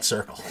indeed a flat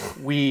circle.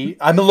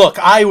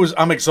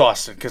 I'm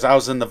exhausted because I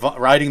was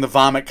riding the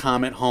Vomit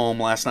Comet home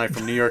last night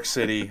from New York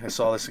City. I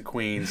saw this in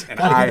Queens, and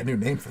I got a new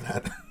name for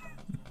that.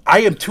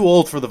 I am too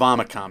old for the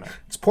Vomit Comet.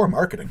 It's poor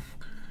marketing.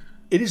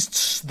 It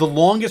is the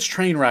longest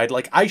train ride.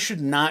 Like, I should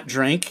not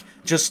drink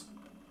just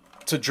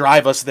to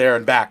drive us there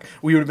and back.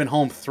 We would have been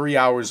home 3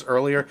 hours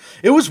earlier.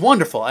 It was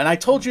wonderful. And I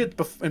told you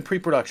in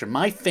pre-production,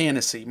 my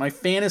fantasy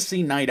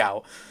night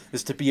out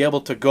is to be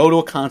able to go to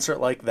a concert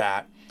like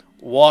that,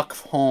 walk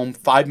home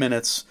 5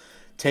 minutes,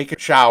 take a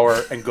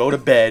shower, and go to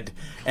bed.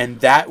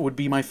 And that would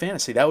be my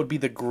fantasy. That would be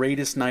the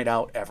greatest night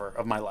out ever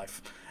of my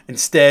life.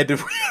 Instead, we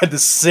had to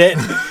sit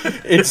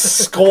in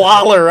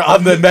squalor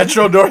on the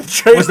Metro North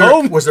train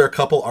home. Was there a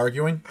couple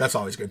arguing? That's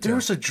always good, too. There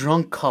was a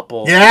drunk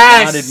couple who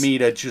wanted me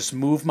to just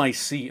move my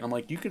seat. I'm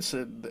like, you can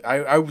sit.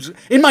 I was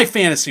in my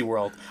fantasy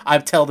world.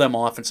 I'd tell them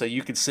off and say,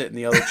 you can sit in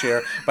the other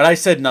chair. But I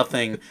said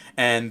nothing,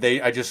 and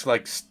I just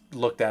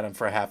looked at them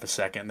for a half a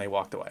second, and they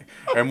walked away.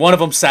 And one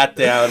of them sat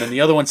down, and the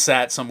other one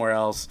sat somewhere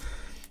else.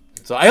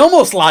 So I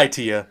almost lied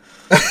to you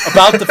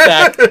about the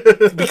fact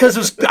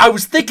because I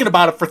was thinking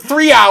about it for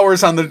 3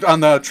 hours on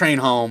the train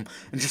home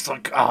and just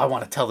like, oh, I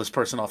want to tell this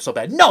person off so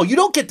bad. No, you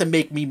don't get to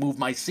make me move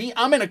my seat.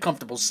 I'm in a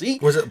comfortable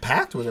seat. Was it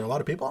packed? Was there a lot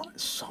of people on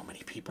it? So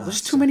many people.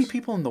 There's too many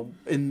people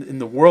in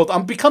the world.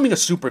 I'm becoming a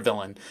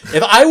supervillain.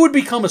 If I would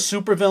become a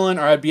supervillain,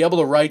 or I'd be able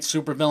to write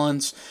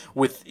supervillains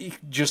with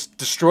just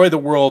destroy the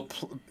world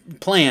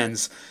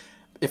plans,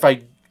 if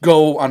I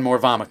go on more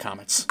Vomit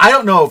Comets. I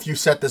don't know if you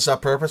set this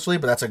up purposely,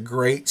 but that's a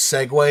great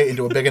segue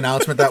into a big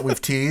announcement that we've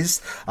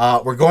teased.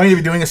 We're going to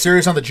be doing a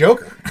series on the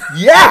Joker.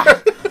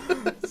 Yeah!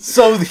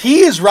 So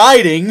he is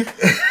riding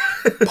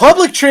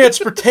public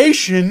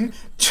transportation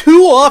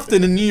too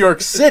often in New York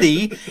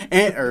City,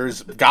 or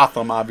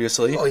Gotham,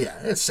 obviously. Oh, yeah,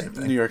 it's the same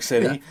thing. New York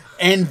City. Yeah.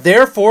 And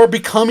therefore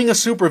becoming a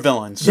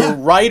supervillain. So Yeah.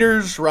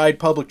 writers ride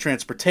public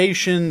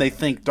transportation. They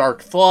think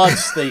dark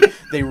thoughts.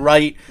 They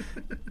write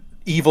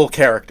evil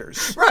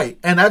characters. Right,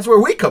 and that's where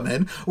we come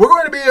in. We're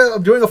going to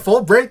be doing a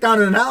full breakdown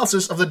and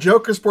analysis of the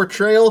Joker's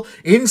portrayal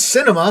in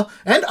cinema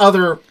and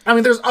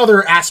there's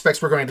other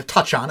aspects we're going to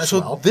touch on as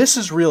well. So this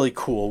is really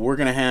cool. We're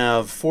going to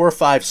have 4 or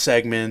 5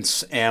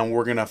 segments, and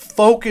we're going to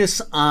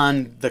focus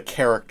on the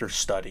character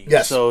study.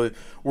 Yes. So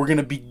we're going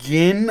to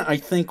begin, I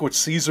think, with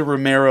Cesar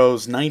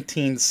Romero's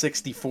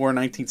 1964,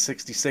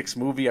 1966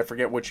 movie. I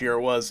forget which year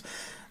it was.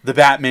 The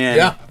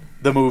Batman,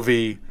 the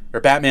movie. Or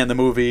Batman the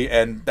movie,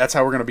 and that's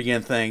how we're going to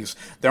begin things.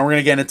 Then we're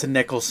going to get into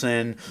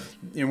Nicholson,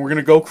 and we're going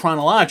to go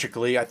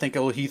chronologically. I think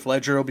Heath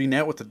Ledger will be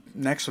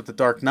next with The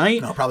Dark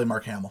Knight. No, probably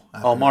Mark Hamill.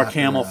 Mark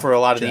Hamill for a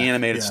lot of the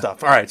animated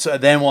stuff. All right, so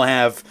then we'll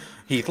have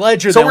Heath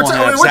Ledger. So then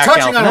we're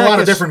touching on a lot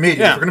of different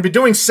media. Yeah. We're going to be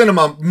doing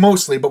cinema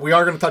mostly, but we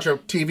are going to touch on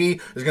TV.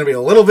 There's going to be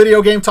a little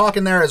video game talk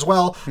in there as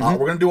well. We're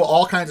going to do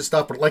all kinds of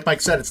stuff, but like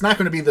Mike said, it's not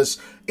going to be this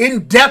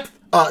in-depth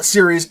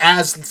series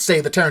as,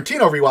 say, the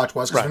Tarantino rewatch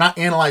was, because we're not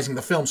analyzing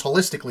the films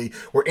holistically.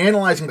 We're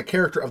analyzing the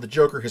character of the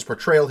Joker, his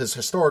portrayal, his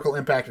historical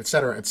impact,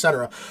 etc.,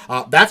 etc.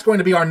 That's going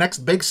to be our next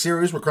big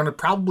series. We're going to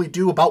probably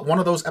do about one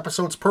of those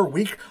episodes per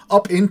week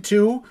up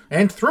into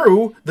and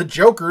through the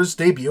Joker's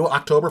debut,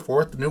 October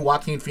 4th, the new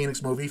Joaquin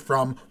Phoenix movie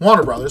from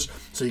Warner Brothers.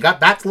 So you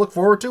got that to look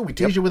forward to. We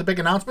teased you with a big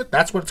announcement.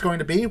 That's what it's going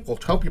to be. We'll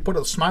help you put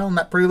a smile on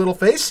that pretty little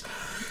face.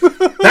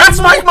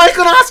 That's Mike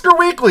and Oscar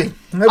Weekly.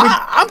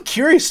 I'm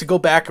curious to go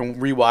back and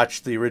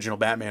rewatch the original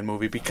Batman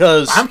movie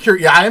because I am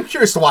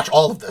curious to watch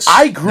all of this.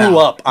 I grew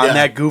up on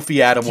that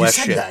goofy Adam West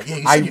said shit. That.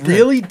 Yeah, I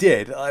really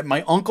did.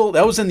 My uncle,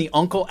 that was in the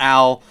Uncle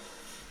Al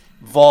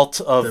vault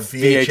of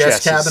the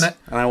VHS cabinet,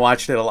 and I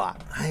watched it a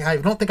lot. I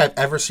don't think I've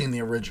ever seen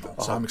the original,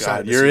 so I'm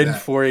excited. You're in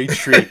for a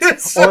treat,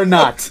 or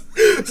not.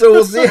 So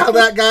we'll see how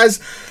that, guys.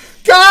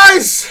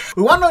 Guys,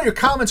 we want to know your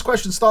comments,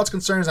 questions, thoughts,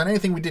 concerns on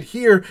anything we did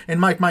here in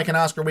Mike and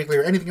Oscar Weekly,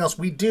 or anything else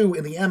we do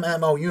in the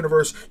MMO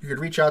universe. You could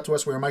reach out to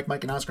us. We're Mike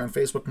and Oscar on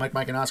Facebook,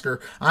 Mike and Oscar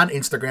on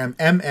Instagram,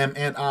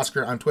 and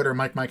Oscar on Twitter,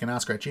 Mike and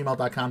Oscar at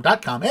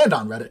gmail.com, and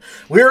on Reddit.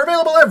 We are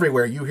available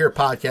everywhere you hear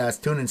podcasts: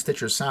 TuneIn,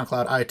 Stitcher,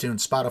 SoundCloud,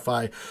 iTunes,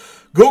 Spotify,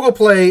 Google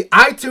Play.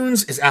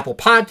 iTunes is Apple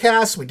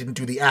Podcasts. We didn't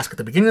do the ask at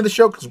the beginning of the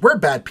show because we're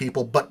bad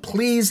people, but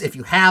please, if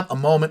you have a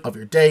moment of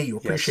your day, you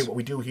appreciate what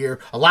we do here.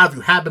 A lot of you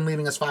have been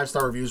leaving us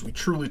 5-star reviews. We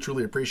truly,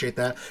 truly appreciate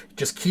that.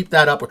 Just keep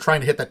that up. We're trying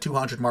to hit that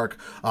 200 mark,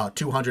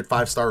 200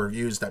 5-star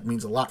reviews. That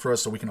means a lot for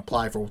us, so we can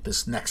apply for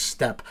this next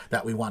step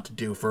that we want to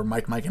do for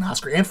Mike and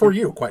Oscar, and for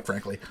you, quite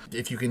frankly.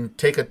 If you can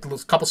take a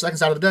couple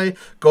seconds out of the day,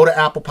 go to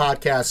Apple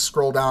Podcasts,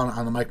 scroll down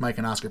on the Mike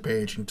and Oscar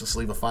page, and just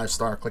leave a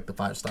 5-star. Click the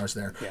 5 stars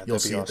there. You'll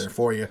see it there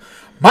for you.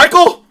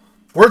 Michael,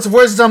 words of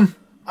wisdom,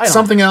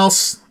 something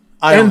else.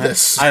 I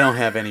don't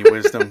have any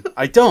wisdom.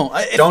 I don't.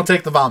 Don't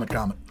take the vomit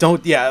comment.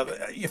 Don't. Yeah.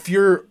 If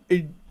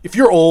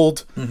you're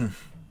old,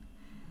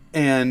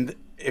 and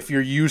if you're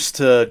used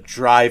to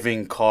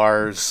driving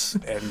cars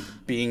and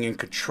being in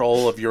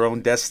control of your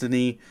own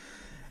destiny,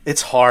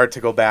 It's hard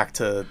to go back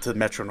to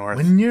Metro North.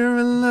 When you're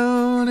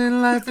alone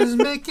and life is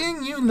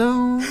making you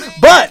lonely,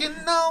 But- you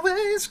can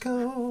always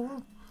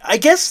go. I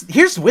guess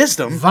here's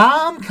wisdom.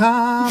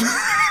 Vom-com.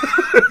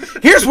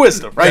 Here's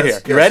wisdom right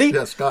here. You ready?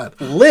 Yes, go ahead.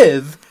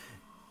 Live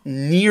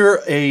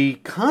near a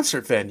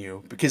concert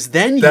venue because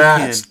then you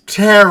That's can.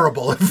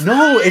 terrible.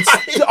 No,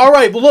 it's all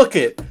right. But look,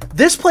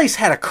 this place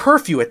had a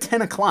curfew at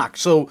 10 o'clock,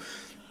 so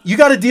you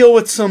got to deal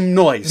with some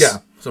noise. Yeah,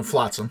 some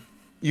flotsam.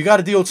 You got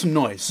to deal with some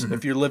noise Mm-hmm.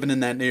 if you're living in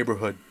that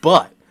neighborhood.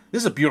 But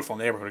this is a beautiful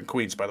neighborhood in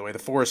Queens, by the way. The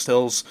Forest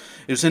Hills.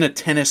 It was in a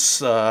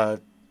tennis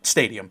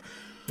stadium.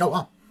 Oh,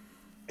 wow.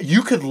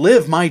 You could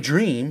live my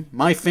dream,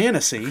 my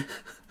fantasy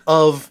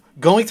of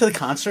going to the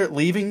concert,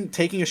 leaving,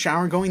 taking a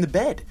shower, and going to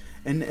bed,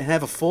 and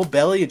have a full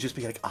belly and just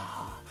be like,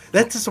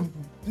 that's just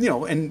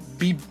and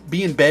be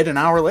in bed an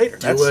hour later.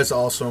 Do as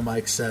Also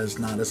Mike says,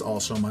 not as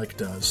Also Mike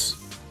does.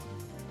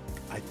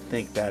 I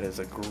think that is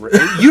a great.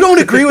 You don't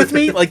agree with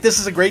me? Like this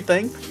is a great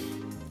thing.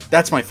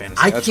 That's my fantasy.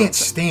 I That's can't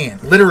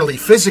stand. Literally,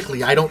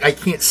 physically, I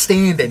can't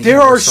stand anymore. There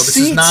are so this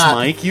seats, is not...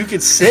 Mike. You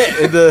could sit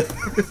in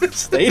the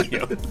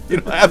stadium. You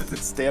don't have to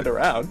stand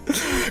around.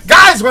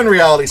 Guys, when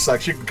reality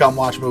sucks, you can come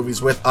watch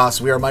movies with us.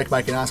 We are Mike,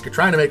 and Oscar,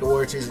 trying to make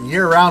award season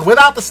year-round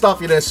without the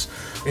stuffiness.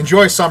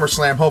 Enjoy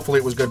SummerSlam. Hopefully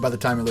it was good by the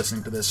time you're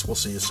listening to this. We'll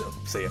see you soon.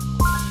 See ya.